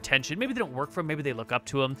clear attention. Maybe they don't work for him. Maybe they look up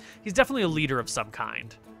to him. He's definitely a leader of some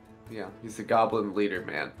kind. Yeah, he's the goblin leader,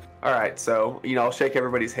 man. All right, so, I'll shake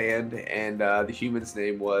everybody's hand, and the human's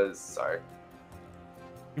name was, sorry.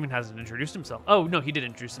 Human hasn't introduced himself. Oh, no, he did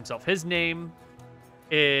introduce himself. His name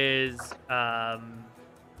is,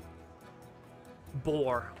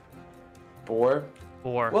 Boar. Boar?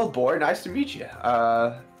 Boar. Well, Boar, nice to meet you.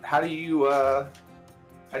 How do you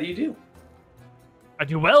do? I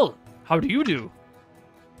do well. How do you do?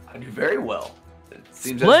 I do very well. It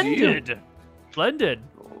seems Splendid. As do you. Splendid.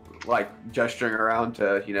 Gesturing around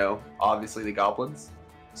to, obviously the goblins.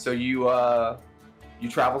 So you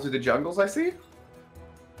travel through the jungles, I see?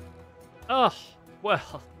 Oh,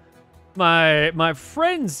 well, my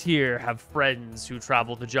friends here have friends who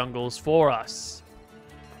travel the jungles for us.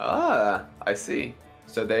 Ah, I see.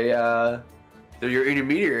 So they're your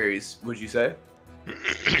intermediaries, would you say?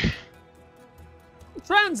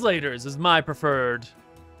 Translators is my preferred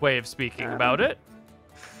way of speaking about it.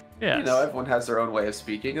 Yes. Everyone has their own way of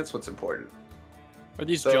speaking. That's what's important. Are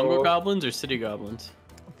these So- jungle goblins or city goblins?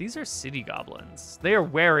 These are city goblins. They are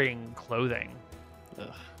wearing clothing. Ugh.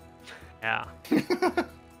 Yeah. And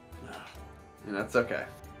that's okay.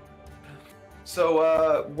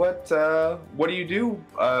 So, what do you do?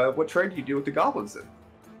 What trade do you do with the goblins then?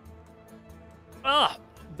 Ah,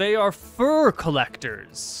 they are fur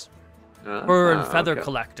collectors. Fur and feather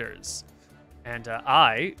collectors. And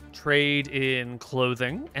I trade in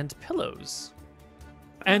clothing and pillows.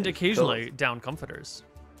 And Nice. occasionally down comforters.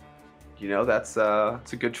 You know, that's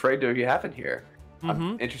it's a good trade to have in here. Mhm.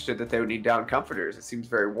 I'm interested that they would need down comforters. It seems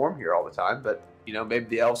very warm here all the time, but you know, maybe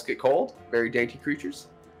the elves get cold. Very dainty creatures.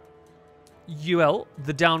 UL,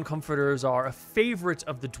 the down comforters are a favorite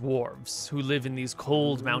of the dwarves who live in these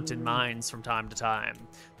cold mountain mines from time to time.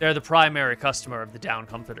 They're the primary customer of the down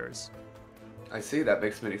comforters. I see. That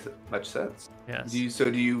makes much sense. Yes. Do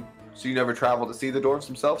you never travel to see the dwarves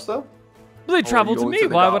themselves, though? Well, they Or travel you to always me. say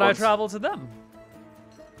the Why would I goblins? travel to them?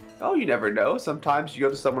 Oh, you never know. Sometimes you go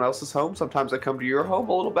to someone else's home. Sometimes I come to your home.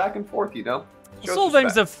 A little back and forth, you know. Shows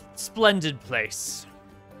Solvang's a respect. splendid place.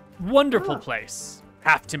 Wonderful Ah. place.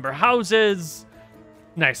 Half timber houses,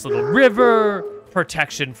 nice little river,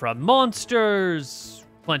 protection from monsters,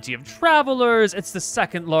 plenty of travelers. It's the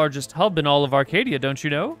second largest hub in all of Arcadia, don't you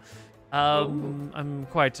know? I'm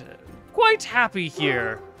quite happy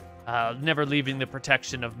here. Never leaving the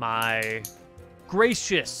protection of my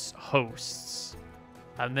gracious hosts.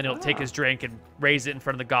 And then he'll take his drink and raise it in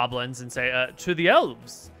front of the goblins and say, to the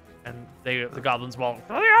elves. And the goblins will, to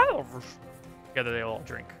the elves. Together they all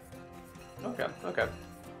drink. Okay.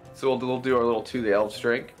 So we'll do our little to the elves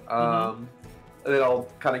drink. And then I'll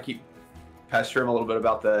kind of keep pestering him a little bit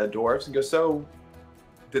about the dwarves and go, so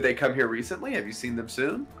did they come here recently? Have you seen them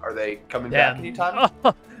soon? Are they coming back anytime?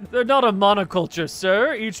 They're not a monoculture,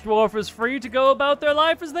 sir. Each dwarf is free to go about their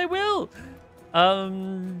life as they will.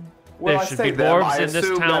 Well, there I should say be them. dwarves I in this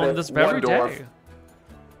assume that town if this very one dwarf- day.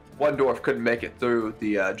 One dwarf couldn't make it through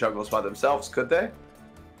the jungles by themselves, could they?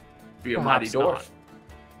 Be a mighty Perhaps dwarf. not.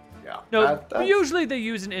 Yeah. No, that's- usually they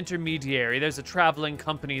use an intermediary. There's a traveling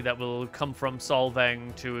company that will come from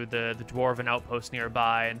Solvang to the dwarven outpost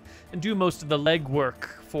nearby and do most of the legwork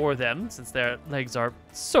for them, since their legs are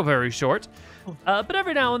so very short. But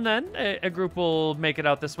every now and then, a group will make it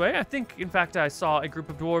out this way. I think, in fact, I saw a group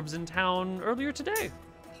of dwarves in town earlier today.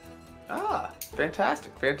 Ah,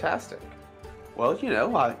 fantastic. Well, you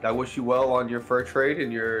know, I wish you well on your fur trade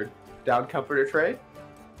and your down comforter trade.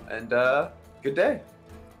 And good day.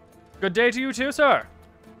 Good day to you too, sir.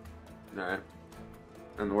 All right.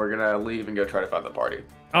 And we're gonna leave and go try to find the party.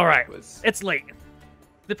 All right. Was- It's late.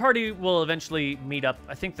 The party will eventually meet up,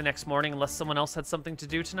 I think, the next morning, unless someone else had something to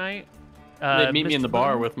do tonight. They'd meet me in Mr. the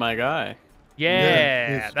bar Boone? with my guy. Yeah,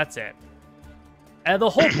 yes. that's it. The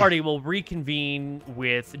whole party will reconvene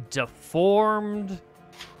with deformed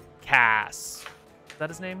Cass. Is that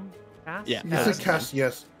his name? Cass? Yeah. You said Cass,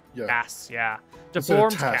 yes. Yeah. Cass, yeah. Instead of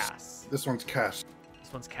Deformed Tass. Cass. This one's Cass.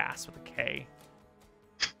 This one's Cass with a K.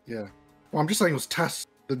 Yeah. Well, I'm just saying it was Tass,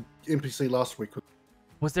 the NPC last week.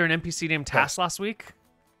 Was there an NPC named Tass last week?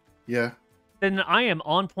 Yeah. Then I am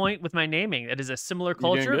on point with my naming. That is a similar You're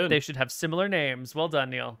doing culture. good. They should have similar names. Well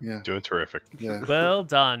done, Neal. Yeah. Doing terrific. Yeah. Well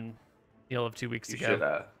done. Neal of 2 weeks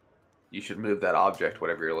ago. You should move that object,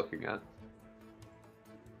 whatever you're looking at.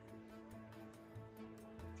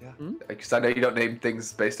 Yeah. Hmm? Because I know you don't name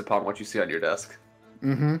things based upon what you see on your desk.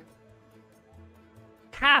 Mm-hmm.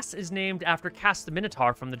 Cass is named after Cass the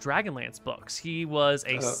Minotaur from the Dragonlance books. He was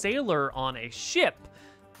a sailor on a ship.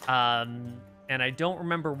 And I don't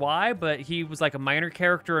remember why, but he was like a minor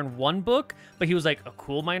character in one book, but he was like a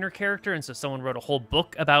cool minor character. And so someone wrote a whole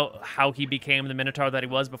book about how he became the Minotaur that he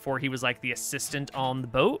was before he was like the assistant on the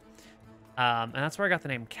boat. And that's where I got the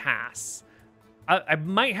name Cass. I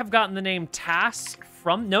might have gotten the name Tass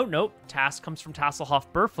from... Nope. Tass comes from Tasselhoff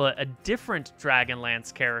Burfoot, a different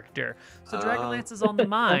Dragonlance character. So Dragonlance is on the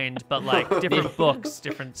mind, but like different books,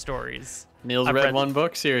 different stories. Neal's I've read read- one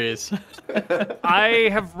book series. I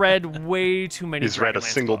have read way too many He's read a Dragonlance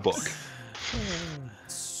single books. book.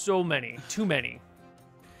 So many. Too many.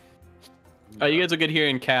 You guys will get here,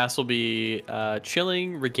 and Cass will be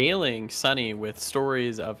chilling, regaling Sunny with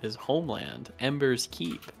stories of his homeland, Ember's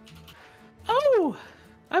Keep. Oh,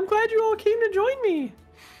 I'm glad you all came to join me.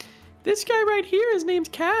 This guy right here, his name's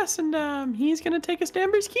Cass, and he's gonna take us to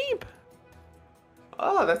Ember's Keep.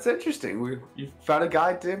 Oh, that's interesting. You found a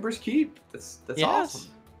guide to Ember's Keep. That's Yes.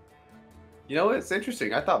 awesome. You know, it's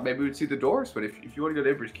interesting. I thought maybe we'd see the doors, but if you want to go to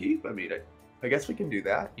Ember's Keep, I mean, I guess we can do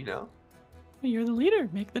that, you know? Well, you're the leader.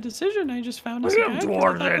 Make the decision. I just found us We a have guide 'cause I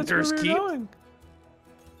dwarves thought at that's where Ember's we were Keep. going.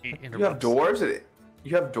 You have dwarves?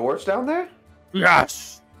 You have dwarves down there?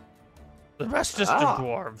 Yes. The bestest Ah. of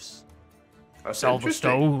dwarves. That's Sell the interesting.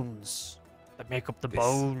 stones that make up the This-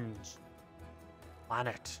 bones.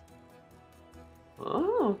 Planet.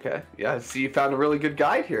 Oh, okay. Yeah, I see you found a really good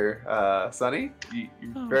guide here, Sonny. You're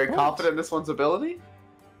Oh, very thanks. confident in this one's ability?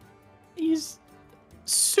 He's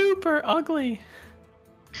super ugly.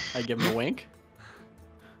 I give him a wink.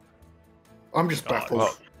 I'm just baffled.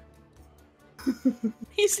 well-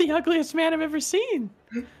 He's the ugliest man I've ever seen.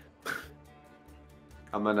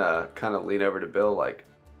 I'm gonna kind of lean over to Bill, like,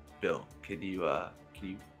 Bill, can you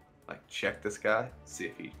like check this guy, see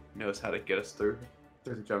if he knows how to get us through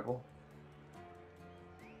the jungle?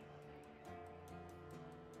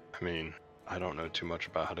 I mean, I don't know too much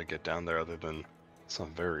about how to get down there other than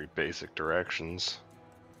some very basic directions.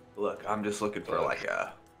 Look, I'm just looking for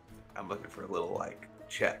I'm looking for a little like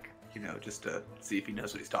check, just to see if he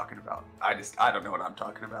knows what he's talking about. I don't know what I'm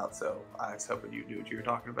talking about, so I was hoping you knew what you were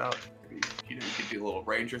talking about. Maybe you could do little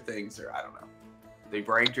ranger things, or I don't know. The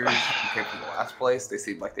rangers who came from the last place, they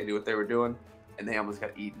seemed like they knew what they were doing, and they almost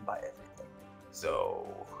got eaten by everything. So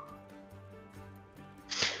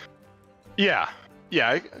Yeah,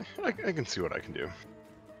 I can see what I can do.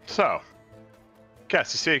 So,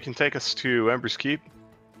 Cass, you say you can take us to Ember's Keep?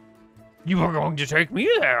 You were going to take me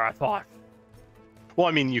there, I thought. Well,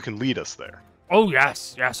 I mean, you can lead us there. Oh,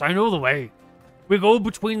 yes, I know the way. We go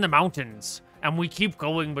between the mountains, and we keep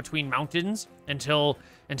going between mountains until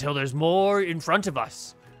there's more in front of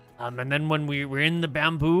us. And then when we're in the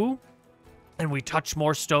bamboo, and we touch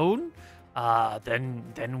more stone,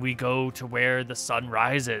 then we go to where the sun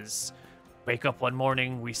rises. Wake up one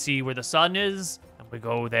morning, we see where the sun is, and we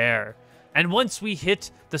go there. And once we hit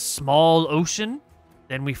the small ocean,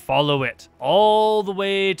 then we follow it all the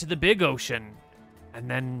way to the big ocean. And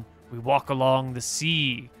then we walk along the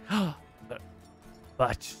sea.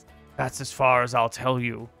 But that's as far as I'll tell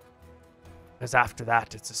you. Because after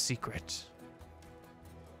that, it's a secret.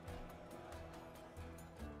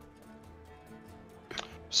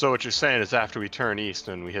 So what you're saying is after we turn east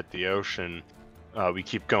and we hit the ocean, we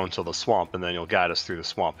keep going till the swamp, and then you'll guide us through the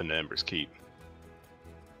swamp into Ember's Keep.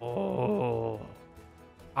 Oh.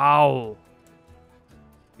 How?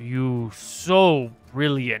 You so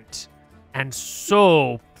brilliant and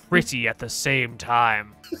so pretty at the same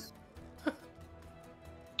time.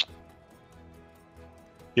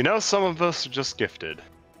 You know, some of us are just gifted.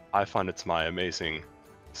 I find it's my amazing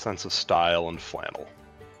sense of style and flannel.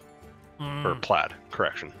 Or plaid,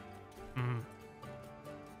 correction. Mm.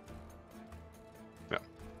 Yeah.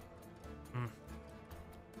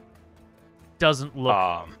 Doesn't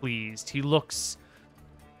look pleased. He looks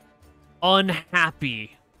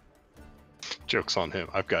unhappy. Joke's on him.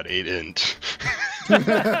 I've got 8 int.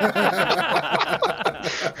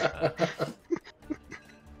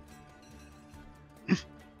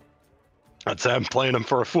 I'd say I'm playing him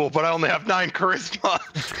for a fool, but I only have 9 charisma.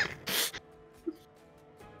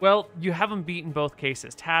 Well, you haven't beaten both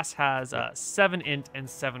cases. Tass has 7 int and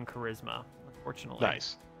 7 charisma, unfortunately.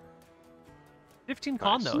 Nice. 15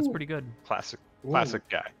 con, Nice. though. It's pretty good. Classic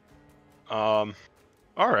guy. All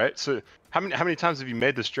right. So how many times have you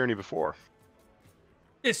made this journey before?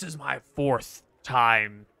 This is my 4th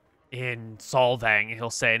time in Solvang, he'll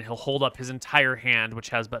say, and he'll hold up his entire hand, which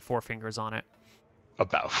has but 4 fingers on it.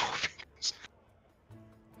 About 4 fingers.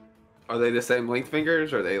 are they the same length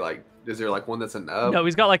fingers? Or are they like? Is there like one that's a nub? No,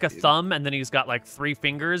 he's got like a thumb, and then he's got like 3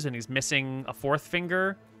 fingers, and he's missing a 4th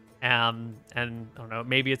finger. And I don't know,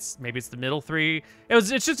 maybe it's the middle 3. It's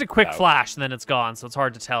just a quick flash, and then it's gone, so it's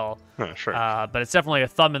hard to tell. Sure. But it's definitely a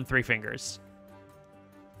thumb and 3 fingers.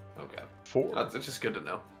 Okay. 4. That's just good to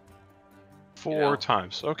know. 4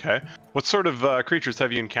 times. Okay. What sort of creatures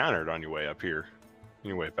have you encountered on your way up here? On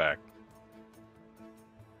your way back?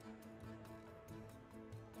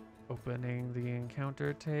 Opening the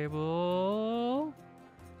encounter table.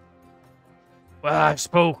 Well, I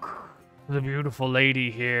spoke to the beautiful lady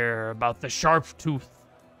here about the sharp tooth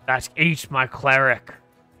that ate my cleric.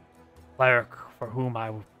 Cleric for whom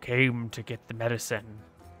I came to get the medicine.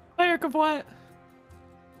 Cleric of what?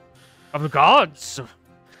 Of the gods.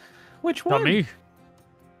 Which Not one? me.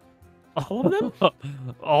 All of them?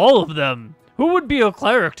 All of them. Who would be a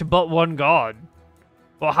cleric to but one god?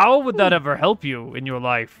 Well, how would that ever help you in your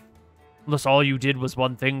life? Unless all you did was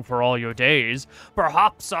one thing for all your days.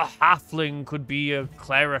 Perhaps a halfling could be a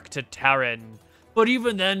cleric to Terran. But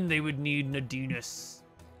even then, they would need Nadinus,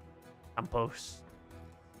 Campos,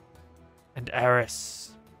 and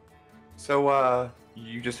Eris. So,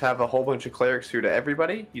 you just have a whole bunch of clerics here to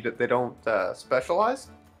everybody? They don't specialize?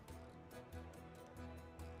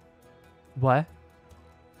 What?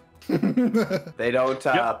 They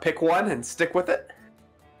don't pick one and stick with it?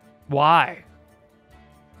 Why?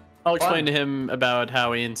 I'll explain to him about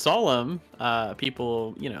how in Solemn,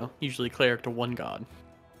 people, usually cleric to one god.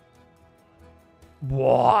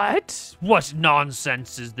 What? What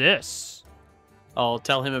nonsense is this? I'll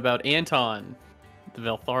tell him about Anton, the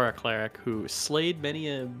Velthara cleric who slayed many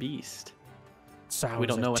a beast. Sounds we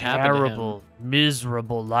don't know a what happened to him. terrible,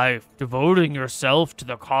 miserable life, devoting yourself to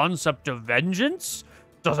the concept of vengeance?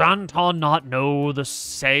 Does Anton not know the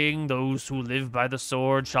saying, those who live by the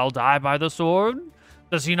sword shall die by the sword?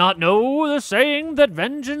 Does he not know the saying that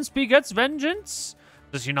vengeance begets vengeance?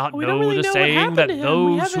 Does he not know really the know what saying happened that to him.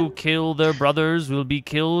 those who kill their brothers will be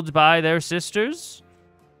killed by their sisters?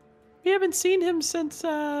 We haven't seen him since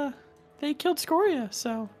they killed Scoria,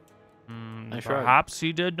 so... Perhaps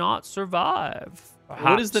he did not survive. Perhaps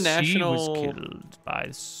What is the he national... was killed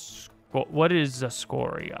by... What is a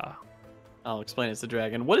scoria? I'll explain it's the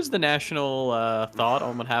dragon. What is the national thought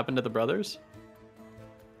on what happened to the brothers?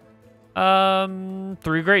 3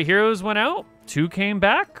 great heroes went out. 2 came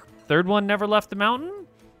back. 3rd one never left the mountain.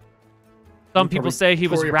 Some people say he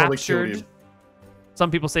was Scoria probably killed raptured. him.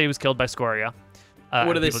 Some people say he was killed by Scoria.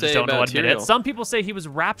 What do they people say just don't know about what to admit it. Tyrael? Some people say he was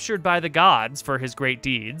raptured by the gods for his great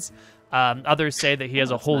deeds. Others say that he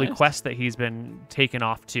has a that's holy nice. quest that he's been taken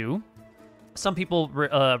off to. Some people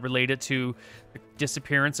relate it to the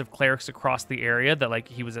disappearance of clerics across the area, that like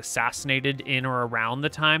he was assassinated in or around the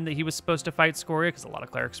time that he was supposed to fight Scoria, because a lot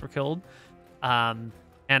of clerics were killed.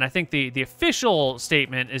 And I think the official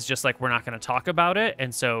statement is just like, we're not going to talk about it.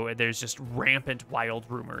 And so there's just rampant wild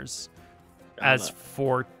rumors. As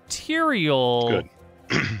for Tyrael,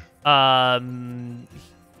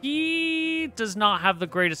 he does not have the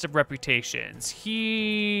greatest of reputations.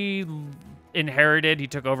 He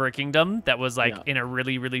took over a kingdom that was like in a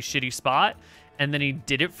really, really shitty spot. And then he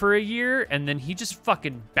did it for a year, and then he just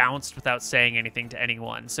fucking bounced without saying anything to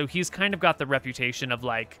anyone. So he's kind of got the reputation of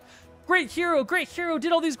like, great hero,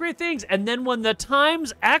 did all these great things. And then when the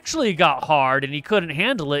times actually got hard and he couldn't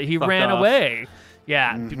handle it, he ran away.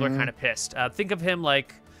 Yeah, people are kind of pissed. Think of him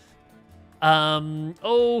like,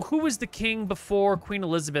 who was the king before Queen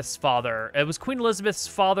Elizabeth's father? It was Queen Elizabeth's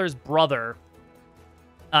father's brother.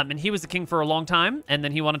 And he was the king for a long time, and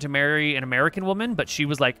then he wanted to marry an American woman, but she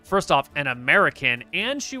was like, first off, an American,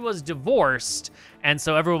 and she was divorced, and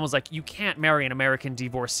so everyone was like, you can't marry an American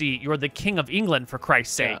divorcee. You're the king of England, for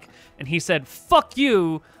Christ's sake. And he said, fuck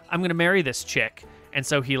you, I'm gonna marry this chick. And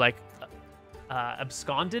so he like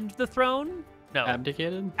absconded the throne? No.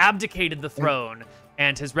 Abdicated? Abdicated the throne,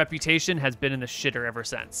 and his reputation has been in the shitter ever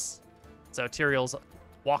since. So Tyrael's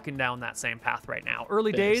walking down that same path right now.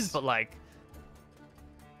 Early days, but like,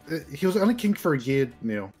 he was only king for a year,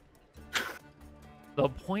 Neal. the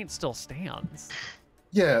point still stands.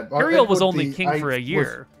 Yeah. Tyrael was Edward only the king for a Eighth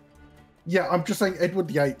year. Yeah, I'm just saying Edward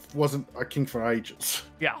the Eighth wasn't a king for ages.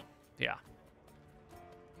 Yeah.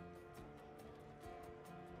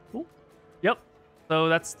 Cool. Yep. So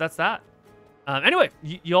that's that. Anyway,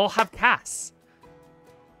 you all have Cass.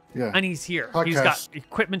 Yeah. And he's here. Hi, He's Cass. got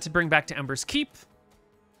equipment to bring back to Ember's Keep.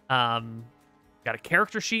 Got a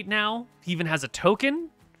character sheet now. He even has a token.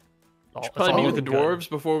 Probably meet with the good. dwarves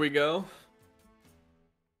before we go.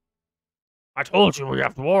 I told you we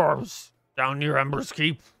have dwarves down near Ember's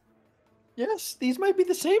Keep. Yes, these might be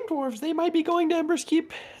the same dwarves. They might be going to Ember's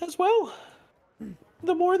Keep as well.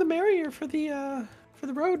 The more the merrier for the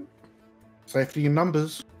road. Safety in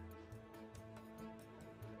numbers.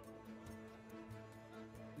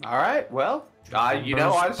 All right, well, I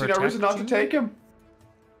see no reason not to take him.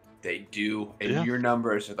 They do, and your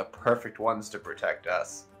numbers are the perfect ones to protect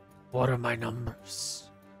us. What are my numbers?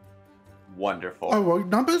 Wonderful. Oh, well,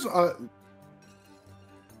 numbers are...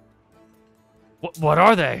 What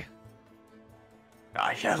are they?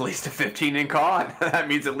 At least a 15 in con. That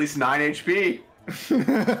means at least 9 HP.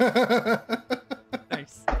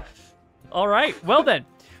 Nice. All right. Well then,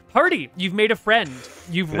 party. You've made a friend.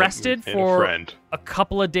 You've rested for a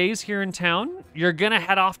couple of days here in town. You're gonna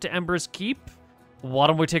head off to Ember's Keep. Why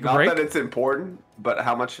don't we take a break? Not that it's important, but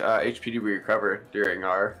how much HP did we recover during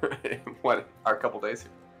our our couple days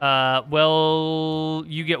here? Well,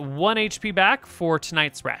 you get 1 HP back for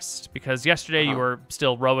tonight's rest, because yesterday you were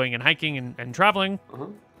still rowing and hiking and traveling,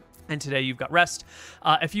 and today you've got rest.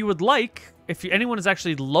 If you would like, if anyone is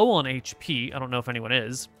actually low on HP, I don't know if anyone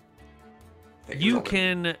is, you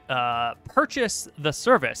can purchase the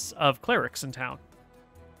service of clerics in town,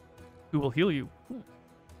 who will heal you.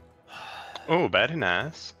 Oh, very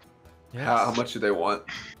nice. Yes. How much do they want?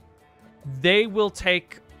 They will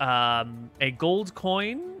take a gold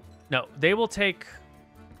coin. No, they will take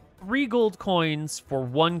 3 gold coins for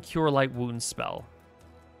 1 Cure Light Wounds spell.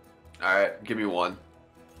 All right, give me 1.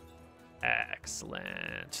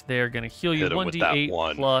 Excellent. They're going to heal you Hit him with that 1d8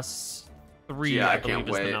 one. plus 3, Yeah, I I believe can't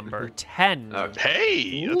is the wait. number. 10. Okay.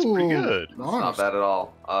 Hey, that's pretty Ooh, good. It's not Nice. bad at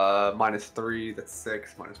all. -3, that's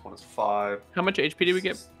 6. -1 is 5. How much HP did we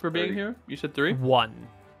get for being 30. here? You said 3? 1.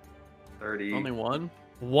 30. Only 1?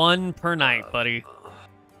 1 per night, buddy.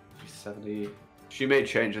 70. She made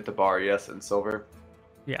change at the bar, yes, in silver.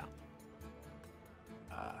 Yeah.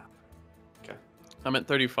 Okay. I'm at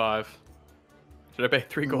 35. Should I pay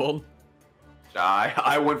 3 gold?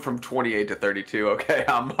 I went from 28 to 32. Okay,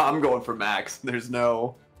 I'm going for max. There's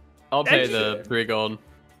no. I'll pay Extra. the 3 gold.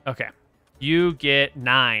 Okay. You get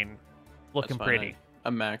 9. Looking That's fine. pretty.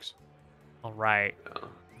 I'm max. All right. Is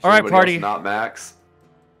All right, anybody party. else not max.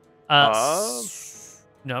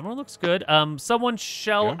 No, everyone looks good. Someone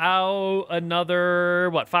shell out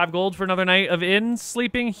another, 5 gold for another night of inn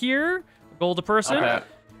sleeping here? Gold a person. Okay.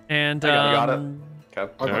 And I got it. Okay. I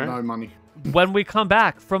got Alright. no money. when we come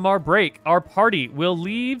back from our break, our party will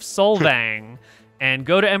leave Solvang and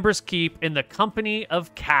go to Ember's Keep in the company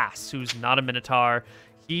of Cass, who's not a Minotaur.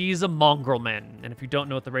 He's a Mongrelman. And if you don't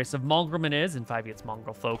know what the race of Mongrelman is, in 5e it's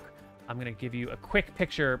Mongrel folk, I'm going to give you a quick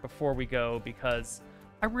picture before we go because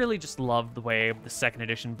I really just love the way the second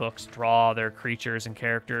edition books draw their creatures and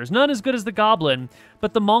characters. None as good as the Goblin,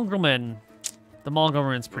 but the Mongrelman's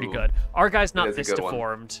pretty Ooh. good. Our guy's It not is a this good one.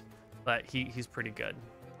 deformed, but he's pretty good.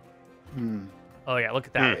 Hmm. Oh yeah, look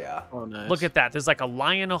at Oh, that. yeah. Oh, nice. Look at that. There's like a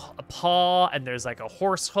lion a paw, and there's like a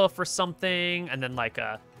horse hoof or something, and then like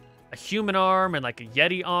a human arm, and like a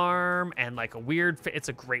yeti arm, and like a weird. It's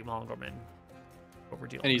a great Mongrelman. What we're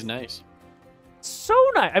dealing. And he's with. nice. So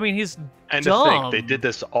nice. I mean, he's And dumb. to think, they did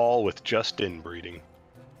this all with just inbreeding.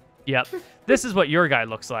 Yep. This is what your guy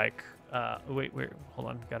looks like. Wait, hold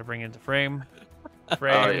on. Got to bring it into frame.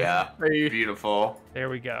 Frame. Oh yeah. Beautiful. There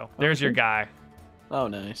we go. There's your guy. Oh,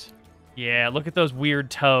 nice. Yeah, look at those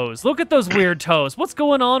weird toes. Look at those weird toes. What's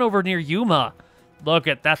going on over near Yuma?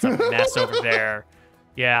 That's a mess over there.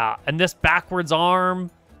 Yeah, and this backwards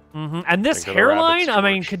arm. And this Think of the hairline, rabbit's I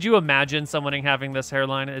mean, torch. could you imagine someone having this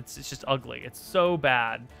hairline? It's just ugly. It's so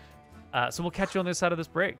bad. So we'll catch you on the other side of this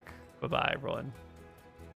break. Bye-bye, everyone.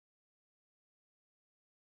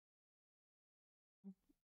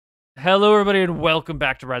 Hello, everybody, and welcome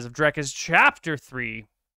back to Rise of Drekis, Chapter 3.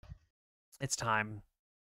 It's time.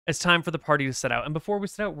 It's time for the party to set out. And before we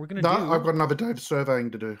set out, we're going to No, do... I've got another day of surveying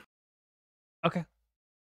to do. Okay.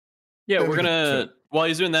 Yeah, Yeah, we're we can gonna. do- While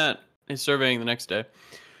he's doing that, he's surveying the next day.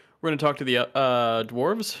 We're gonna talk to the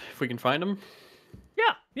dwarves if we can find them.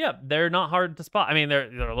 Yeah, they're not hard to spot. I mean, they're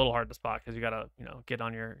a little hard to spot because you gotta, get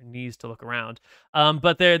on your knees to look around.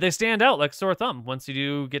 But they stand out like sore thumb once you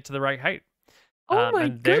do get to the right height. Oh my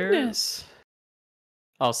and they're- goodness.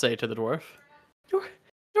 I'll say to the dwarf.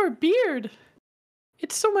 Your beard.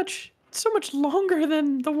 It's so much longer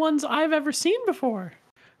than the ones I've ever seen before.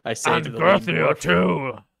 I say And to the little girthier dwarf.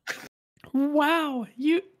 too. Wow,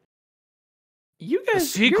 you The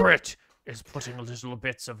guys you're- secret is putting little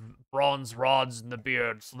bits of bronze rods in the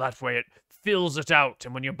beard, so that way it fills it out,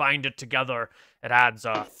 and when you bind it together, it adds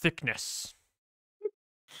a thickness.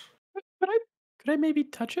 Could I maybe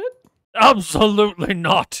touch it? Absolutely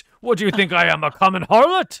not. What do you think I am, a common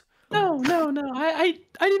harlot? No. I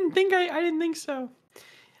didn't think so.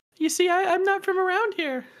 You see, I'm not from around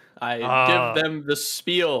here. I give them the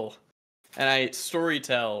spiel, and I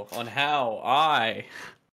storytell on how I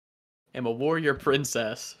am a warrior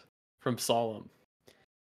princess from Solemn.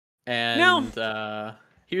 And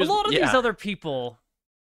here's A lot of these other people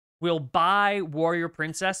will buy Warrior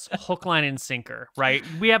Princess hook, line, and sinker, right?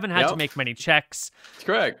 We haven't had to Yep. make many checks. That's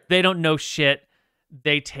correct. They don't know shit.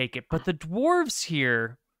 They take it. But the dwarves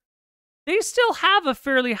here, they still have a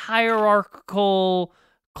fairly hierarchical,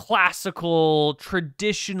 classical,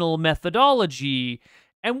 traditional methodology.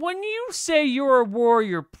 And when you say you're a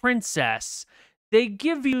warrior princess, they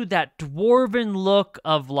give you that dwarven look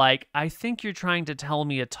of like, I think you're trying to tell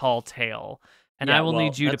me a tall tale. And Yeah, I will well,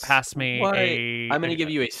 need you to that's pass me why a... I'm going to give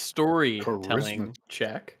you a storytelling Charisma.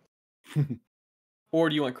 check. Or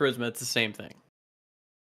do you want charisma? It's the same thing.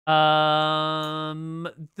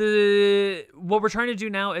 What we're trying to do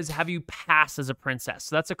now is have you pass as a princess.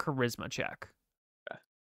 So that's a charisma check.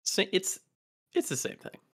 It's the same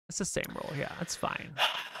thing. It's the same roll. Yeah, that's fine.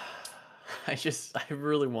 I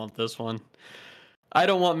really want this one. I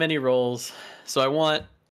don't want many rolls, so I want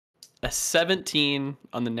a 17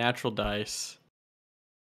 on the natural dice.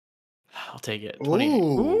 I'll take it. 20.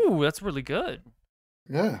 Ooh, Ooh, that's really good.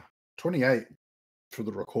 yeah, 28 for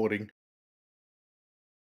the recording.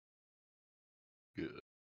 Good.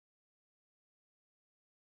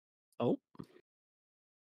 Oh,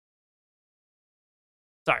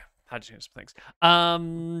 Sorry. had to change some things.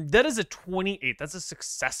 That is a 28. That's a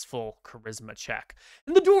successful charisma check.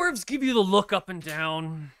 And the dwarves give you the look up and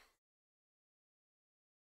down.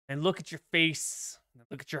 And look at your face.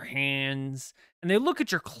 Look at your hands. And they look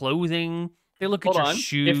at your clothing. They look at your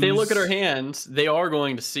shoes. If they look at her hands, they are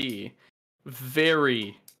going to see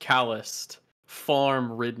very calloused,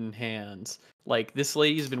 farm-ridden hands. Like, this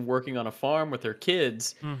lady's been working on a farm with her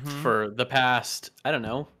kids for the past, I don't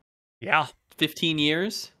know. Yeah. 15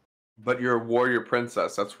 years. But you're a warrior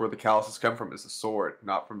princess. That's where the calluses come from, is the sword,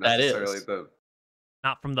 not from necessarily the...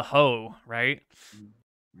 Not from the hoe, right?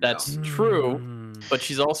 That's true, but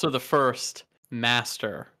she's also the first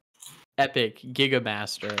master, epic Giga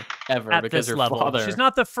Master ever, At because this her level. father... She's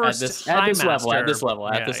not the first at this level.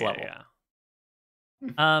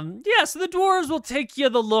 Yeah, so the dwarves will take you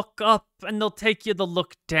the look up and they'll take you the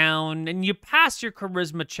look down, and you pass your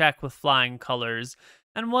charisma check with flying colors,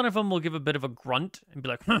 and one of them will give a bit of a grunt and be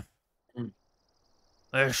like,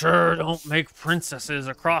 they sure don't make princesses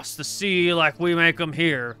across the sea like we make them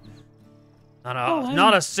here.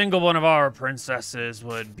 Not a single one of our princesses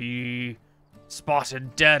would be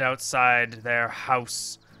spotted dead outside their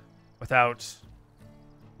house without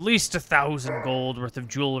at least 1,000 gold worth of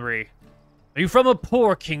jewelry. Are you from a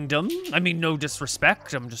poor kingdom? I mean, no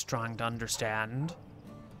disrespect. I'm just trying to understand.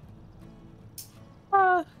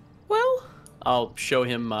 Well, I'll show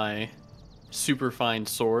him my super fine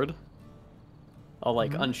sword. I'll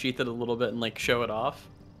like unsheath it a little bit and like show it off.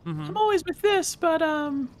 I'm always with this, but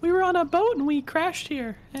we were on a boat and we crashed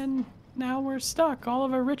here, and now we're stuck. All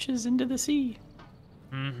of our riches into the sea.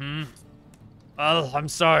 Well, I'm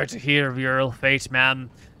sorry to hear of your ill fate, ma'am.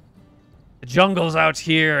 The jungles out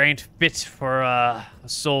here ain't fit for a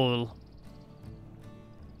soul.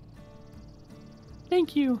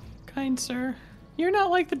 Thank you, kind sir. You're not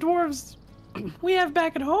like the dwarves we have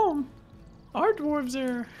back at home. Our dwarves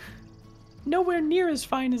are nowhere near as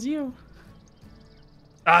fine as you.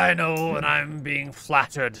 I know, and I'm being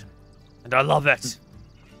flattered, and I love it.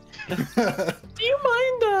 Do you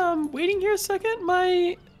mind waiting here a second?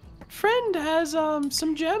 My friend has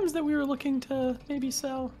some gems that we were looking to maybe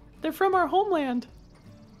sell. They're from our homeland.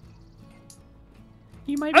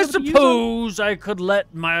 You might be I able to use suppose I could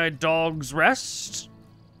let my dogs rest.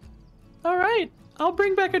 them. All right, I'll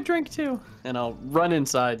bring back a drink too. And I'll run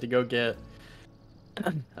inside to go get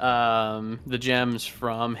the gems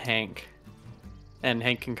from Hank. And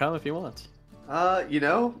Hank can come if he wants. You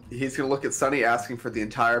know, he's gonna look at Sunny asking for the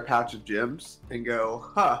entire patch of gems and go,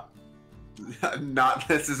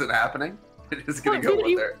 this isn't happening. It is gonna go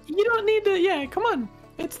in there. You don't need to, yeah, come on.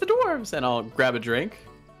 It's the dwarves. And I'll grab a drink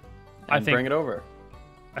and bring it over.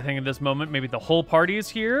 I think at this moment, maybe the whole party is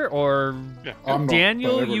here, or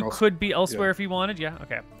Daniel, you could be elsewhere if you wanted. Yeah,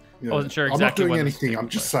 okay. Yeah. I wasn't sure exactly. I'm not doing anything. I'm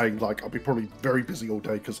just saying, like, I'll be probably very busy all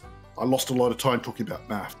day because I lost a lot of time talking about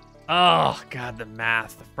math. Oh, God, the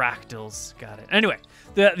math, the fractals. Got it. Anyway,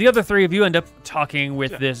 the other three of you end up talking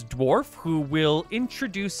with this dwarf who will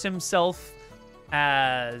introduce himself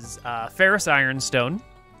as Ferris Ironstone.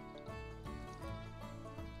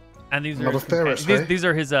 And these Not are a Ferris, these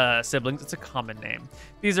are his siblings. It's a common name.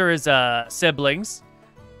 These are his siblings.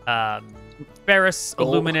 Ferris,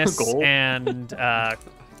 Illuminous, and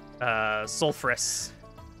Sulphurous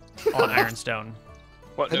on Ironstone.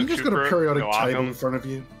 What? Have you just got a periodic table in front of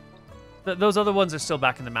you? Those other ones are still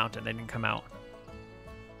back in the mountain. They didn't come out.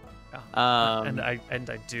 Yeah. And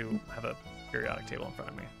I do have a periodic table in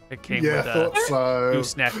front of me. It came with a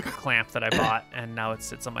gooseneck clamp that I bought, and now it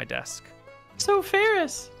sits on my desk. So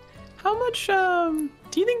Ferris, how much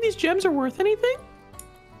do you think these gems are worth anything?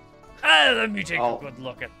 Let me take a good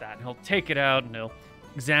look at that. And he'll take it out and he'll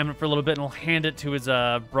examine it for a little bit, and he'll hand it to his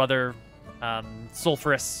brother,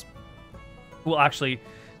 Sulphurous, who will actually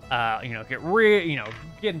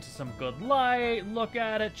get into some good light, look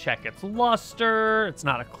at it, check its luster. It's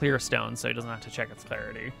not a clear stone, so he doesn't have to check its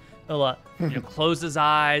clarity. He'll close his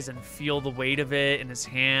eyes and feel the weight of it in his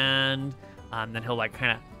hand. Then he'll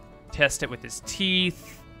kind of test it with his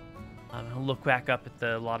teeth. He'll look back up at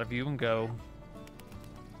the lot of you and go,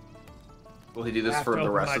 will he do this for the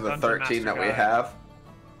rest of the 13 that we have?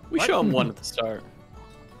 We show him one at the start.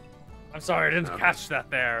 I'm sorry, I didn't catch that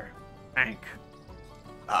there, Hank.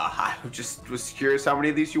 I just was curious how many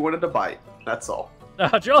of these you wanted to bite. That's all.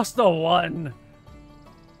 Just the one.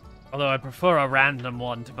 Although I prefer a random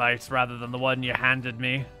one to bite rather than the one you handed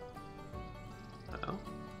me. Oh.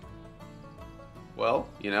 Well,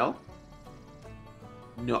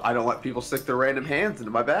 no, I don't let people stick their random hands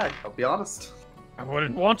into my bag. I'll be honest. I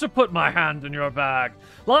wouldn't want to put my hand in your bag.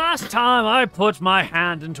 Last time I put my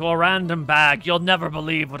hand into a random bag, you'll never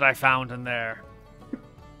believe what I found in there.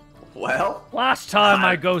 Well, Last time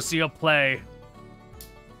I go see a play.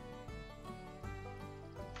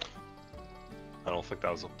 I don't think that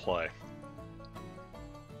was a play.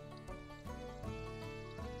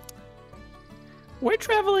 We're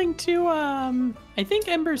traveling to, I think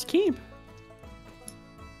Ember's Keep.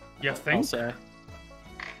 You I'll think? say.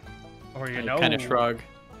 Or you I know? kind of shrug.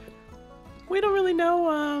 We don't really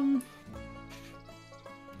know,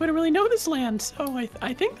 we don't really know this land, so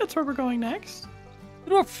I think that's where we're going next.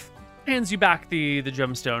 The dwarf hands you back the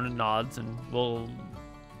gemstone and nods, and will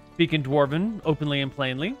speak in Dwarven openly and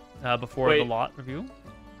plainly before the Wait. lot review.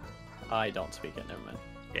 I don't speak it. Never mind.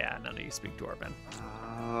 Yeah, none of you speak Dwarven.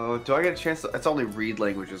 do I get a chance? It's only read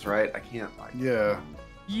languages, right? I can't like. Yeah.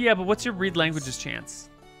 Yeah, but what's your read languages chance?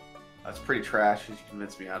 That's pretty trash. You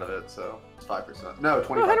convinced me out of it, so it's 5%. No,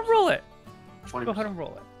 20. Go ahead and roll it. 20. Go ahead and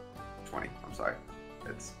roll it. 20. I'm sorry.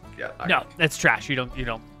 It's No, it's trash. You don't.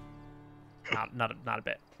 Not a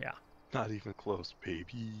bit. Yeah. Not even close,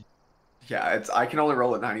 baby. Yeah, I can only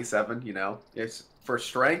roll at 97. You know, it's for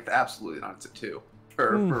strength, absolutely not. It's a 2.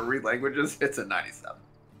 For read languages, it's a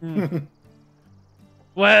 97.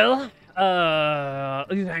 Well,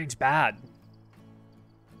 it ain't bad.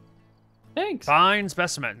 Thanks. Fine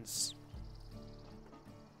specimens.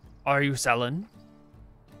 Are you selling?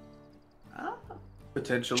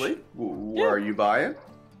 Potentially. Where are you buying?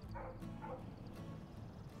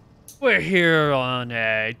 We're here on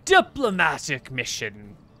a diplomatic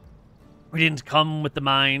mission. We didn't come with the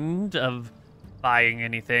mind of buying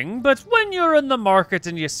anything, but when you're in the market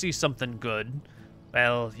and you see something good,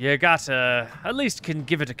 well, you gotta at least can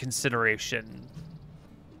give it a consideration.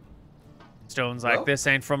 Stones like this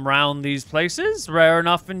ain't from round these places, rare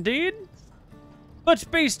enough indeed. But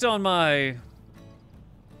based on my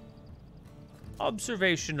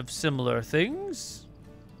observation of similar things,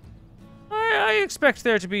 I expect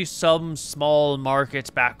there to be some small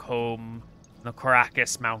market back home in the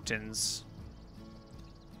Drekis Mountains.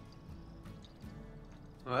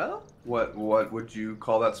 Well, what would you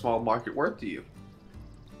call that small market worth to you?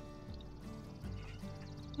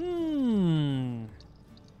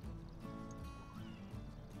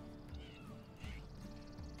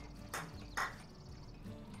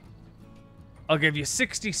 I'll give you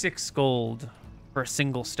 66 gold for a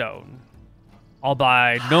single stone. I'll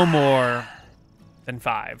buy no more than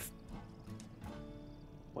 5.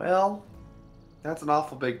 Well, that's an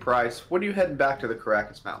awful big price. When are you heading back to the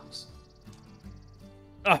Drekis Mountains?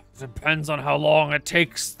 Depends on how long it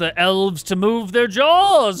takes the elves to move their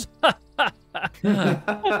jaws. All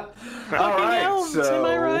right, elves, so am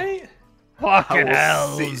I right? Fucking will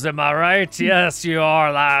elves, see. am I right? Yes, you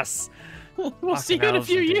are, lass. We'll see you in a elves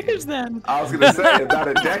few indeed. years then. I was gonna say about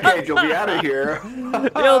a decade you'll be out of here.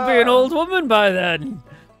 You'll be an old woman by then.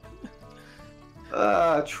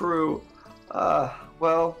 True.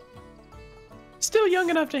 Well, Still young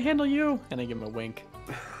enough to handle you. And I give him a wink.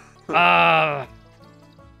 Well,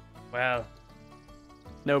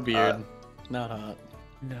 No beard. Not hot.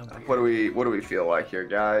 no. what do we feel like here,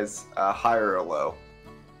 guys? High or low?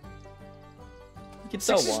 You could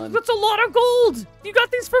sell That's one. a lot of gold. You got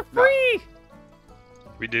these for No. free.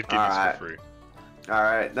 We did give these for free. All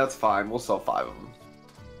right, that's fine. We'll sell 5 of them.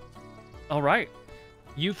 All right.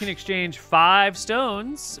 You can exchange 5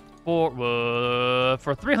 stones for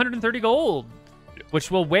 330 gold, which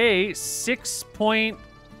will weigh 6 point,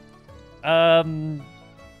 I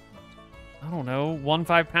don't know,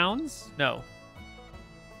 15 pounds? No.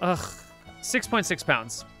 6.6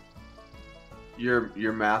 pounds.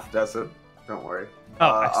 Your math does it. Don't worry. Oh,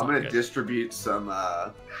 I'm excellent, gonna good. distribute some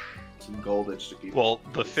goldage to people. Well,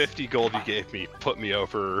 the 50 gold you gave me put me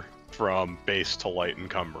over from base to light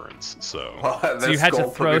encumbrance, so... Well, So you this had to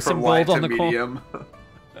gold put throw me some from light gold on to the coin? medium.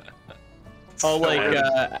 Oh, like,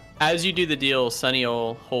 So, as you do the deal, Sunny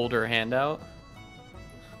will hold her hand out.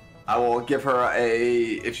 I will give her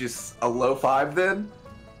if she's a low 5, then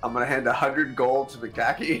I'm gonna hand 100 gold to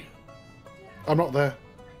McTacky. I'm not there.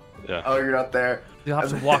 Yeah. Oh, you're not there. You'll have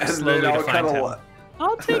to walk And then slowly to I'll find kinda him.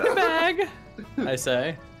 I'll take a bag. I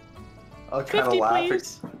say. I'll kind of 50, laugh.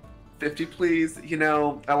 please. 50, please. You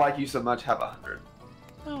know, I like you so much. Have 100,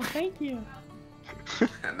 Oh, thank you.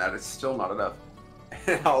 and that is still not enough.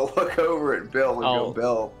 And I'll look over at Bill and Oh. go,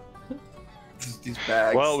 Bill. These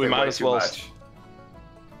bags. Well, we they might weigh as too well much.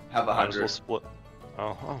 Have Might as well 100. split.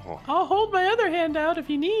 Oh. I'll hold my other hand out if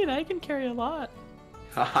you need. I can carry a lot.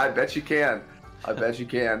 I bet you can. I bet you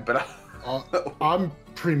can. But I'm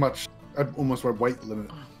pretty much at almost my weight limit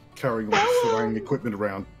carrying all the surveying equipment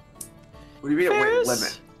around. what do you mean a weight Ferris,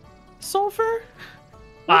 limit? Sulfur.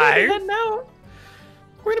 We're gonna 5? be heading out.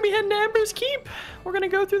 We're gonna be heading to Ember's Keep. We're gonna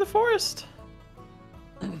go through the forest.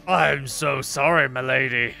 I'm so sorry, my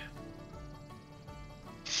lady.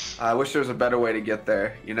 I wish there was a better way to get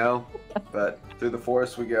there, you know? But through the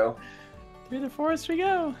forest we go. Through the forest we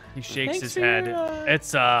go. He shakes Thanks his for head. your,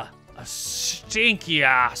 It's a stinky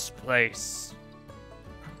ass place.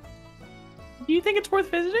 Do you think it's worth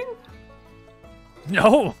visiting?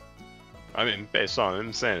 No. I mean, based on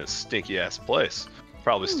him saying it's a stinky ass place,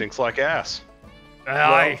 probably stinks like ass.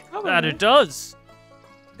 Aye, that it does.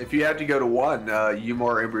 If you had to go to one, Yuma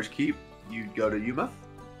or Ember's Keep, you'd go to Yuma?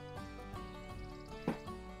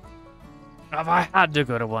 If I had to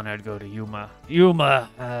go to one, I'd go to Yuma.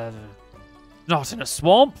 Yuma, not in a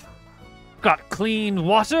swamp. Got clean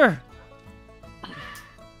water.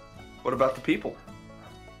 What about the people?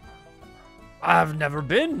 I've never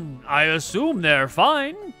been. I assume they're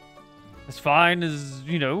fine. As fine as,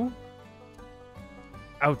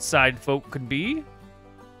 outside folk could be.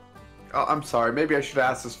 Oh, I'm sorry. Maybe I should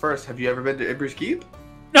ask this first. Have you ever been to Ember's Keep?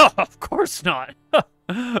 No, of course not.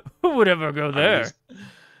 Who would ever go there?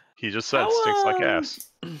 He just said stinks like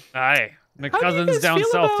ass. Aye. My How do you cousins guys down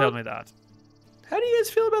feel south about- tell me that. How do you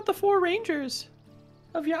guys feel about the 4 rangers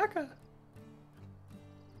of Yaka?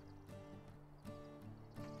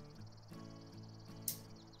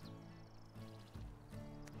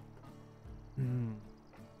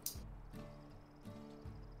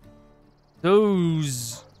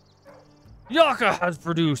 Those... Yaka has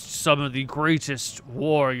produced some of the greatest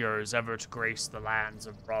warriors ever to grace the lands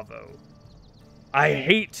of Bravo. I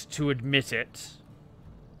hate to admit it,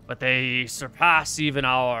 but they surpass even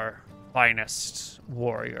our finest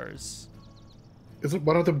warriors. Is it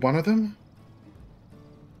one of them?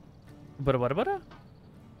 What?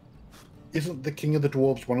 Isn't the king of the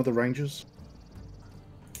dwarves one of the rangers?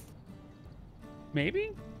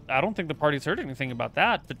 Maybe? I don't think the party's heard anything about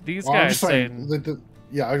that, but these Well, I'm guys just saying, saying...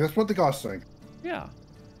 yeah, that's what the guy's saying. Yeah.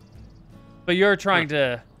 But you're trying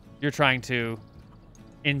to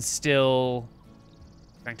instill,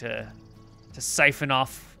 trying to siphon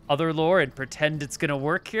off other lore and pretend it's gonna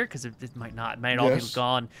work here, because it might not. It might all be Yes.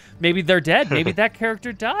 gone. Maybe they're dead. Maybe that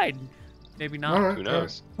character died. Maybe not. All right. Who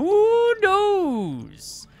knows? Who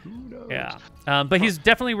knows? Who knows? Yeah. But he's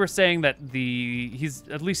definitely, we're saying that he's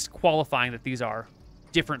at least qualifying that these are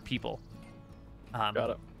different people. Got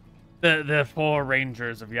it. The 4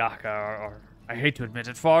 rangers of Yaka are, I hate to admit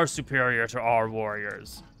it, far superior to our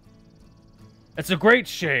warriors. It's a great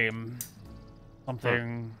shame.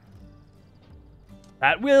 Something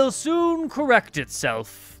that will soon correct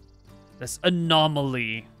itself. This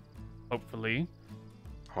anomaly, hopefully.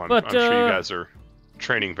 I'm But, sure you guys are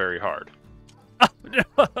training very hard.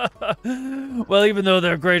 Well, even though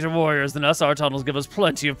they're greater warriors than us, our tunnels give us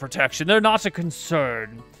plenty of protection. They're not a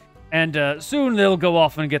concern. And soon they'll go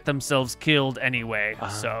off and get themselves killed anyway,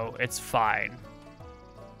 so it's fine.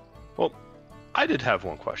 Well, I did have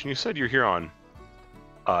one question. You said you're here on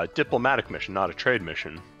a diplomatic mission, not a trade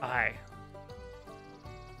mission. Aye.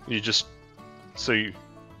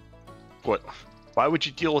 What? Why would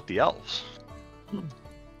you deal with the elves?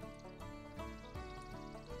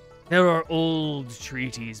 There are old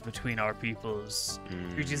treaties between our peoples.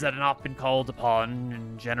 Treaties that have not been called upon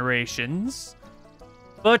in generations.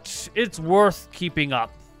 But it's worth keeping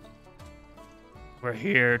up. We're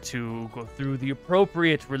here to go through the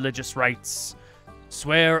appropriate religious rites,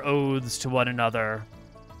 swear oaths to one another,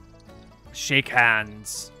 shake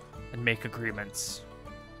hands, and make agreements.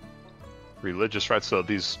 Religious rights, so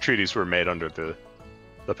these treaties were made under the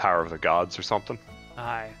power of the gods or something?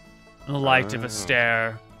 Aye. In the light of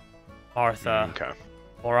Astaire, Martha, Okay.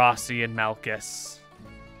 Horaci, and Malchus,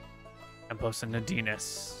 Empos and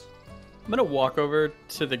Nadinus. I'm gonna walk over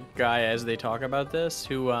to the guy as they talk about this,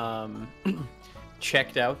 who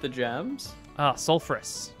checked out the gems. Ah,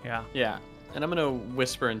 Sulfurous. Yeah. Yeah, and I'm gonna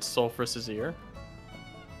whisper in Sulfurus's ear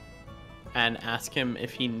and ask him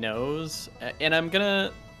if he knows. And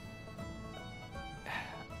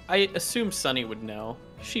I assume Sunny would know.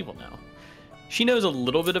 She will know. She knows a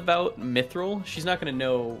little bit about Mithril. She's not gonna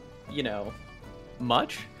know,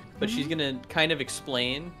 much, but she's gonna kind of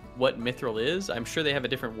explain what Mithril is. I'm sure they have a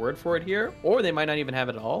different word for it here, or they might not even have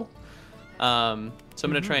it at all. So I'm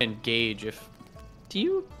gonna try and gauge if. Do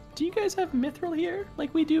you guys have Mithril here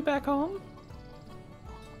like we do back home?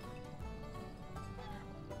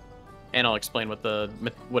 And I'll explain what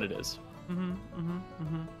it is.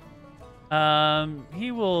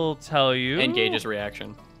 He will tell you. And gauge his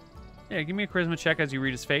reaction. Yeah, give me a charisma check as you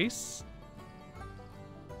read his face.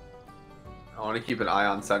 I want to keep an eye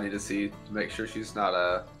on Sunny to make sure she's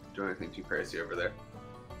not doing anything too crazy over there.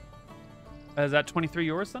 Is that 23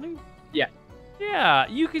 yours, Sonny? Yeah. Yeah,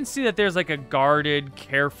 you can see that there's like a guarded,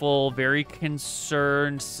 careful, very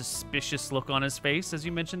concerned, suspicious look on his face as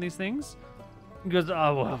you mention these things. Because,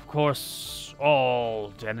 well, of course, all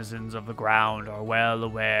denizens of the ground are well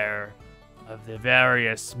aware of the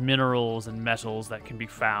various minerals and metals that can be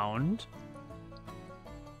found.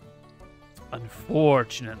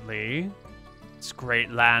 Unfortunately, this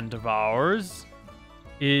great land of ours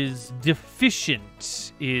is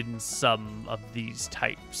deficient in some of these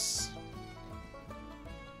types.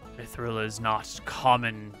 Mithril is not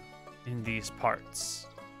common in these parts.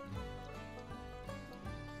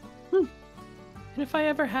 And if I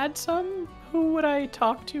ever had some, who would I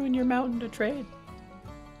talk to in your mountain to trade?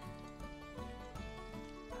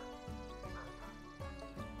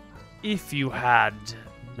 If you had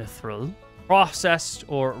mithril, processed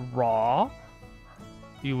or raw,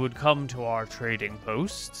 you would come to our trading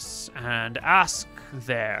posts and ask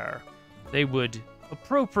there. They would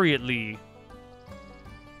appropriately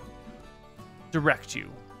direct you.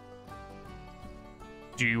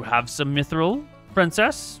 Do you have some mithril,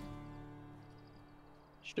 princess?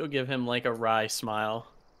 She'll give him like a wry smile.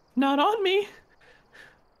 Not on me.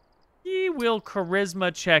 He will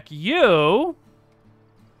charisma check you.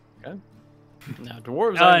 Okay. Now,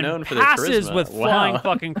 dwarves are known for their charisma. Passes with Wow. flying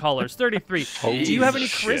fucking colors. 33. Do you have any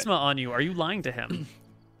Jesus charisma on you? Are you lying to him?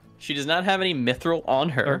 She does not have any mithril on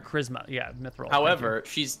Or her. charisma? Yeah, mithril. thank However,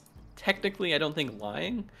 she's technically, I don't think,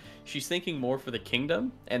 lying. She's thinking more for the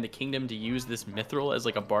kingdom, and the kingdom to use this mithril as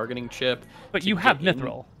like a bargaining chip. you. But to you have get in.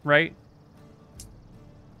 mithril, right?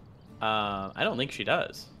 I don't think she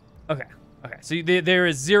does. Okay. Okay. So there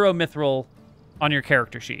is 0 mithril on your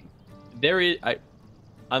character sheet. There is,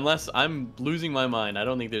 unless I'm losing my mind, I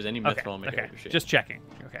don't think there's any mithril Okay. on my Okay. character sheet. Just checking.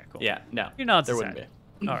 Okay. Cool. Yeah, no. You're not there wouldn't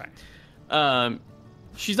be. All right.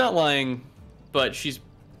 She's not lying, but she's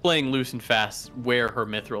playing loose and fast where her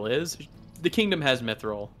mithril is. The kingdom has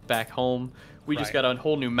mithril back home. We just Right. got a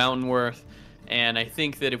whole new mountain worth, and I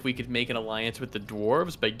think that if we could make an alliance with the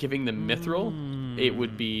dwarves by giving them mithril, it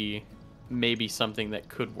would be maybe something that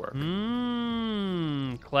could work.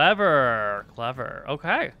 Clever. Clever.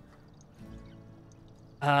 Okay.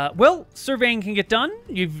 Well, surveying can get done.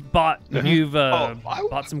 You've bought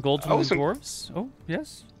bought some gold from the wasn't- dwarves. Oh,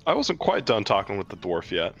 yes. I wasn't quite done talking with the dwarf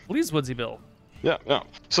yet. Please, Woodsy Bill. Yeah, yeah.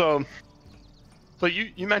 So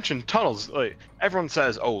you mentioned tunnels. Like everyone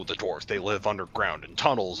says, oh, the dwarves, they live underground in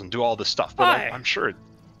tunnels and do all this stuff. But Aye. I'm sure,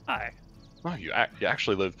 Hi. oh, you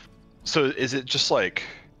actually live. So is it just like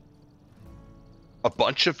a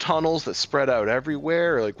bunch of tunnels that spread out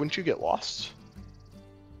everywhere? Or like, wouldn't you get lost?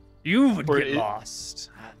 You would Or get it- lost.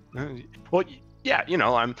 Well, yeah,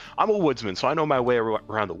 I'm a woodsman, so I know my way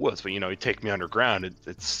around the woods. But you take me underground,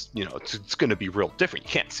 it's going to be real different. You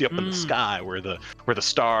can't see up in the sky where the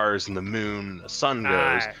stars and the moon, and the sun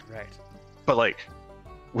goes. Right. But like,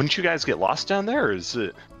 wouldn't you guys get lost down there? Or is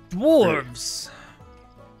it? Dwarves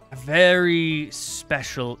have very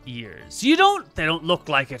special ears. They don't look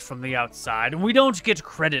like it from the outside, and we don't get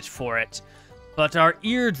credit for it. But our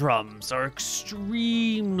eardrums are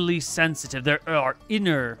extremely sensitive.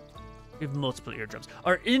 We have multiple eardrums.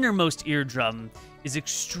 Our innermost eardrum is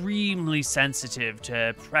extremely sensitive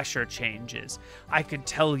to pressure changes. I could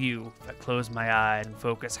tell you, if I close my eye and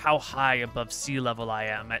focus, how high above sea level I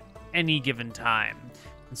am at any given time.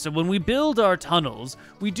 And so when we build our tunnels,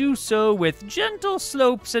 we do so with gentle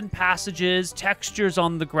slopes and passages, textures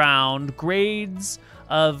on the ground, grades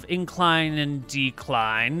of incline and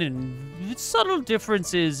decline, and subtle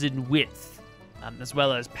differences in width, as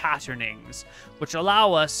well as patternings, which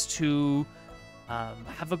allow us to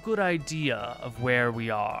have a good idea of where we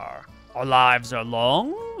are. Our lives are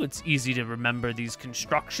long. It's easy to remember these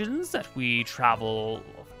constructions that we travel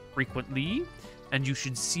frequently, and you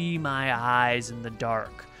should see my eyes in the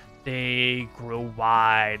dark. They grow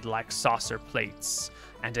wide like saucer plates,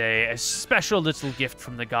 and a special little gift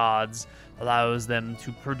from the gods allows them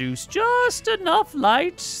to produce just enough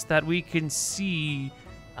light that we can see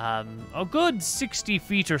a good 60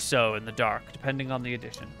 feet or so in the dark, depending on the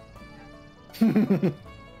edition.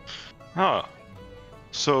 Huh.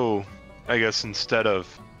 So, I guess instead of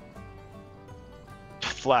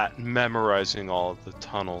flat memorizing all of the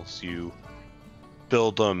tunnels, you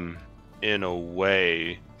build them in a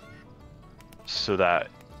way so that,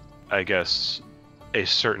 I guess, a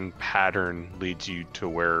certain pattern leads you to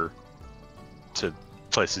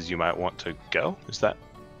places you might want to go?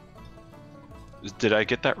 Did I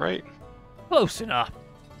get that right? Close enough.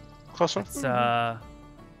 Close enough?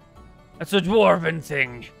 That's a dwarven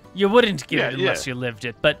thing. You wouldn't get it unless you lived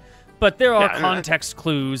it, but there are context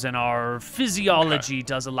clues, and our physiology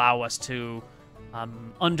does allow us to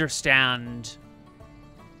understand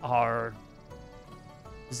our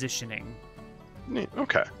positioning.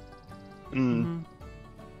 Okay.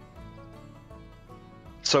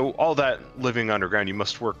 So all that living underground, you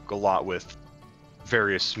must work a lot with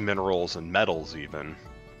various minerals and metals, even.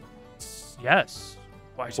 Yes.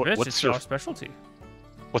 Quite a bit. What's It's your our specialty.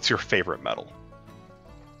 What's your favorite metal?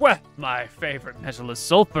 Well, my favorite metal is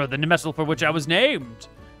sulfur, the metal for which I was named.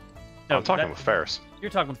 No, I'm talking with Ferris. You're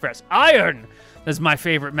talking with Ferris. Iron is my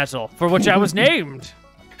favorite metal for which I was named.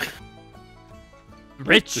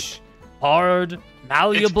 Rich, hard,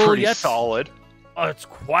 malleable, It's pretty yet solid. Oh, it's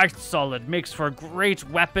quite solid. Makes for great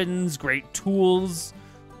weapons, great tools.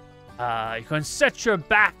 You can set your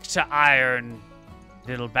back to iron.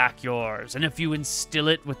 It'll back yours. And if you instill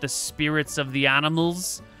it with the spirits of the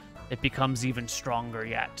animals, it becomes even stronger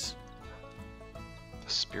yet. The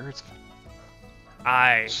spirits.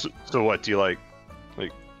 So what do you like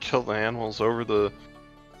kill the animals over the?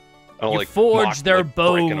 You like forge their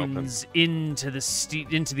break it open? bones into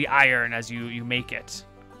the iron as you make it.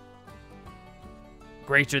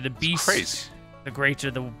 Greater the beast, crazy. the greater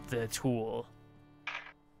the tool.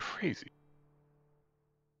 Crazy.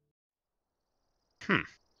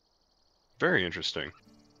 Very interesting.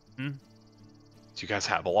 Hmm? So you guys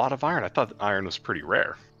have a lot of iron. I thought iron was pretty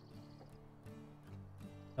rare.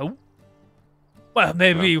 Oh. Well,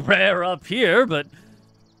 maybe rare up here, but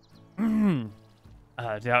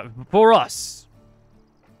for us,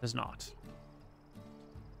 it's not.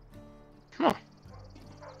 Huh.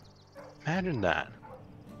 Imagine that.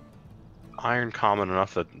 Iron common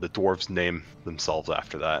enough that the dwarves name themselves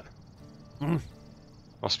after that.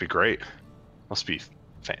 Must be great. Must be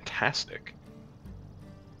fantastic.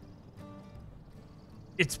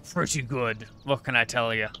 It's pretty good. What can I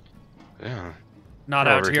tell you? Yeah. Not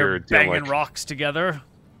We're out over here here doing, banging like- rocks together,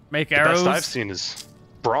 make The arrows. best I've seen is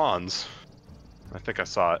bronze. I think I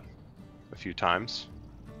saw it a few times.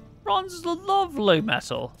 Bronze is a lovely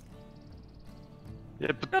metal.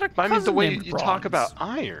 Yeah, Got a but I mean the cousin way named you talk Bronze. about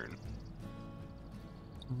iron.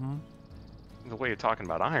 Mm-hmm. The way you're talking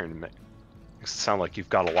about iron makes it sound like you've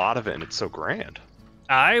got a lot of it and it's so grand.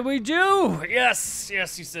 Aye, we do. Yes,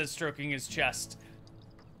 he says, stroking his chest.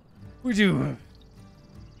 We do.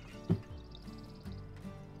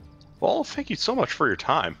 Well, thank you so much for your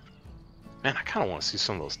time. Man, I kind of want to see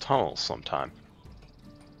some of those tunnels sometime.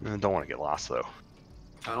 I don't want to get lost, though.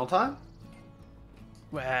 Tunnel time?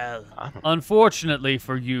 Well, I don't- unfortunately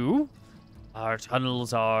for you, our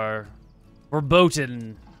tunnels are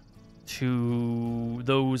verboten to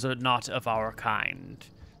those not of our kind.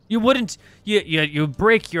 You wouldn't, you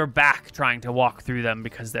break your back trying to walk through them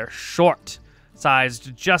because they're short,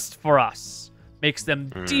 sized just for us. Makes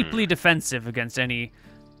them deeply defensive against any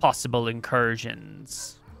possible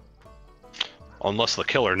incursions. Unless the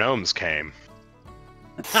killer gnomes came.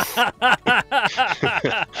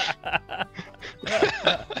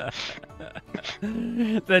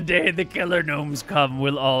 The day the killer gnomes come,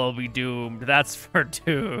 we'll all be doomed. That's for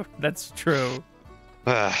two. That's true.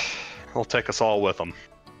 They'll take us all with them.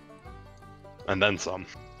 And then some.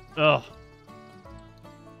 Ugh.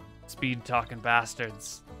 Speed talking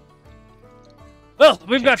bastards. Well,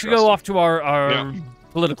 we've got to trust go them. off to our Yeah.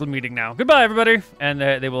 political meeting now. Goodbye, everybody. And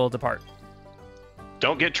they will depart.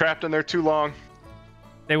 Don't get trapped in there too long.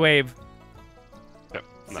 They wave. Yep.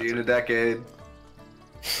 and See you that's in a it. decade.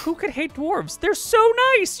 Who could hate dwarves? They're so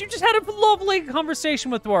nice. You just had a lovely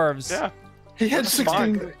conversation with dwarves. Yeah. He had That's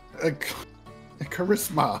 16 fine.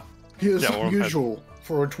 charisma. He is Yeah, well, unusual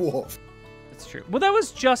for a dwarf. That's true. Well, that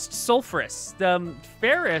was just sulfurous.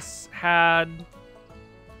 Ferris had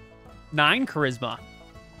 9 charisma.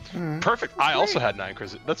 Perfect. I also had 9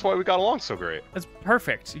 charisma. That's why we got along so great. That's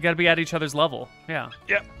perfect. You got to be at each other's level. Yeah.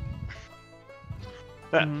 Yeah.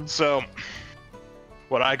 So,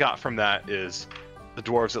 what I got from that is the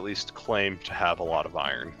dwarves at least claim to have a lot of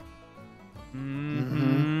iron.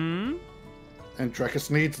 Mm-hmm. And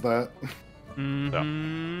Drekis needs that.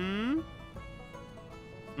 Mm-hmm.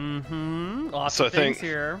 Mm-hmm. Lots So of I things think-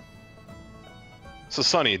 here. So,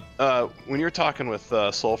 Sonny, when you're talking with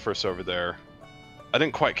Sulfurous over there, I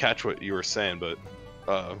didn't quite catch what you were saying, but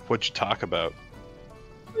what'd you talk about?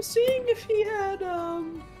 I was seeing if he had,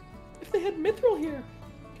 if they had mithril here.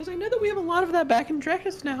 Because I know that we have a lot of that back in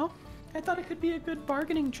Drekis now. I thought it could be a good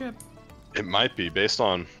bargaining chip. It might be based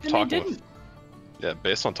on And they talking with didn't.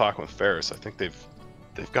 based on talking with Ferris. I think they've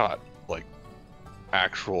got like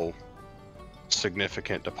actual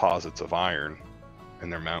significant deposits of iron in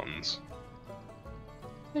their mountains.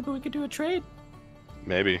 Maybe we could do a trade.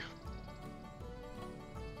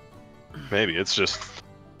 Maybe it's just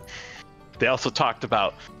they also talked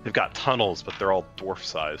about they've got tunnels, but they're all dwarf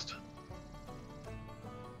sized.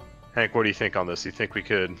 Hank, what do you think on this? You think we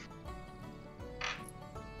could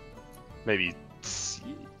maybe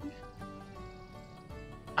see?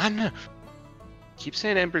 I don't know. keep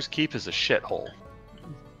saying Ember's Keep is a shithole.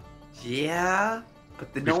 Yeah,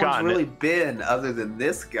 but no We've one's gotten really been other than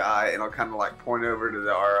this guy, and I'll kind of like point over to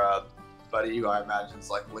our buddy who I imagine is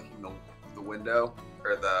like licking the window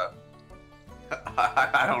or the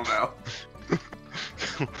I don't know.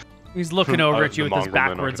 He's looking over at you The with his mongrel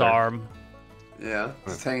man backwards over there. arm. Yeah,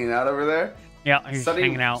 just hanging out over there. Yeah, he's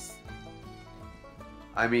hanging out.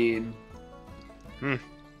 I mean,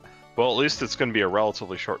 Well, at least it's going to be a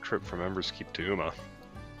relatively short trip from Ember's Keep to Uma.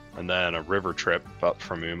 And then a river trip up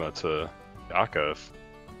from Uma to Yaka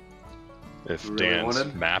if Really Dan's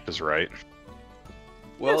wanted? map is right.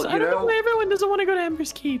 well, Yes, I don't know why everyone doesn't want to go to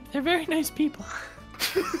Ember's Keep. They're very nice people.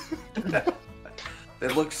 They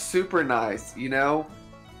look super nice,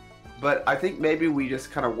 But I think maybe we just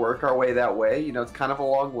kind of work our way that way. It's kind of a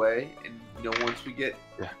long way, and once we get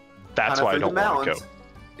That's kind why I of through don't the want to mountains go.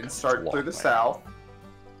 and start It's a through the long way. south,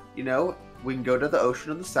 we can go to the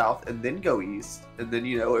ocean in the south and then go east. And then,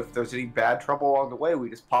 if there's any bad trouble along the way, we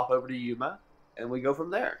just pop over to Yuma and we go from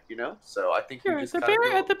there, So I think Sure, we at just the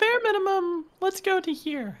kinda at the bare minimum, let's go to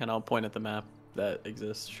here. And I'll point at the map that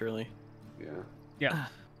exists, surely. Yeah. Yeah.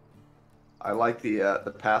 I like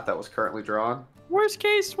the path that was currently drawn. Worst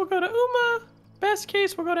case, we'll go to Uma. Best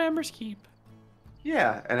case, we'll go to Ember's Keep.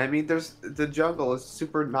 Yeah, and I mean, the jungle is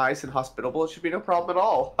super nice and hospitable. It should be no problem at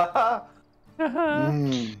all.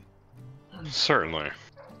 Mm. Certainly.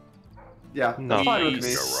 Yeah, that's Nothing fine can with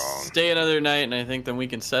me. go wrong. Stay another night, and I think then we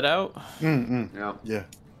can set out. Yeah. Yeah.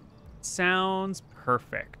 Sounds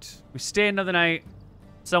perfect. We stay another night.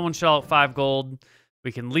 Someone shell out 5 gold.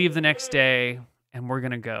 We can leave the next day, and we're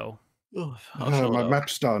gonna go. My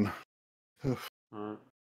map's done. Alright.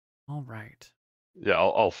 All right. Yeah,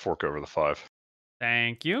 I'll fork over the 5.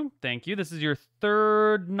 Thank you. Thank you. This is your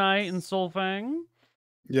 3rd night in Solfang.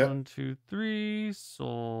 Yeah. 1, 2, 3.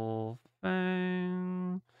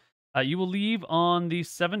 Solfang. You will leave on the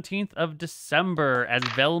 17th of December as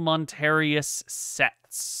Velmontarius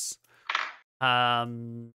sets.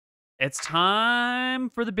 It's time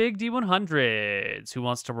for the big D100s. Who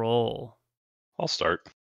wants to roll? I'll start.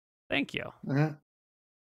 Thank you. Yeah.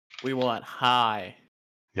 We want high.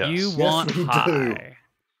 Yes. You Yes, want we do. high.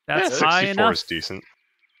 That's Yeah, high 64 enough. is decent.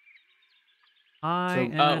 High So-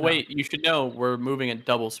 enough. Wait, you should know we're moving at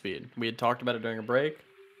double speed. We had talked about it during a break.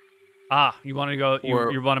 You want to go?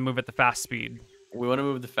 You want to move at the fast speed. We want to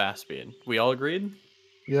move the fast speed. We all agreed?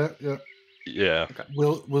 Yeah. Yeah. Yeah.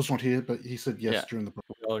 Will's not here, but he said yes Yeah. during the.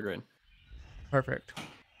 We all agreed. Perfect.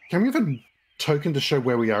 Can we have a token to show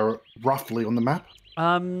where we are roughly on the map?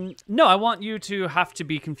 No, I want you to have to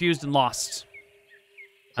be confused and lost.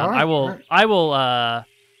 Alright, I will. alright. I will.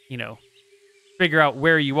 Figure out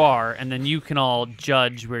where you are, and then you can all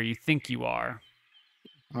judge where you think you are.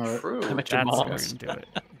 All right. True. I'm at your That's mom's. going to do it.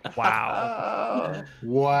 Wow.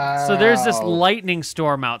 Wow. So there's this lightning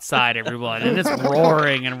storm outside, everyone, and it's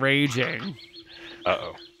roaring and raging.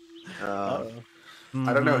 Uh-oh.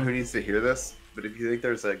 I don't know Mhm. who needs to hear this, but if you think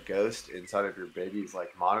there's a ghost inside of your baby's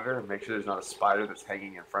monitor, make sure there's not a spider that's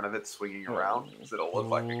hanging in front of it, swinging around, because it'll look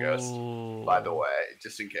like a ghost. By the way,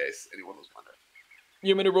 just in case anyone was wondering.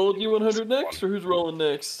 You want me to roll D100 next, or who's rolling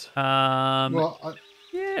next? Well,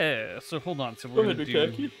 Yeah. So hold on. So Go we're ahead, gonna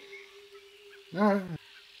do. McTacky. all right.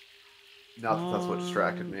 Not that that's what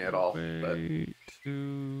distracted me at all, but Wait,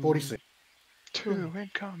 46. 2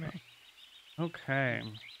 incoming. Okay.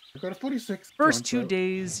 I've got a 46. First 2 so-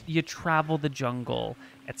 days, you travel the jungle.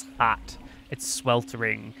 It's hot. It's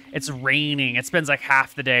sweltering. It's raining. It spends like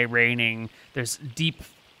half the day raining. There's deep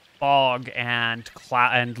fog and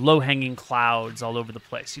low-hanging clouds all over the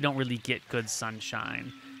place. You don't really get good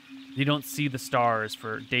sunshine. You don't see the stars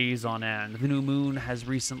for days on end. The full moon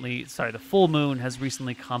has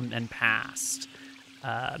recently come and passed.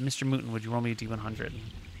 MrMouton, would you roll me a D100?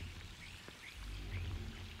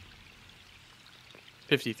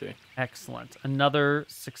 53. Excellent. Another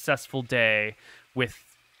successful day with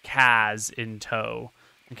Kaz in tow.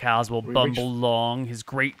 And Kaz will We bumble reached- along, his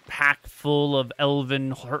great pack full of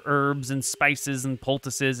elven herbs and spices and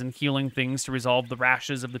poultices and healing things to resolve the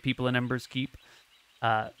rashes of the people in Ember's Keep.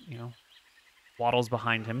 Waddles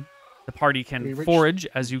behind him. The party We can reached- forage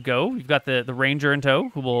as you go. You've got the ranger in tow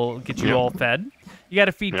who will get you Yep. all fed. You got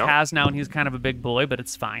to feed Yep. Kaz now, and he's kind of a big boy, but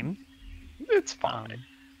it's fine. It's fine.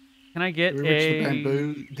 Can I get Did we reach the a...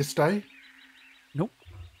 bamboo this day? Nope.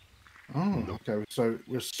 Oh, okay. So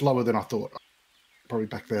we're slower than I thought. Probably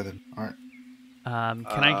back there then. All right.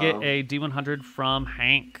 Can I get a D100 from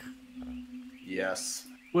Hank? yes.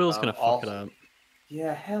 Will's gonna fuck it up.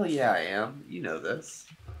 Yeah, hell yeah, I am. You know this.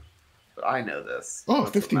 But I know this. Oh, That's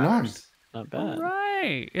what 59. matters. Not bad.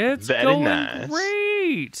 Right. It's Very going nice.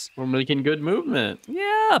 great. We're making good movement.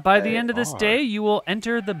 Yeah, by the They end of this are. day, you will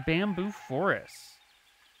enter the bamboo forest.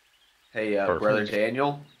 Hey, Perfect. brother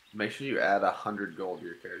Daniel, make sure you add 100 gold to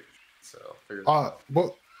your character. So figure that out.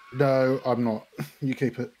 What? No, I'm not. You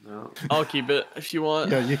keep it. No, I'll keep it if you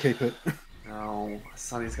want. Yeah, you keep it. no,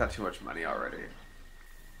 Sonny's got too much money already.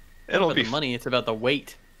 It's It'll about be the money. It's about the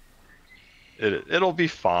weight. It'll be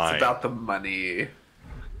fine. It's about the money.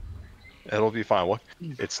 It'll be fine. What?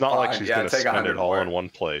 It's not like Fine, she's yeah, gonna take spend 100 it all more. in one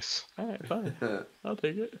place. All right, fine. I'll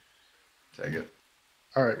take it. Take it.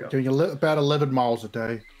 All right, doing about 11 miles a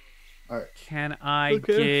day. Can I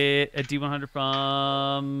Okay. get a D100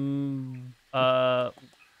 from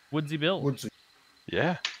Woodsy Bill? Woodsy.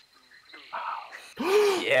 Yeah.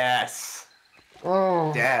 Yes.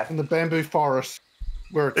 Oh, Death. in the bamboo forest,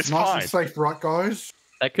 where it's It's nice fine. and safe, right, guys?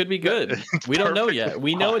 That could be good. It's We don't know perfectly yet.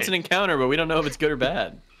 We know it's an fine. encounter, but we don't know if it's good or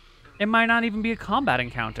bad. It might not even be a combat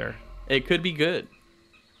encounter. It could be good.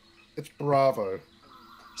 It's Bravo.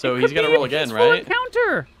 So It he's could gonna be a roll again, peaceful right?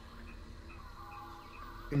 Encounter.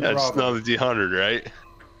 In Yeah, it's Bravo. not the D100, right?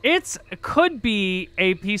 It could be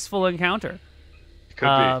a peaceful encounter.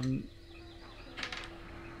 Could be.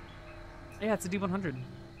 Yeah, it's a D100.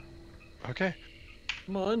 Okay.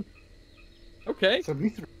 Come on. Okay,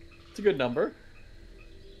 73. it's a good number.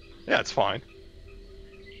 Yeah, it's fine.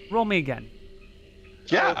 Roll me again.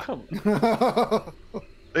 Yeah. Oh, come.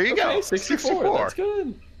 There you Okay, go. 64. That's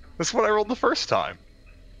good. That's what I rolled the first time.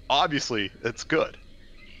 Obviously, it's good.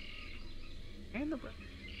 And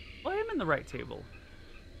well, I'm in the right table.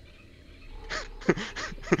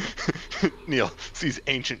 Neal sees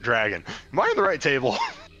ancient dragon. Am I on the right table?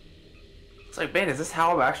 It's like, man, is this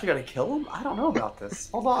how I'm actually gonna kill him? I don't know about this.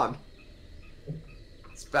 Hold on.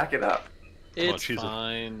 Let's back it up. It's she's a-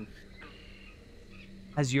 fine.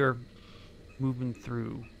 As you're moving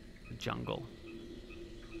through the jungle,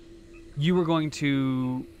 you are going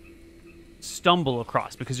to stumble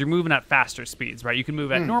across because you're moving at faster speeds, right? You can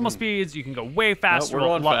move at normal speeds, you can go way faster, we're a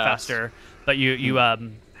going lot fast. faster, but you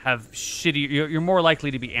have shitty. You're more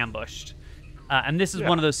likely to be ambushed. And this is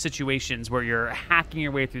one of those situations where you're hacking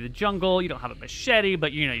your way through the jungle. You don't have a machete,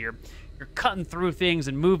 but you're cutting through things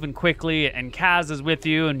and moving quickly. And Kaz is with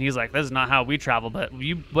you, and he's like, "This is not how we travel, but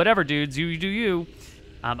whatever, dudes, you do you."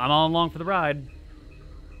 I'm all along for the ride.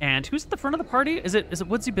 And who's at the front of the party? Is it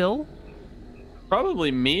Woodsy Bill?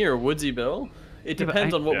 Probably me or Woodsy Bill. It Yeah, but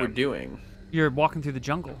depends on what Yeah. we're doing. You're walking through the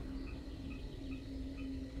jungle.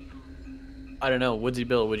 I don't know, Woodsy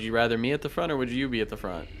Bill. Would you rather me at the front or would you be at the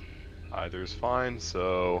front? Either's fine,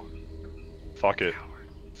 so fuck it.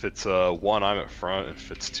 If it's 1, I'm at front.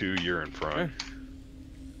 If it's 2, you're in front.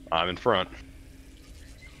 I'm in front.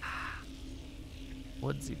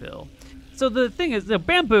 Woodsy Bill. So the thing is, the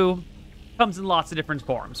bamboo comes in lots of different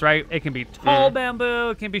forms, right? It can be tall bamboo,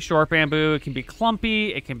 it can be short bamboo, it can be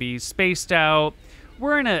clumpy, it can be spaced out.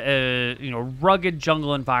 We're in a rugged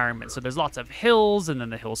jungle environment, so there's lots of hills, and then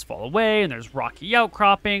the hills fall away, and there's rocky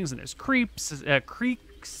outcroppings, and there's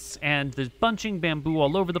creeks, and there's bunching bamboo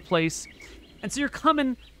all over the place. And so you're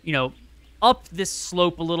coming, up this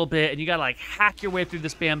slope a little bit, and you gotta hack your way through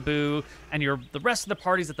this bamboo, and the rest of the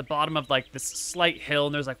party's at the bottom of this slight hill,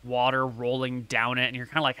 and there's water rolling down it, and you're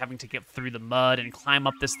kind of having to get through the mud and climb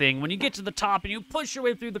up this thing. When you get to the top and you push your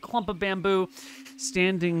way through the clump of bamboo,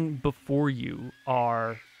 standing before you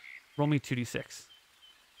are, roll me 2d6.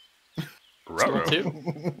 Roll Ruh-roh.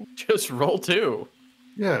 2. Just roll 2.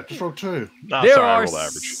 Yeah, just roll 2. Nah, There sorry, I are rolled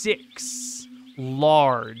average. 6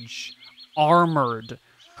 large, armored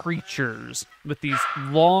creatures with these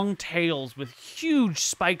long tails with huge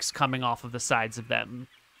spikes coming off of the sides of them.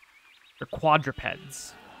 They're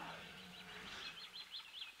quadrupeds.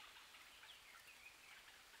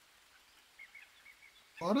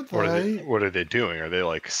 What are What are they? what are they doing? Are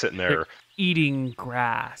they sitting there? They're eating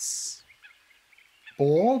grass.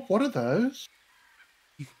 Boar? What are those?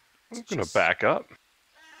 I'm gonna back up.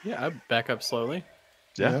 Yeah, I back up slowly.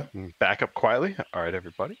 Yeah. Back up quietly. All right,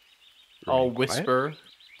 everybody. I'll Remain quiet. whisper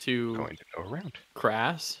to Going to go around.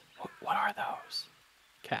 Crass. What are those?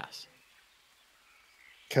 Cass.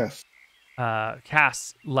 Cass.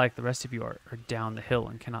 Cass, like the rest of you, are down the hill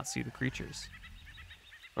and cannot see the creatures.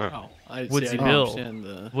 Oh, I Woodsy see, I Bill. understand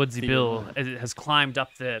the Woodsy theory. Bill has climbed up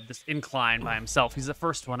this incline by himself. He's the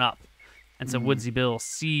first one up. And so Woodsy Bill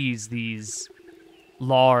sees these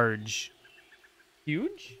large,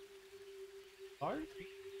 huge? Large?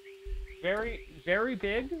 Very, very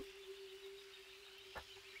big?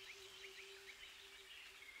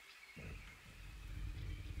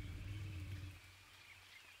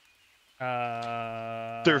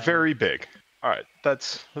 They're very big. All right,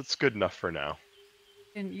 that's good enough for now.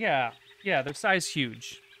 And yeah, Yeah, their size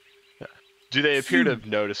huge. Do they appear to have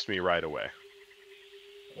noticed me right away?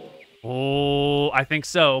 Oh, I think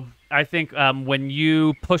so. I think when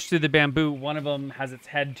you push through the bamboo, one of them has its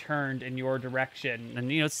head turned in your direction,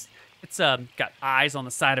 and it's got eyes on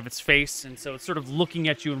the side of its face, and so it's sort of looking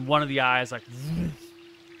at you in one of the eyes, like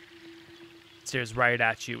stares right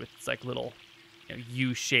at you with its like little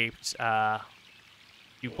U-shaped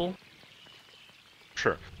pupil.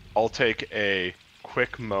 Sure. I'll take a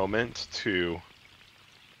quick moment to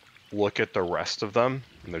look at the rest of them,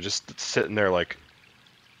 and they're just sitting there like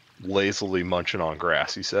lazily munching on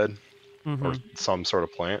grass, he said, or some sort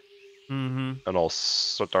of plant. And I'll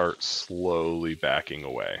start slowly backing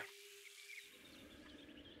away.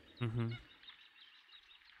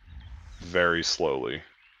 Very slowly.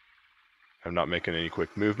 I'm not making any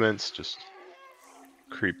quick movements, just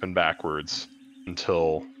creeping backwards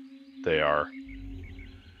until they are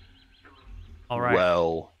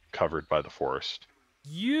well covered by the forest.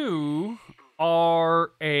 You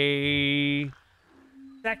are a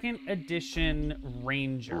 2nd edition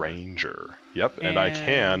ranger. Yep, and I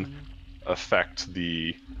can affect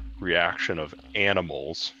the reaction of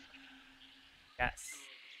animals. Yes.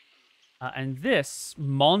 And this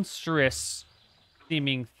monstrous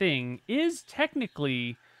seeming thing is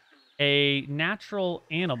technically a natural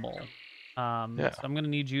animal. So I'm gonna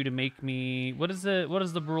need you to make me. What does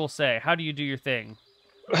the rule say? How do you do your thing?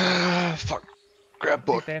 Fuck. Grab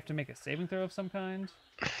book. I think they have to make a saving throw of some kind.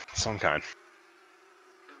 Some kind.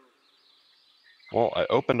 Well, I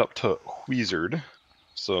opened up to Wheezard,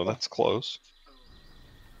 so that's close.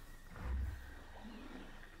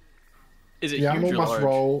 Is it The huge animal or must large?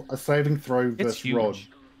 roll a saving throw It's versus huge. Rod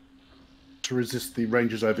to resist the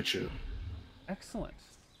ranger's overture. Excellent.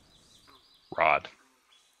 Rod.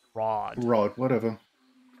 Rod, whatever.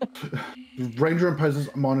 The ranger imposes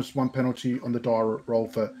a -1 penalty on the die roll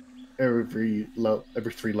for every 3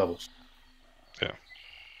 levels. Yeah.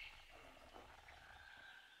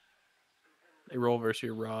 They roll versus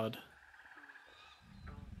your rod.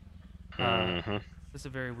 There's a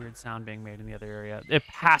very weird sound being made in the other area. It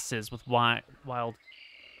passes with wild. Hold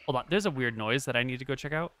on. There's a weird noise that I need to go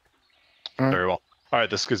check out. Very well. All right,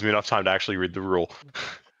 this gives me enough time to actually read the rule.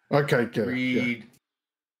 Okay, good. Read.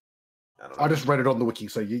 I just read it on the wiki,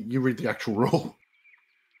 so you read the actual rule.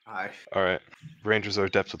 Hi. All right. Rangers are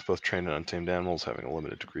adept with both trained and untamed animals, having a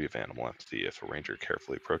limited degree of animal empathy. If a ranger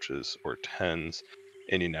carefully approaches or tends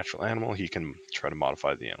any natural animal, he can try to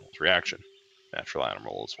modify the animal's reaction. Natural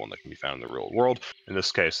animal is one that can be found in the real world. In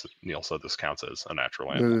this case, Neal said this counts as a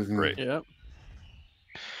natural animal. Great. Yep.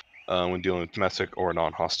 When dealing with domestic or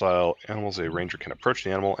non-hostile animals, a ranger can approach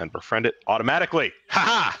the animal and befriend it automatically. Ha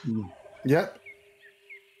ha! Yep.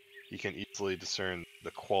 He can easily discern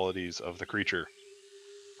the qualities of the creature.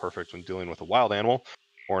 Perfect when dealing with a wild animal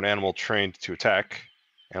or an animal trained to attack.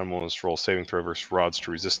 Animal must roll saving throw versus rods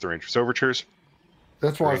to resist the ranger's overtures.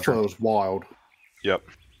 That's why I thought it was wild. Yep.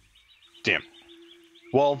 Damn.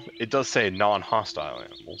 Well, it does say non-hostile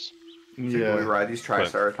animals. Can we ride these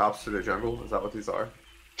Triceratops to the jungle? Is that what these are?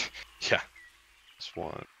 Yeah. This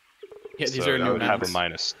one. Yeah, these So are that new would have a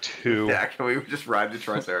mutants. -2. Yeah, can we just ride the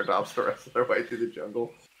Triceratops the rest of their way through the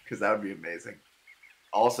jungle? Because that would be amazing.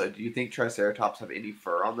 Also, do you think Triceratops have any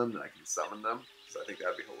fur on them that I can summon them? Because I think that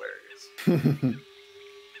would be hilarious.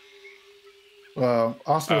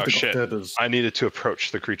 Ask me if they shit. got feathers. I needed to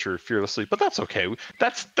approach the creature fearlessly, but that's okay.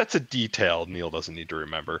 That's a detail Neal doesn't need to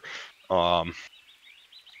remember.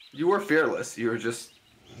 You were fearless. You were just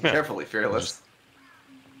carefully fearless.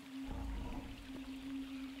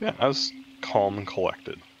 Yeah, I was calm and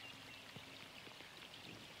collected.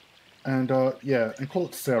 And and call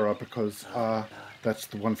it Sarah because that's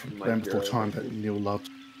the one from Land Before Time that Neal loved.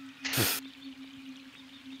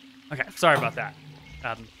 Okay, sorry about that.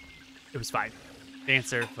 It was fine. The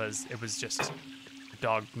answer was it was just a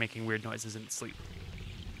dog making weird noises in its sleep.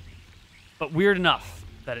 But weird enough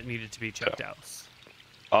that it needed to be checked out.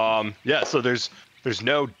 Yeah, so there's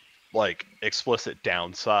no like explicit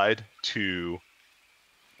downside to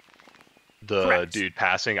the Correct. dude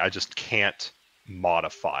passing. I just can't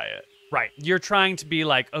modify it. Right. You're trying to be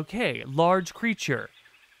like, okay, large creature.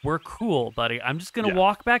 We're cool, buddy. I'm just going to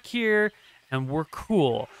walk back here and we're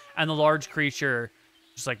cool. And the large creature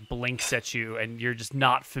just like blinks at you and you're just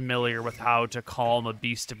not familiar with how to calm a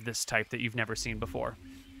beast of this type that you've never seen before.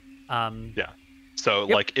 So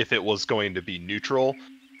like if it was going to be neutral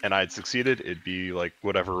and I'd succeeded, it'd be like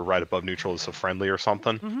whatever right above neutral is so friendly or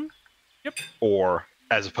something. Yep. Or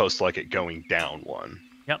as opposed to like it going down one.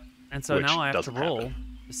 Yep. And so Which now I have to doesn't roll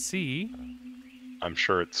happen. to see. I'm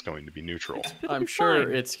sure it's going to be neutral. I'm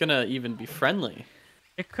sure it's gonna even be friendly.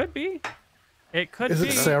 It could be. It could Is be.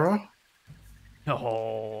 it Sarah?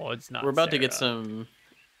 No, it's not. We're about to get Sarah. some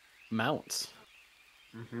mounts.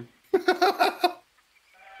 Mm-hmm.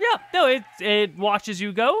 Yeah, no, it watches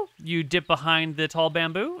you go. You dip behind the tall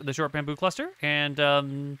bamboo, the short bamboo cluster, and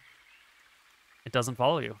it doesn't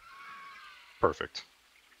follow you. Perfect.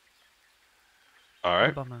 All What a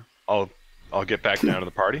right. bummer. I'll get back down to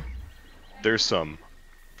the party. There's some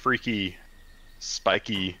freaky,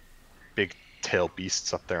 spiky, big tail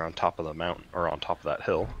beasts up there on top of the mountain, or on top of that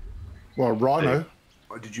hill. Well, Rhino.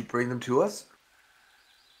 Oh, did you bring them to us?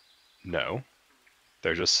 No,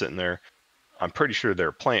 they're just sitting there. I'm pretty sure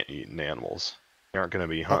they're plant-eating animals. They aren't going to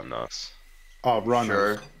be hunting us. Oh, Rhino.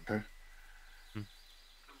 Sure. Okay.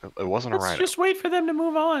 It wasn't a Let's rhino. just wait for them to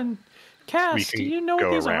move on. Cass, do can you know what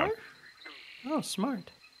go these around. are? Oh,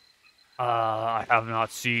 smart. I have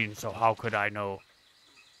not seen, so how could I know?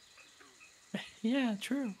 Yeah,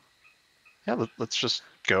 true. Yeah, let's just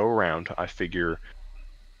go around. I figure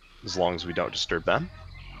as long as we don't disturb them,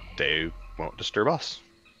 they won't disturb us.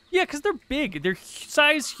 Yeah, because they're big. They're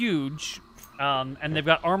size huge, and they've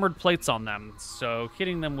got armored plates on them, so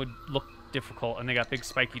hitting them would look difficult, and they got big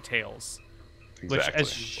spiky tails. Exactly. Which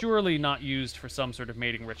is surely not used for some sort of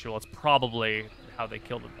mating ritual. It's probably how they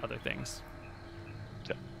kill the other things.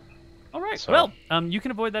 Yeah. All right. So- Well, you can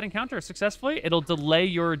avoid that encounter successfully. It'll delay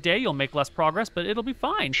your day. You'll make less progress, but it'll be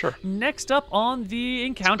fine. Sure. Next up on the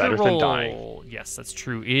encounter better than roll, dying. yes, that's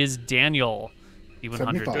true, is Daniel. D100.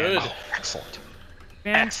 75. Good. Oh, excellent.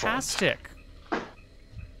 Fantastic.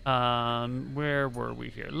 Where were we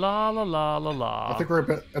here? La la la la la. I think we're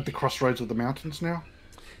about at the crossroads of the mountains now.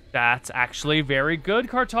 That's actually very good,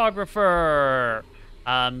 cartographer.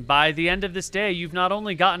 By the end of this day, you've not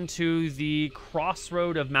only gotten to the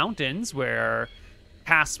crossroad of mountains, where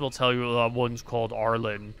Cass will tell you one's called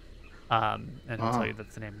Arlen, and he'll tell you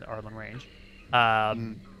that's the name of the Arlen Range.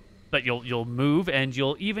 But you'll move, and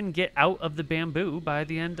you'll even get out of the bamboo by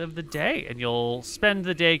the end of the day, and you'll spend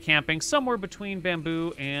the day camping somewhere between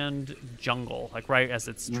bamboo and jungle, like right as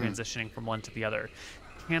it's transitioning from one to the other.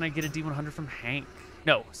 Can I get a D100 from Hank?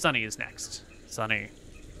 No, Sunny is next. Sunny.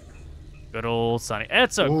 Good old Sunny.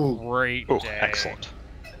 It's a great Oh, day. excellent.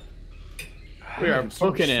 We are So much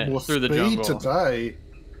poking it more through the speed jungle. today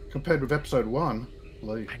compared with episode 1.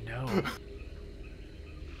 Lee. I know.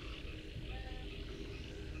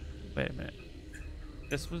 Wait a minute.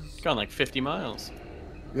 This was... Gone like 50 miles.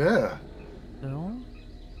 Yeah. No?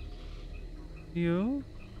 You?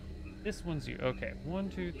 This one's you. Okay. 1,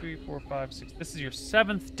 2, 3, 4, 5, 6. This is your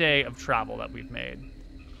 7th day of travel that we've made.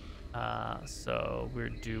 So we're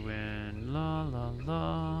doing la la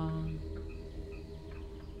la.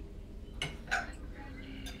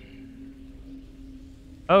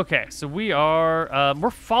 Okay, so we are we're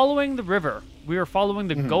following the river. We are following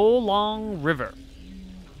the Golong River.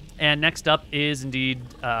 And next up is indeed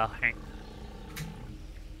Hank.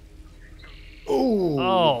 Ooh.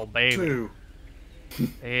 Oh, baby. 2.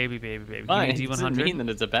 Baby, baby, baby. Fine. Give me It doesn't D100. mean that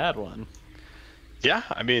it's a bad one. Yeah,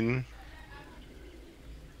 I mean,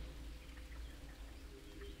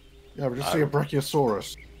 Yeah, we just see a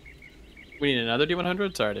Brachiosaurus. We need another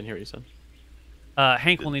D100? Sorry, I didn't hear what you said.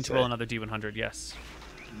 Hank will need to roll say. another D100, yes.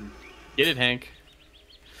 Get it, Hank.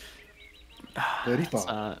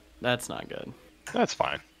 35. That's not good. that's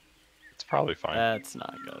fine. It's probably fine. That's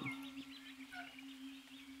not good.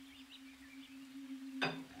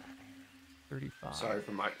 35. Sorry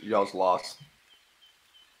for y'all's loss.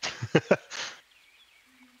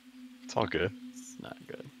 It's all good. It's not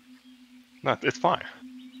good. No, it's fine.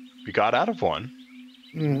 We got out of one.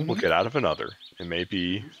 Mhm. We'll get out of another. It may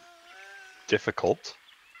be difficult,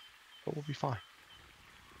 but we'll be fine.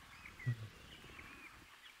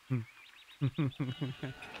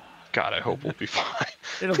 God, I hope we'll be fine.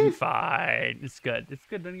 It'll be fine. It's good. It's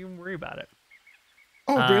good. Don't even worry about it.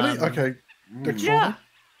 Oh, really? Um, Okay. Next Yeah. one.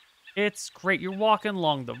 It's great. You're walking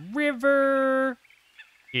along the river.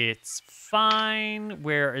 It's fine.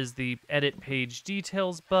 Where is the edit page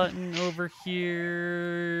details button over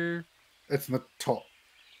here? It's in the top.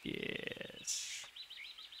 Yes.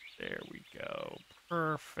 There we go.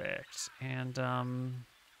 Perfect. And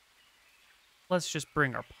let's just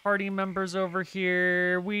bring our party members over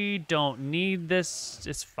here. We don't need this.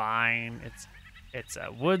 It's fine. It's a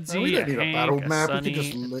Woodsy, No, we don't a need a Hank, battle a map. Sunny, We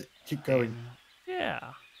can just keep going.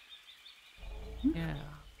 Yeah. Yeah.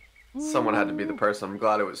 Someone had to be the person. I'm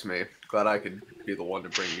glad it was me. Glad I could be the one to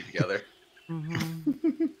bring you together.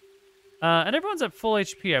 Mm-hmm. And everyone's at full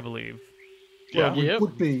HP, I believe. Yeah. Well, we Yep.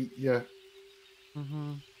 would be, yeah.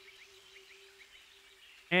 Mm-hmm.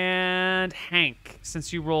 And Hank,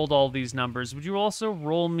 since you rolled all these numbers, would you also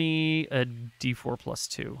roll me a D4 plus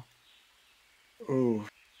 2? Oh,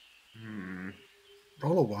 Hmm.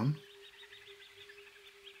 roll a 1.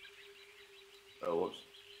 Oh, whoops.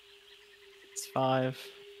 It's 5.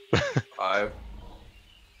 5.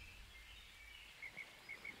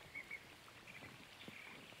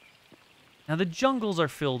 Now, the jungles are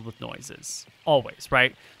filled with noises, always,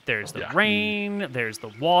 right? There's the rain, there's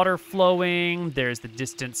the water flowing, there's the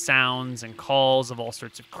distant sounds and calls of all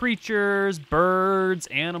sorts of creatures, birds,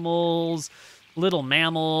 animals, little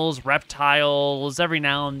mammals, reptiles. Every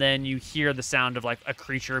now and then you hear the sound of like a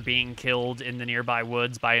creature being killed in the nearby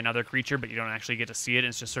woods by another creature, but you don't actually get to see it.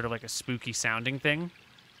 It's just sort of like a spooky sounding thing.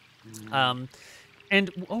 And,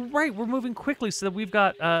 oh, right, we're moving quickly so that we've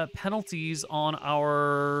got penalties on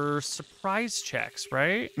our surprise checks,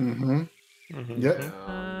 right? Mm-hmm. Yep.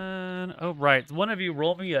 Oh, right. One of you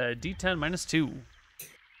roll me a d10 minus 2.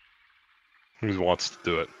 Who wants to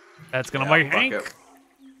do it? That's going to be Hank.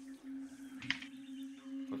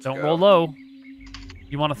 Let's Don't go. roll low.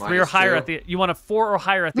 You want a 3 or Minus higher 2. at the... You want a 4 or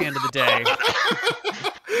higher at the end of the day.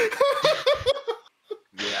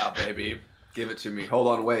 Yeah, baby. Give it to me. Hold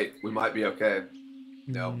on, wait. We might be okay.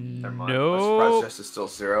 No, never mind. No. My surprise test is still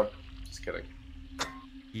 0. Just kidding.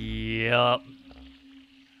 Yep.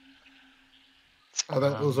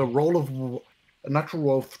 That was a natural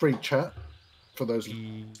roll of 3, chat. For those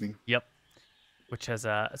listening. Yep. Which has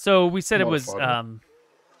so we said it was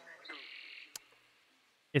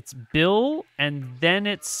it's Bill, and then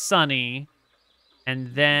it's Sunny,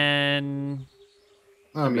 and then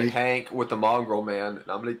Me, Hank with the mongrel man, and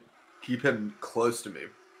I'm gonna keep him close to me,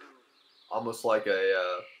 almost like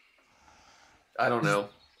a I don't know.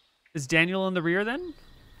 Is Daniel in the rear then,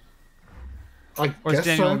 I or is guess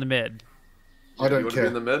Daniel so. in the mid? I don't You wanna care. be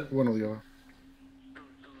in the mid? One or the other.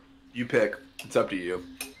 You pick. It's up to you.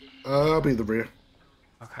 I'll be the rear.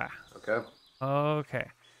 Okay. Okay. Okay.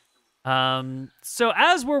 So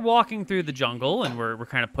as we're walking through the jungle and we're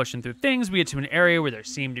kind of pushing through things, we get to an area where there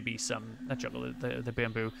seem to be some, not jungle, the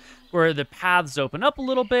bamboo, where the paths open up a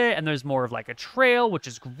little bit and there's more of like a trail, which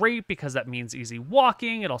is great because that means easy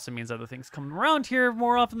walking. It also means other things come around here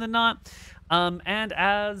more often than not. And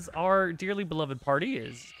as our dearly beloved party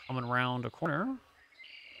is coming around a corner,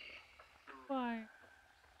 bye.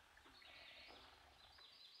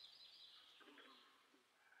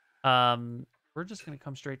 We're just going to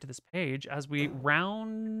come straight to this page as we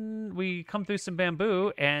come through some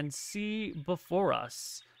bamboo and see before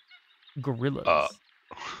us gorillas.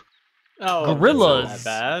 Oh, Gorillas. that's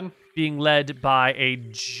not that bad. Being led by a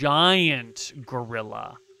giant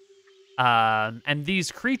gorilla. And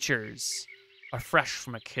these creatures are fresh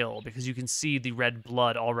from a kill because you can see the red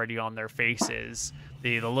blood already on their faces,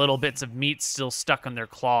 the little bits of meat still stuck on their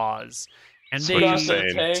claws. And So what you're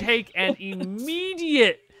saying- they take an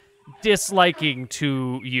immediate disliking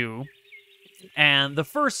to you. And the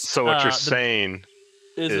first... So what you're saying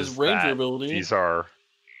Is his is ranger that ability? these are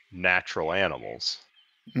natural animals.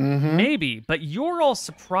 Mm-hmm. Maybe, but you're all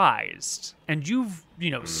surprised, and you've,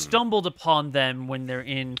 stumbled upon them when they're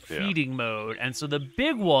in feeding mode, and so the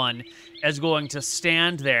big one is going to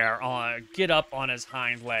stand there, get up on his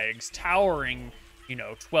hind legs, towering,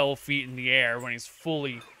 12 feet in the air when he's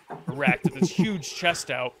fully erect with his huge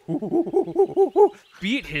chest out,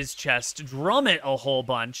 beat his chest, drum it a whole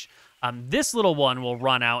bunch. This little one will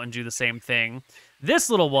run out and do the same thing. This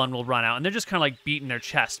little one will run out, and they're just kind of like beating their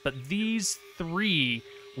chest. But these 3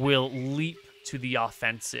 will leap to the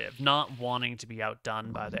offensive, not wanting to be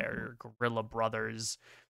outdone by their gorilla brothers.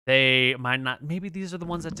 They might not. Maybe these are the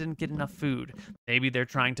ones that didn't get enough food. Maybe they're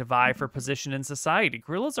trying to vie for position in society.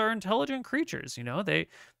 Gorillas are intelligent creatures. They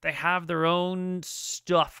have their own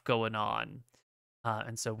stuff going on.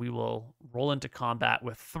 And so we will roll into combat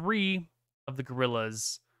with 3 of the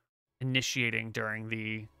gorillas initiating during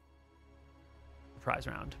the prize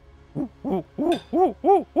round.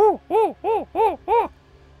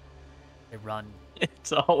 They run.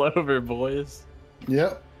 It's all over, boys.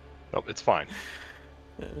 Yep. Nope, it's fine.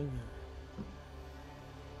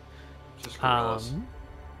 Just gorillas.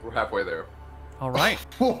 We're halfway there. All right.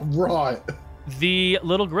 Right. The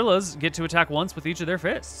little gorillas get to attack once with each of their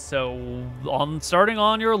fists. So, starting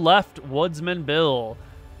on your left, Woodsman Bill.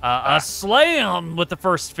 A slam with the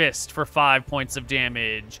first fist for 5 points of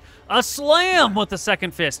damage. A slam with the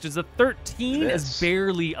second fist is a 13 is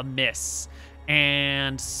barely a miss.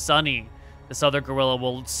 And Sunny, this other gorilla,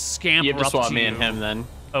 will scamper You have to up swap to me you. and him then.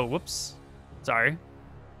 Oh, whoops. Sorry,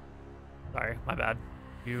 my bad.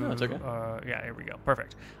 No, it's okay. Yeah, here we go.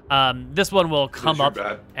 Perfect. This one will come your up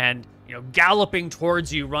bad. and, galloping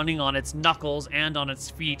towards you, running on its knuckles and on its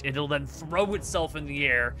feet. It'll then throw itself in the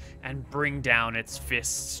air and bring down its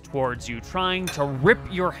fists towards you, trying to rip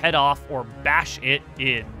your head off or bash it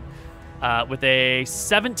in. with a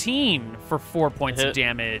 17 for 4 points of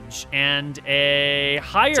damage and a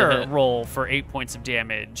higher roll for 8 points of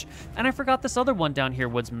damage. And I forgot this other one down here,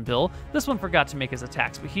 Woodsman Bill. This one forgot to make his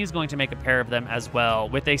attacks, but he's going to make a pair of them as well.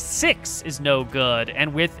 With a 6 is no good,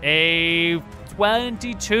 and with a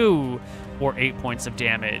 22 for 8 points of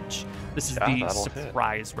damage. This is the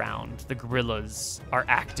surprise round. The gorillas are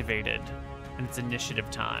activated, and it's initiative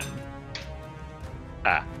time.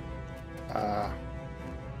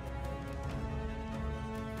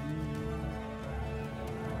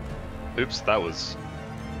 Oops, that was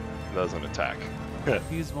an attack.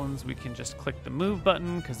 These ones we can just click the move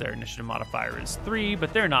button because their initiative modifier is 3,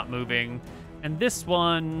 but they're not moving. And this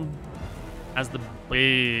one has the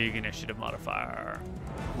big initiative modifier.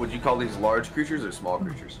 Would you call these large creatures or small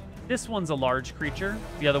creatures? This one's a large creature.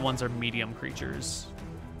 The other ones are medium creatures.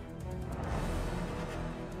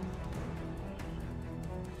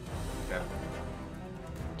 Okay.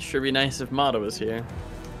 Sure be nice if Motto was here.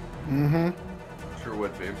 Mm-hmm. Sure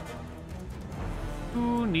would be.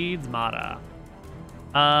 Who needs Mata?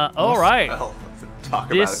 All right. Well, talk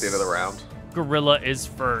about it at the end of the round. Gorilla is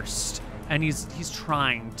first, and he's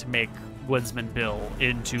trying to make Woodsman Bill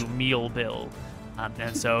into Meal Bill.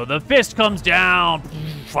 And so the fist comes down,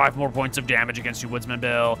 5 more points of damage against you, Woodsman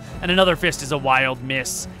Bill. And another fist is a wild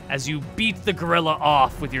miss as you beat the gorilla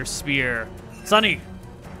off with your spear. Sonny.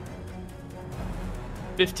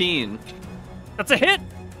 15. That's a hit.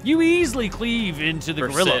 You easily cleave into the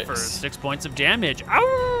gorilla 6. for 6 points of damage.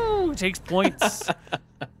 Ow! Takes points. Do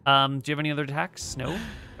you have any other attacks? No?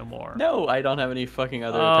 No more. No, I don't have any fucking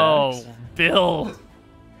other attacks. Oh, Bill.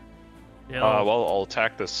 Well, I'll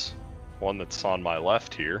attack this one that's on my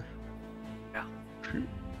left here. Yeah.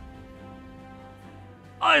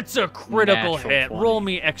 It's a critical Natural hit. 20. Roll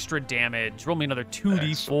me extra damage. Roll me another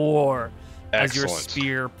 2d4 as your Excellent.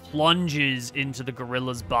 spear plunges into the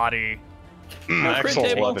gorilla's body.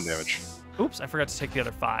 Excellent 11 damage. Oops, I forgot to take the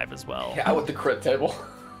other 5 as well. Yeah, with the crit table.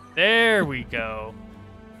 There we go.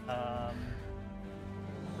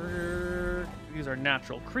 These are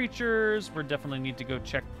natural creatures. We definitely need to go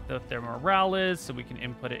check what their morale is so we can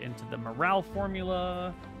input it into the morale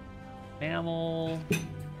formula. Mammal.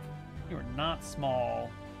 You are not small.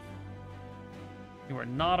 You are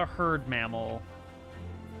not a herd mammal.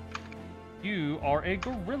 You are a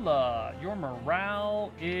gorilla. Your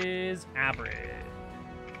morale is average.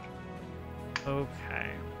 Okay.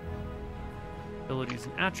 Abilities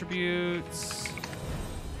and attributes.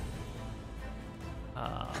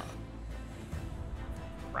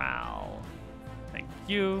 Morale. Thank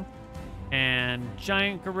you. And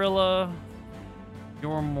giant gorilla.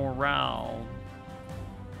 Your morale.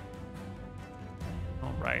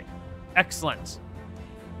 All right. Excellent.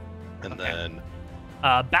 And then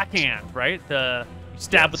Backhand, right? You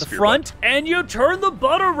stab with the spear front, and you turn the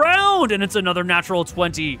butt around, and it's another natural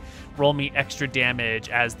 20. Roll me extra damage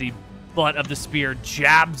as the butt of the spear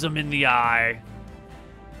jabs him in the eye.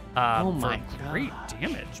 Oh my for great gosh.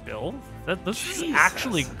 damage, Bill. This is Jesus.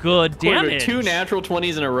 actually good Koibu, damage. 2 natural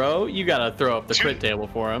 20s in a row. You gotta throw up the crit table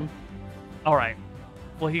for him. All right.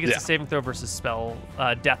 Well, he gets Yeah. a saving throw versus spell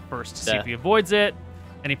death first to see Death. if he avoids it,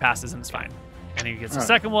 and he passes and it's fine. And he gets a All right.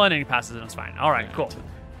 second one, and he passes and it's fine. All right, cool.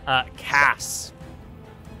 Cass.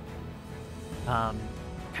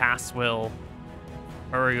 Cass will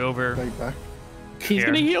hurry over. Stay back. He's Here.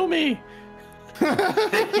 gonna heal me. He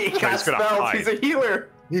He's got gonna spells. hide. He's a healer.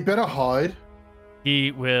 You better hide.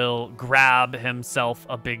 He will grab himself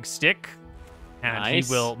a big stick, and Nice.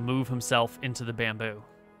 he will move himself into the bamboo.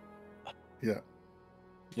 Yeah.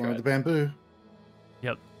 One of the bamboo.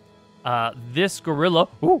 Yep. This gorilla.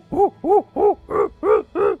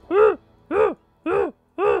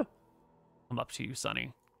 I'm up to you,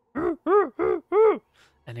 Sonny.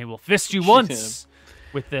 And he will fist you once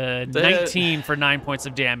with the That's a hit. 19 for 9 points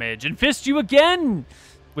of damage, and fist you again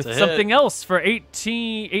with That's a something hit. else for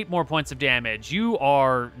 8 more points of damage. You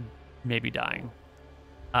are maybe dying.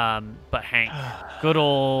 But Hank, good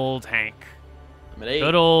old Hank. I'm at 8.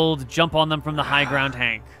 Good old jump on them from the high ground,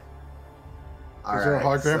 Hank. Is there a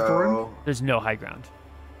high ground for him? There's no high ground.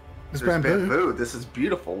 It's There's bamboo. bamboo. This is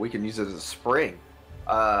beautiful. We can use it as a spring.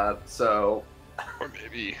 So or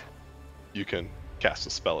maybe you can cast a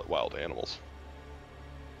spell at wild animals.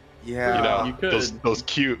 yeah, You know, You could.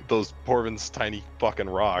 those Porvin's tiny fucking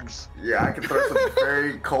rocks. yeah, I can throw some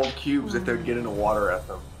very cold cubes if they're getting the water at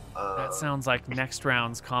them. That sounds like next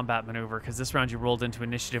round's combat maneuver, because this round you rolled into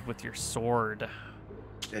initiative with your sword.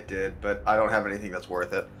 It did, but I don't have anything that's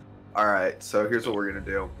worth it. All right, so here's what we're gonna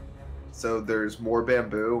do. So there's more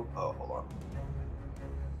bamboo. Oh, hold on.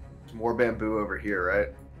 There's more bamboo over here, right?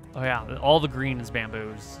 Oh yeah, all the green is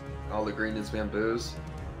bamboos. All the green is bamboos.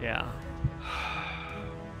 Yeah.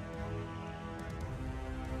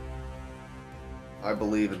 I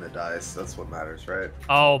believe in the dice. That's what matters, right?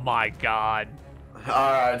 Oh my god.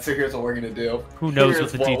 Alright, so here's what we're gonna do. Who knows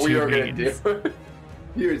Here's what the we D2 are means? gonna do.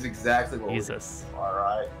 Here's exactly what Jesus. we're gonna do.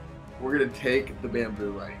 Alright. We're gonna take the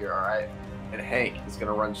bamboo right here, alright? And Hank is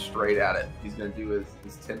gonna run straight at it. He's gonna do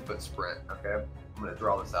his 10-foot sprint, okay? I'm gonna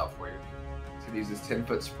draw this out for you. He's gonna use his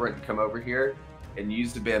 10-foot sprint and come over here and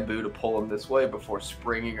use the bamboo to pull him this way before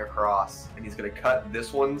springing across. And he's gonna cut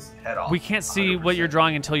this one's head off. We can't see 100%. what you're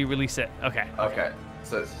drawing until you release it. Okay. Okay.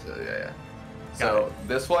 So yeah. Got So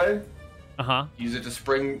this way, Uh-huh. use it to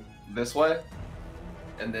spring this way,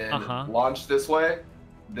 and then Uh-huh. launch this way.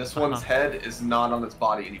 This one's head is not on its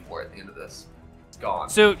body anymore at the end of this. It's gone.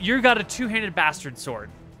 So you got a two-handed bastard sword.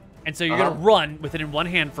 And so you're going to run with it in one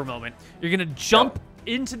hand for a moment. You're going to jump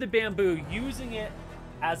into the bamboo, using it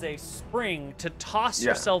as a spring to toss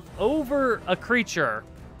yourself over a creature,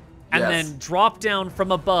 and then drop down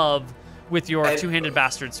from above with your two-handed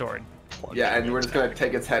bastard sword. Yeah, and we're just going to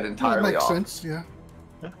take its head entirely makes off. sense, yeah.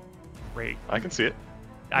 Great. I can see it.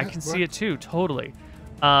 I can see it too, totally.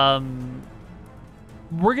 We're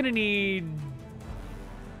going to need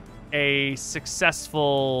a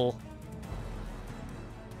successful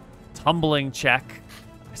tumbling check,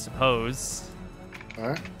 I suppose. All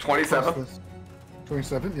right. 27.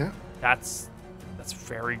 27, yeah. That's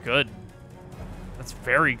very good. That's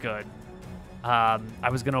very good. I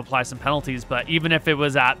was going to apply some penalties, but even if it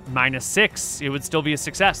was at -6, it would still be a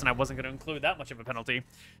success, and I wasn't going to include that much of a penalty.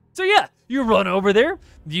 So yeah, you run over there,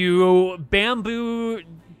 you bamboo,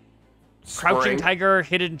 crouching tiger,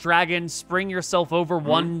 hidden dragon, spring yourself over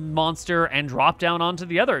one monster and drop down onto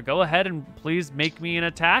the other. Go ahead and please make me an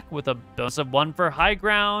attack with a bonus of 1 for high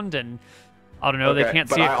ground, and I don't know, they can't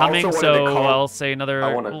see it coming, so I'll say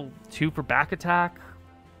another 2 for back attack.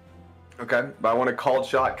 Okay, but I want a called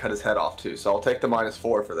shot, cut his head off too, so I'll take the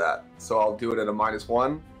 -4 for that. So I'll do it at a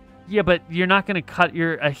 -1. Yeah, but you're not going to cut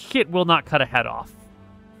a hit will not cut a head off.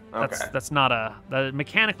 Okay. That's not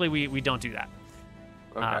mechanically we don't do that.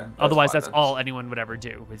 Okay. Otherwise, that's all anyone would ever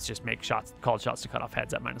do, is just make called shots to cut off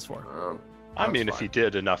heads at -4. I mean, if he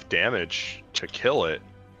did enough damage to kill it.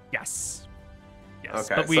 Yes.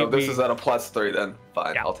 Okay, but so this is at a +3 then.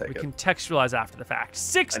 Fine, Yeah, I'll take we it. contextualize after the fact.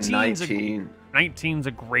 16's 19. 19's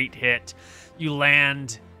a great hit. You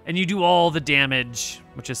land, and you do all the damage,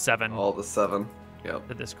 which is 7 All the 7. Yep.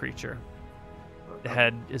 to this creature. The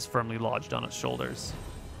head is firmly lodged on its shoulders.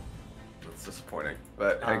 That's disappointing,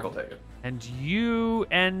 but Hank will take it. And you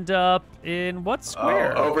end up in what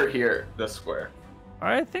square? Oh, over here, this square.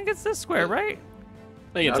 I think it's this square, right?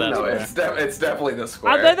 I think it's that square. It's definitely this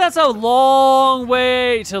square. That's a long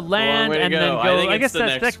way to land way to and go. then go. I think I it's guess the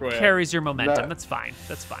that next square. carries your momentum. No. That's fine.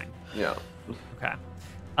 That's fine. Yeah. Okay.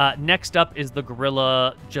 Next up is the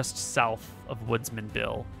gorilla just south of Woodsman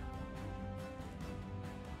Bill.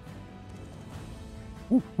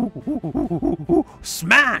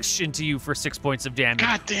 Smash into you for 6 points of damage.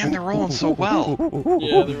 God damn, they're rolling so well.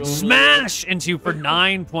 Yeah, they're rolling Smash into you for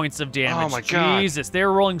 9 points of damage. Oh my God. Jesus,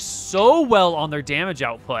 they're rolling so well on their damage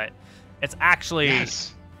output. It's actually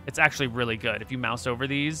it's actually really good. If you mouse over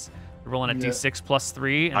these, you're rolling a d6 plus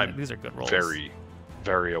 3, and these are good rolls. Very,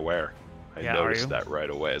 very aware. I noticed that right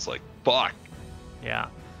away. It's like, fuck. Yeah.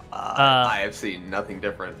 I have seen nothing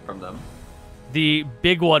different from them. The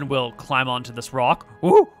big one will climb onto this rock.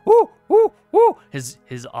 Woo, woo, woo, woo. His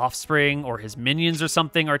offspring or his minions or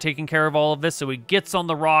something are taking care of all of this. So he gets on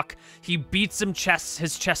the rock. He beats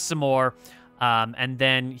his chest some more. And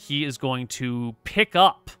then he is going to pick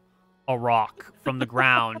up a rock from the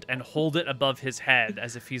ground and hold it above his head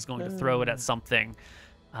as if he's going to throw it at something.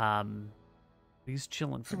 He's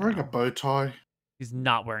chilling for He's wearing now. a bow tie. He's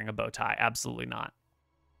not wearing a bow tie. Absolutely not.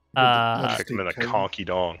 Check him in a conky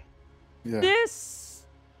dong. Yeah. This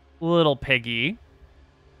little piggy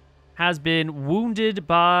has been wounded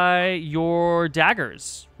by your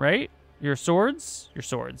daggers, right? Your swords? Your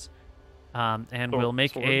swords. And we'll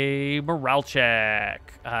make a morale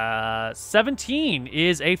check. 17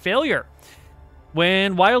 is a failure.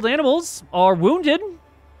 When wild animals are wounded,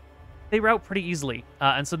 they rout pretty easily.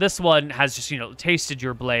 And so this one has just, tasted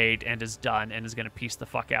your blade and is done and is going to piece the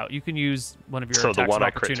fuck out. You can use one of your attacks So the one of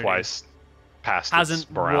I crit opportunity. Twice passed Hasn't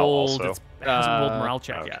its morale rolled also. it hasn't rolled morale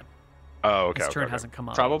check okay. yet. Oh, okay. His turn okay. hasn't come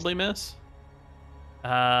up. Probably miss.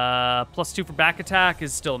 +2 for back attack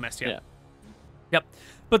is still a miss. Yeah. Yep.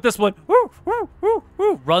 But this one, woo, woo, woo,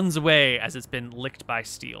 woo, runs away as it's been licked by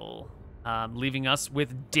steel, leaving us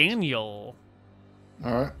with Daniel.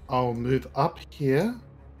 All right, I'll move up here,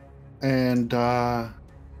 and that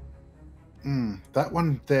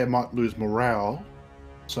one there might lose morale.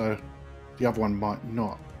 So The other one might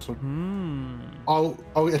not. So Hmm. I'll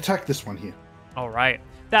attack this one here. All right.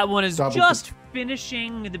 That one is Double just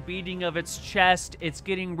finishing the beating of its chest. It's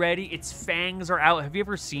getting ready. Its fangs are out. Have you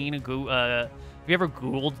ever seen have you ever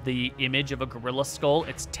Googled the image of a gorilla skull?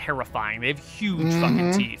 It's terrifying. They have huge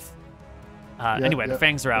fucking teeth. Anyway, the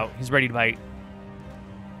fangs are out. He's ready to bite.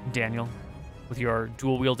 Daniel, with your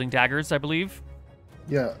dual wielding daggers, I believe.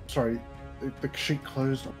 Yeah, sorry. The sheet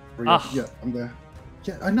closed. Ugh. Yeah, I'm there.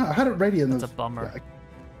 Yeah, I know. I had it ready and That's a bummer.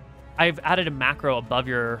 I've added a macro above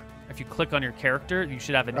your. If you click on your character, you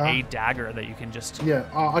should have an A dagger that you can just. Yeah,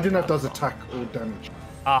 I didn't know if it does attack or damage.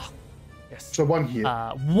 Yes. So one hit.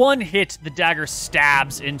 One hit, the dagger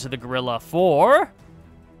stabs into the gorilla for.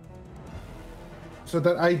 So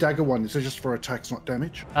that A dagger one is it just for attacks, not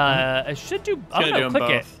damage? It should do. I don't know.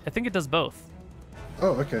 Click it. I think it does both.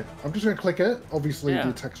 Oh, okay. I'm just gonna click it. Obviously, the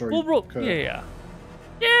attacks are. We'll roll. Yeah.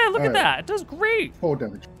 Yeah, look at that. It does great. 4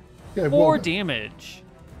 damage. Yeah, 4 damage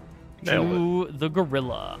to the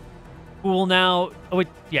gorilla. Who will now... Oh, wait.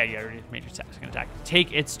 Yeah, you already made your second attack.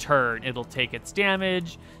 Take its turn. It'll take its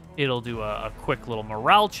damage. It'll do a quick little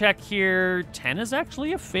morale check here. 10 is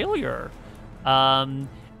actually a failure. And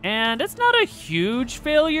it's not a huge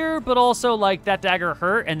failure, but also, like, that dagger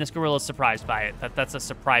hurt, and this gorilla is surprised by it. That's a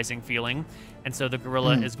surprising feeling. And so the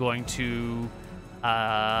gorilla is going to...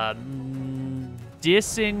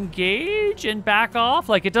 disengage and back off.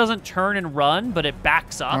 Like, it doesn't turn and run, but it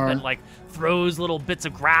backs up and like throws little bits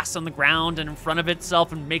of grass on the ground and in front of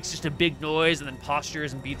itself and makes just a big noise and then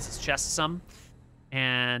postures and beats its chest some.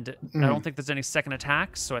 And I don't think there's any second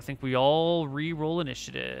attacks, so I think we all re-roll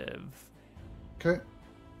initiative. Okay.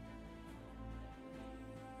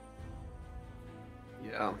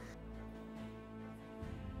 Yeah.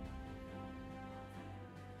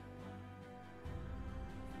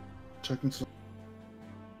 Checking some.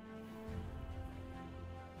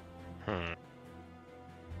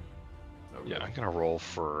 Yeah, I'm gonna roll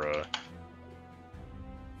for.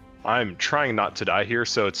 I'm trying not to die here,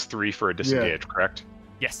 so it's 3 for a disengage, correct?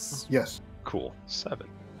 Yes. Yes. Cool. 7.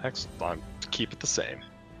 Excellent. I'm keep it the same.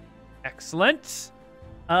 Excellent.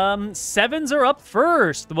 7s are up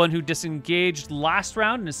first. The one who disengaged last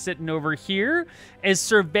round and is sitting over here is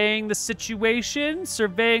surveying the situation,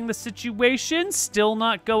 still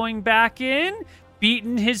not going back in,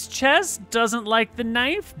 beating his chest, doesn't like the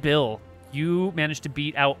knife. Bill, you managed to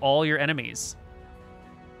beat out all your enemies.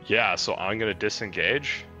 Yeah, so I'm gonna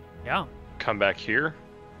disengage. Yeah. Come back here.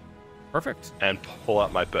 Perfect. And pull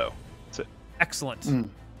out my bow. That's it. Excellent.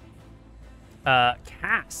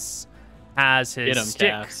 Cass has his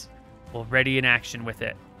stick already in action with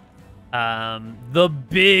it. The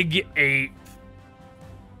big ape.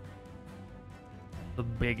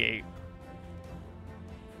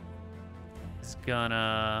 Is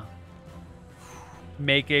gonna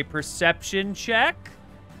make a perception check.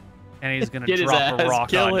 And he's gonna drop a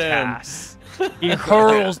rock on Cass. He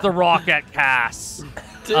hurls the rock at Cass.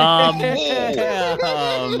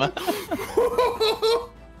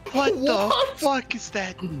 What the fuck is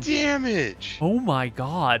that damage? Oh my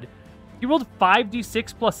god. He rolled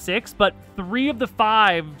 5d6 plus 6, but 3 of the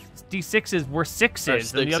 5 d6s were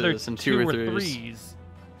 6s, and the other 2 were 3s.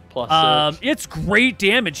 Plus 6. It's great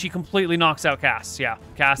damage. He completely knocks out Cass. Yeah,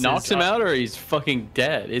 Cass knocks him out, or he's fucking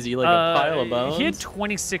dead? Is he like a pile of bones? He had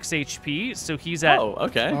 26 HP, so he's at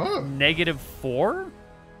 -4.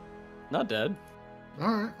 Not dead.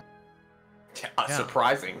 All right. Yeah.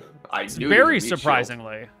 Surprising. Very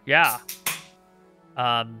surprisingly, yeah.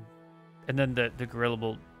 And then the gorilla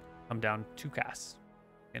will come down to Cass.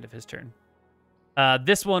 End of his turn.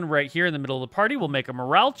 This one right here in the middle of the party will make a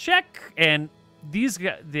morale check, and these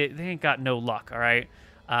guys, they ain't got no luck, all right?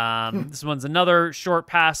 This one's another short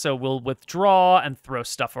pass, so we'll withdraw and throw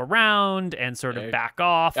stuff around and sort of back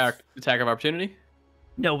off. Attack of opportunity?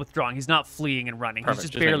 No, withdrawing. He's not fleeing and running. Perfect.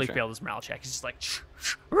 He's just barely failed his morale check. He's just like,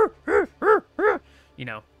 you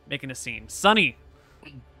know, making a scene. Sonny,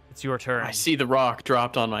 it's your turn. I see the rock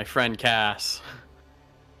dropped on my friend Cass.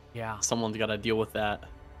 Yeah. Someone's got to deal with that.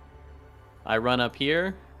 I run up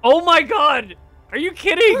here. Oh my god! Are you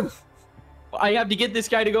kidding? I have to get this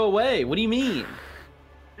guy to go away. What do you mean?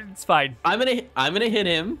 It's fine. I'm gonna hit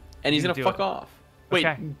him, and he's gonna fuck off. Wait.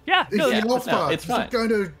 Okay. Yeah. No, it's fine. Going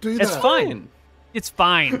to do that. It's fine. It's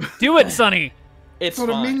fine. Do it, Sonny. It's not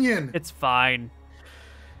fine. a minion. It's fine.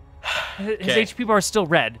 His HP bar is still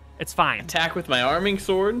red. It's fine. Attack with my arming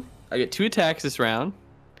sword. I get 2 attacks this round.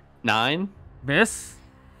 9. Miss.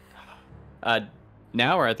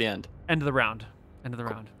 Now or at the end? End of the round. End of the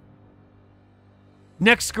round.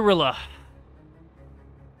 Next gorilla.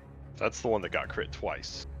 That's the one that got crit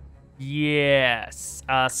twice. Yes.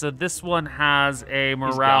 So this one has a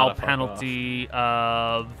morale gotta fuck penalty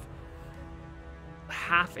of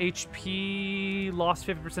half HP, lost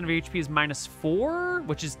 50% of HP is -4,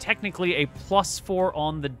 which is technically a +4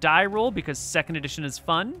 on the die roll because second edition is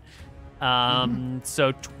fun.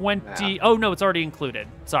 So 20. Oh no, it's already included.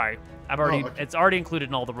 Sorry, It's already included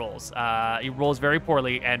in all the rolls. He rolls very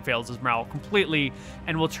poorly and fails his morale completely,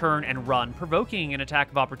 and will turn and run, provoking an attack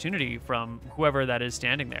of opportunity from whoever that is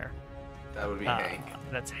standing there. That would be Hank.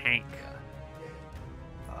 That's Hank.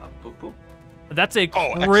 Boop, boop. That's a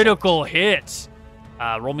critical hit.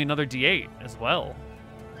 Roll me another D8 as well.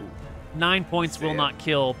 9 points will not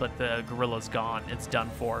kill, but the gorilla's gone. It's done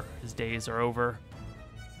for. His days are over.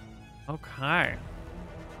 Okay.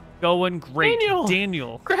 Going great.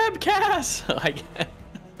 Daniel. Grab Cass!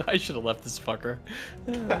 I should have left this fucker.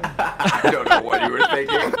 I don't know what you were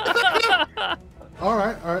thinking. All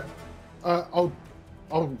right. I'll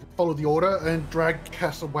follow the order and drag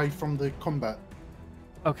Cass away from the combat.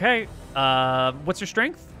 Okay. What's your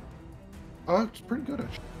strength? It's pretty good,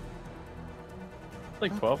 actually.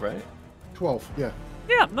 Like 12, right? 12, yeah.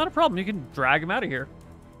 Yeah, not a problem. You can drag him out of here.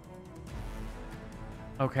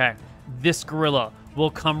 Okay. This gorilla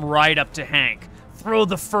will come right up to Hank. Throw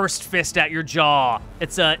the first fist at your jaw.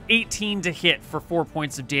 It's a 18 to hit for 4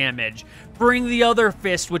 points of damage. Bring the other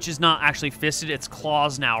fist, which is not actually fisted, it's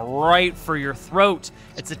claws now, right for your throat.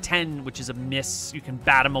 It's a 10, which is a miss. You can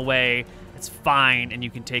bat him away. It's fine, and you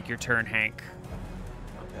can take your turn, Hank.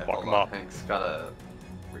 Okay, Fuck hold him on. up. Hank's gotta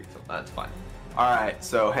refill. That's fine. All right,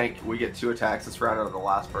 so Hank, we get 2 attacks this round out of the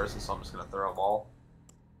last person, so I'm just gonna throw them all.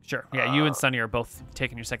 Sure. Yeah, you and Sunny are both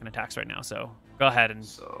taking your second attacks right now, so go ahead and...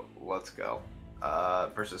 So let's go.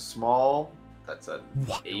 Versus small, that's a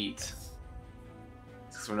 8.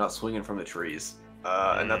 Because we're not swinging from the trees.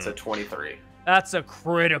 And that's a 23. That's a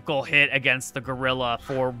critical hit against the gorilla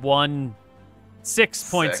for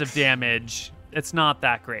 6 points of damage. It's not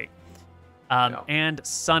that great. No. And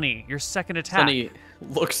Sunny, your second attack. Sunny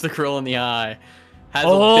looks the gorilla in the eye. Has a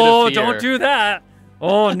Oh, bit of fear, don't do that.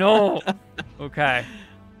 Oh, no. Okay.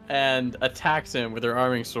 and attacks him with her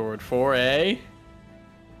arming sword for a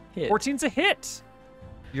hit. 14's a hit.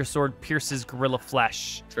 Your sword pierces gorilla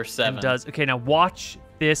flesh. For 7. And does... Okay, now watch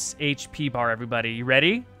this HP bar, everybody. You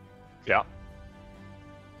ready? Yeah.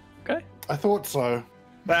 Okay. I thought so.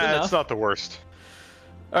 That's not the worst.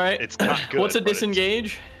 All right. It's not good. What's a but it's-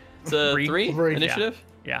 disengage? It's a 3 Three. initiative?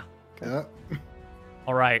 Yeah. Yeah.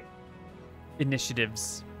 All right.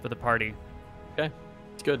 Initiatives for the party. Okay.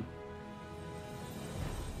 It's good.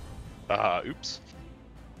 Oops.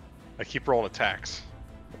 I keep rolling attacks.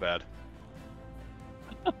 Bad.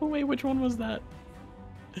 Oh, wait, which one was that?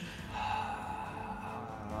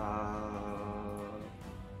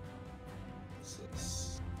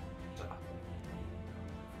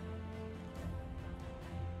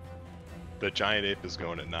 The giant ape is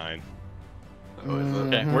going at 9.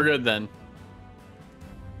 Okay, we're good then.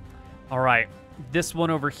 All right. This one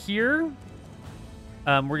over here.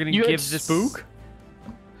 We're going to You give had this... spook?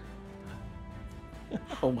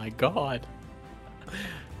 Oh my god.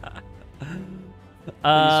 This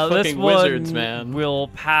fucking one wizards, man. will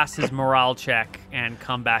pass his morale check and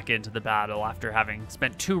come back into the battle after having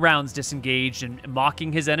spent 2 rounds disengaged and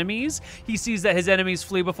mocking his enemies. He sees that his enemies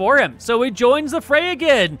flee before him, so he joins the fray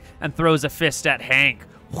again and throws a fist at Hank.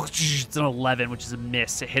 It's an 11, which is a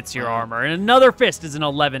miss. It hits your armor. And another fist is an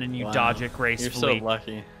 11, and you dodge it gracefully. You're so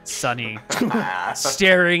lucky. Sunny,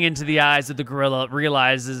 staring into the eyes of the gorilla,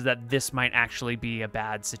 realizes that this might actually be a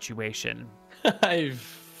bad situation. I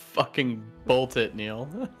fucking bolt it, Neal.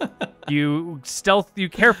 You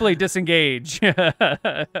carefully disengage. Yeah,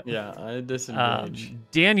 I disengage.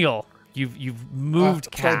 Daniel, you've moved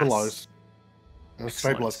Cass. Stabilize. Excellent.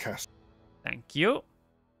 Stabilize Cass. Thank you.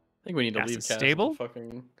 I think we need to Cass leave is Cass stable.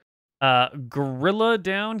 Fucking... Gorilla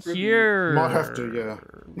down here. Might have to,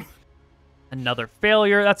 yeah. Another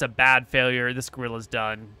failure. That's a bad failure. This gorilla's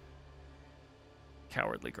done.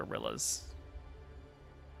 Cowardly gorillas.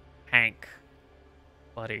 Hank.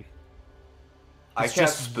 Buddy. I It's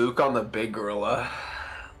cast just- spook on the big gorilla.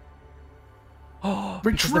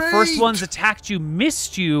 Because the first ones attacked you,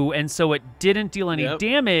 missed you, and so it didn't deal any Yep.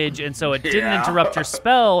 damage, and so it didn't Yeah. interrupt your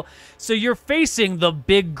spell. So you're facing the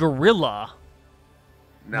big gorilla.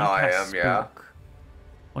 No, You I cast am, yeah. Spook.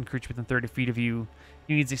 One creature within 30 feet of you.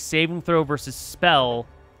 He needs a saving throw versus spell,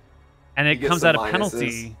 and He it gets comes the out a minuses.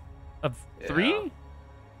 penalty of 3?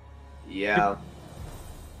 Yeah.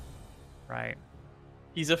 Right.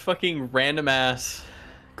 He's a fucking random ass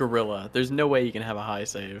gorilla. There's no way you can have a high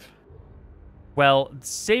save. Well,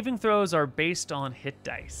 saving throws are based on hit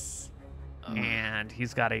dice, and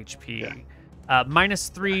he's got HP. Yeah.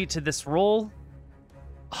 -3 to this roll.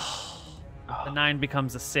 The 9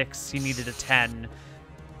 becomes a 6. He needed a 10.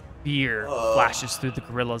 Fear flashes through the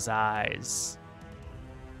gorilla's eyes.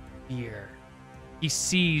 Fear. He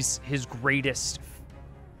sees his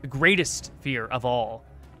the greatest fear of all.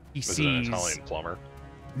 He Was it sees an Italian plumber?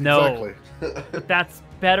 no. Exactly. But that's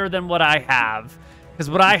better than what I have. Because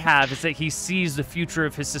what I have is that he sees the future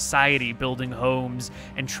of his society building homes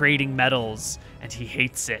and trading metals, and he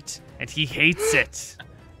hates it. And he hates it.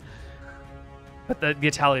 But the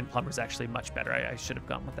Italian plumber is actually much better. I should have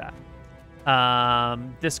gone with that.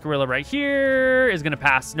 This gorilla right here is going to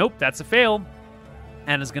pass. Nope, that's a fail.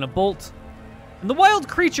 And is going to bolt. And the wild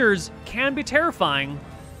creatures can be terrifying,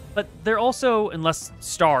 but they're also, unless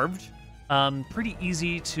starved, pretty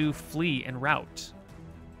easy to flee and rout.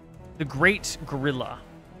 The great gorilla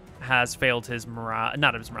has failed his morale,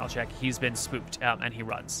 not his morale check. He's been spooked, and he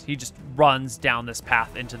runs. He just runs down this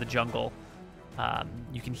path into the jungle.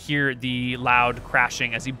 You can hear the loud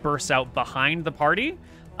crashing as he bursts out behind the party,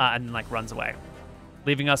 and then, runs away.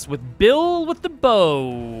 Leaving us with Bill with the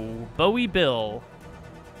bow. Bowie Bill.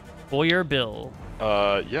 Boyer Bill.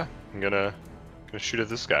 Yeah, I'm gonna shoot at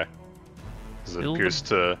this guy. Because it appears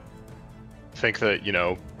to think that,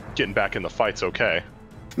 getting back in the fight's okay.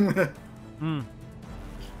 Not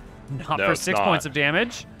No, for it's 6 not. points of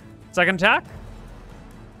damage. Second attack.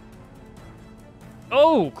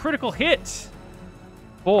 Oh, critical hit.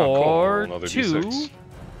 For Another 2 D6.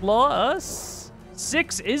 plus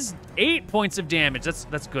 6 is 8 points of damage.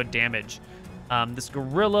 That's good damage. This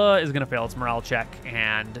gorilla is going to fail its morale check,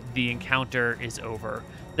 and the encounter is over.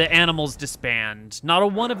 The animals disband. Not a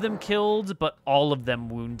one of them killed, but all of them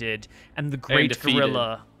wounded. And the great defeated.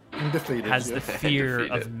 gorilla Undefeated. has the fear of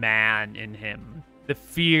Defeated. man in him. The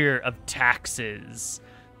fear of taxes.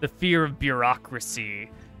 The fear of bureaucracy.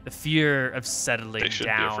 The fear of settling They should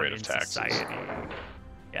be down afraid in of taxes. society.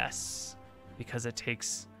 Yes, because it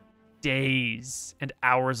takes days and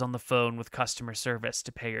hours on the phone with customer service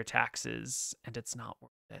to pay your taxes, and it's not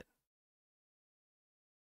worth it.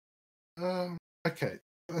 Okay.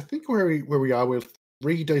 I think where we are with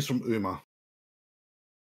 3 days from Uma.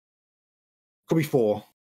 Could be 4.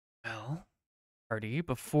 Well, party,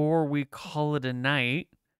 before we call it a night,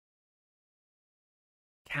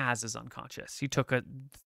 Kaz is unconscious. He took a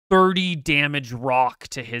 30 damage rock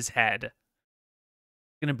to his head.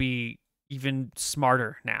 Gonna be even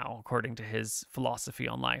smarter now, according to his philosophy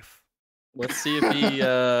on life. Let's see if he.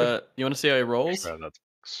 You want to see how he rolls? Yeah, that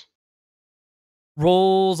sucks.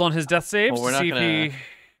 Rolls on his death saves Well, we're to not see gonna- if he.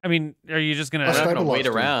 I mean, are you just gonna? We're not gonna wait Stabilized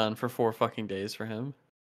him. around for 4 fucking days for him.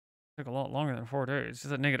 Took a lot longer than 4 days.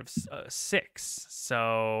 It's a -6.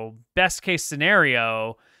 So best case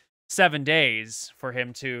scenario, 7 days for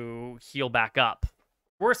him to heal back up.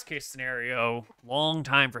 Worst case scenario, long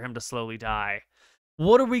time for him to slowly die.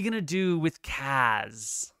 What are we gonna do with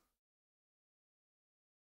Kaz?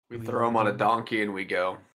 We throw him on a donkey and we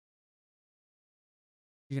go.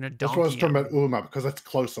 You're gonna That's what I was donkey talking him. about Uma, because that's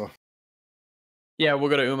closer. Yeah, we'll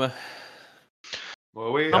go to Uma.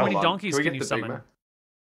 Well, wait, How hold many on. donkeys we can get you the big summon? map?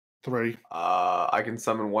 3. I can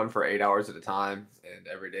summon one for 8 hours at a time, and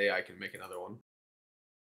every day I can make another one.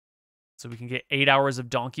 So we can get 8 hours of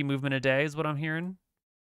donkey movement a day, is what I'm hearing.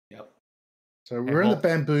 Yep. So we're in the well,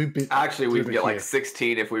 bamboo bit. Actually, we can over get like here.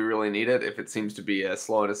 16 if we really need it. If it seems to be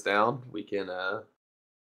slowing us down, we can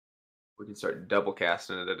start double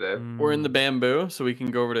casting it a day. We're in the Mm. bamboo, so we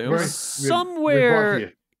can go over to Uma. We're- Somewhere right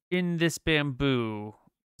here. in this bamboo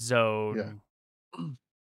zone.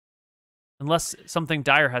 Unless something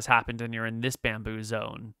dire has happened and you're in this bamboo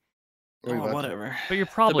zone. Wait, Oh, that- whatever. But you're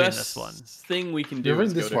The probably in best this one. thing we can do You're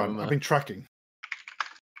is in this go to one. Uma. I've been tracking.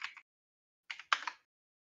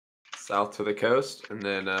 South to the coast, and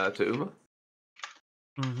then to Uma.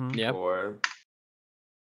 Mm-hmm. Yep. Or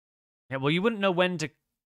Yeah, well, you wouldn't know when to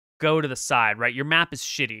go to the side, right? Your map is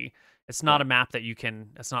shitty. It's not a map that you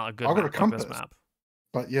can. It's not a good I've got a map like this compass. map.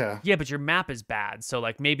 But yeah. Yeah, but your map is bad. So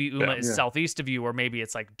like maybe Uma is Yeah. southeast of you, or maybe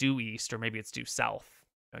it's like due east, or maybe it's due south.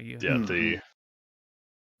 You know, Yeah, Hmm.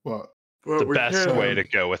 Well, the best way to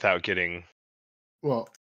go without getting. well,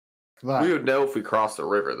 that. we would know if we cross the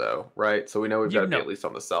river, though, right? So we know we've You got to be know. at least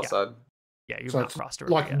on the south Yeah. side. Yeah, you've So not it's crossed a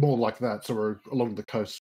river like yet. more like that. So we're along the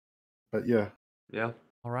coast. But yeah. Yeah.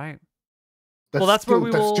 All right. That's Well, that's where still-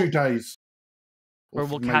 we that's will- 2 days. Where Or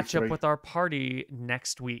we'll maybe catch up 3. with our party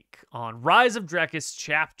next week on Rise of Drekis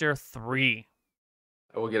Chapter 3.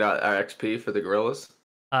 And we'll get out our XP for the gorillas.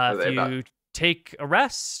 Are If they you about- take a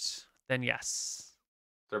rest, then yes.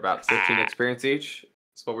 They're about 15 experience each.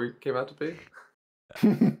 That's what we came out to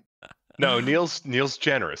be. No, Neal's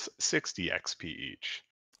generous. 60 XP each.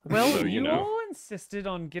 Well, So, you you know. all insisted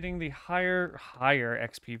on getting the higher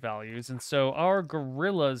XP values, and so our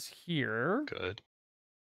gorillas here Good.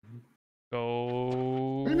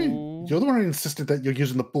 go. What do you mean? You're the one who insisted that you're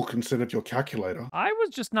using the book instead of your calculator. I was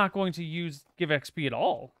just not going to give XP at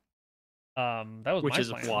all. That was Which my is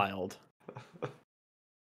plan. wild.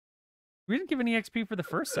 We didn't give any XP for the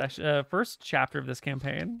first chapter of this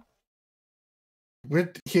campaign.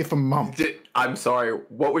 We're here for months. I'm sorry.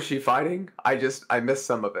 What was she fighting? I missed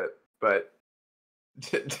some of it. But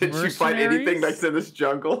did she fight anything Mercenaries? next to this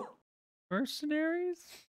jungle? Mercenaries?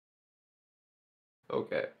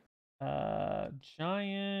 Okay.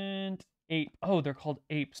 Giant ape. Oh, they're called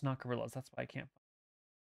apes, not gorillas. That's why I can't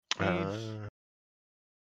find page.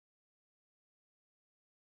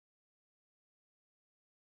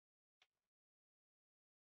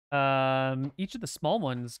 Each of the small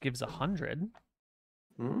ones gives 100.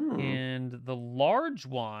 And the large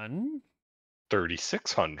one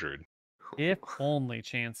 3,600. if only,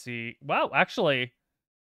 Chansey. Wow, actually,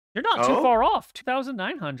 you're not too Oh? far off.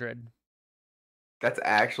 2,900. That's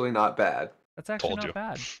actually not bad. That's actually Told not you.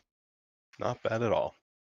 bad. Not bad at all.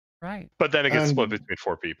 Right. But then it gets split And- between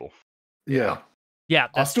 4 people. Yeah. Yeah, I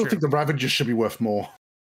that's still true. think the Ravagers should be worth more.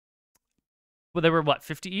 Well, they were what,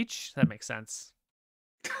 50 each? That makes sense.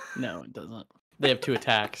 No, it doesn't. They have 2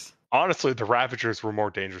 attacks. Honestly, the Ravagers were more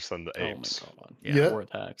dangerous than the Oh apes. my god. Yeah. 4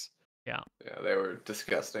 attacks. Yeah, they were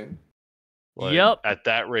disgusting. Like, Yep. At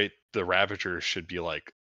that rate, the Ravagers should be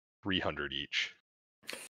like 300 each.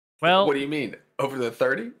 Well, What do you mean? Over the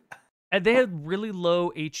 30? and they had really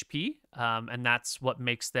low HP, and that's what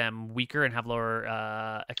makes them weaker and have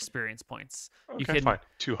lower experience points. Okay, can- fine.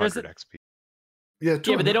 200 a- XP. Yeah,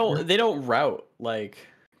 Yeah, but they 200. don't route like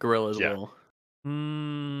gorillas Yeah. will.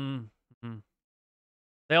 Mm-hmm.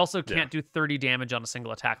 They also Yeah. can't do 30 damage on a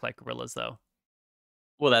single attack like gorillas, though.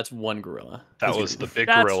 Well, that's one gorilla. That was the big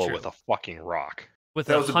That's gorilla true. with a fucking rock. With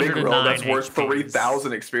That was a big 109 roll. That's worth HPs.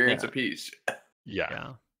 3,000 experience Yeah. apiece.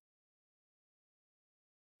 Yeah.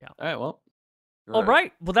 Yeah. All right, well. All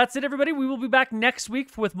right. Well, that's it, everybody. We will be back next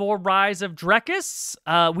week with more Rise of Drekis.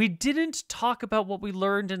 We didn't talk about what we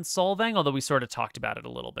learned in Solvang, although we sort of talked about it a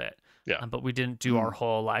little bit. Yeah. But we didn't do our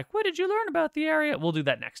whole, like, what did you learn about the area? We'll do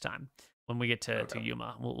that next time when we get to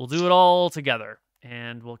Yuma. We'll do it all together,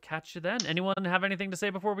 and we'll catch you then. Anyone have anything to say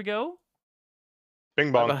before we go?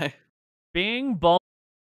 Bing bong. Bye. Bing bong.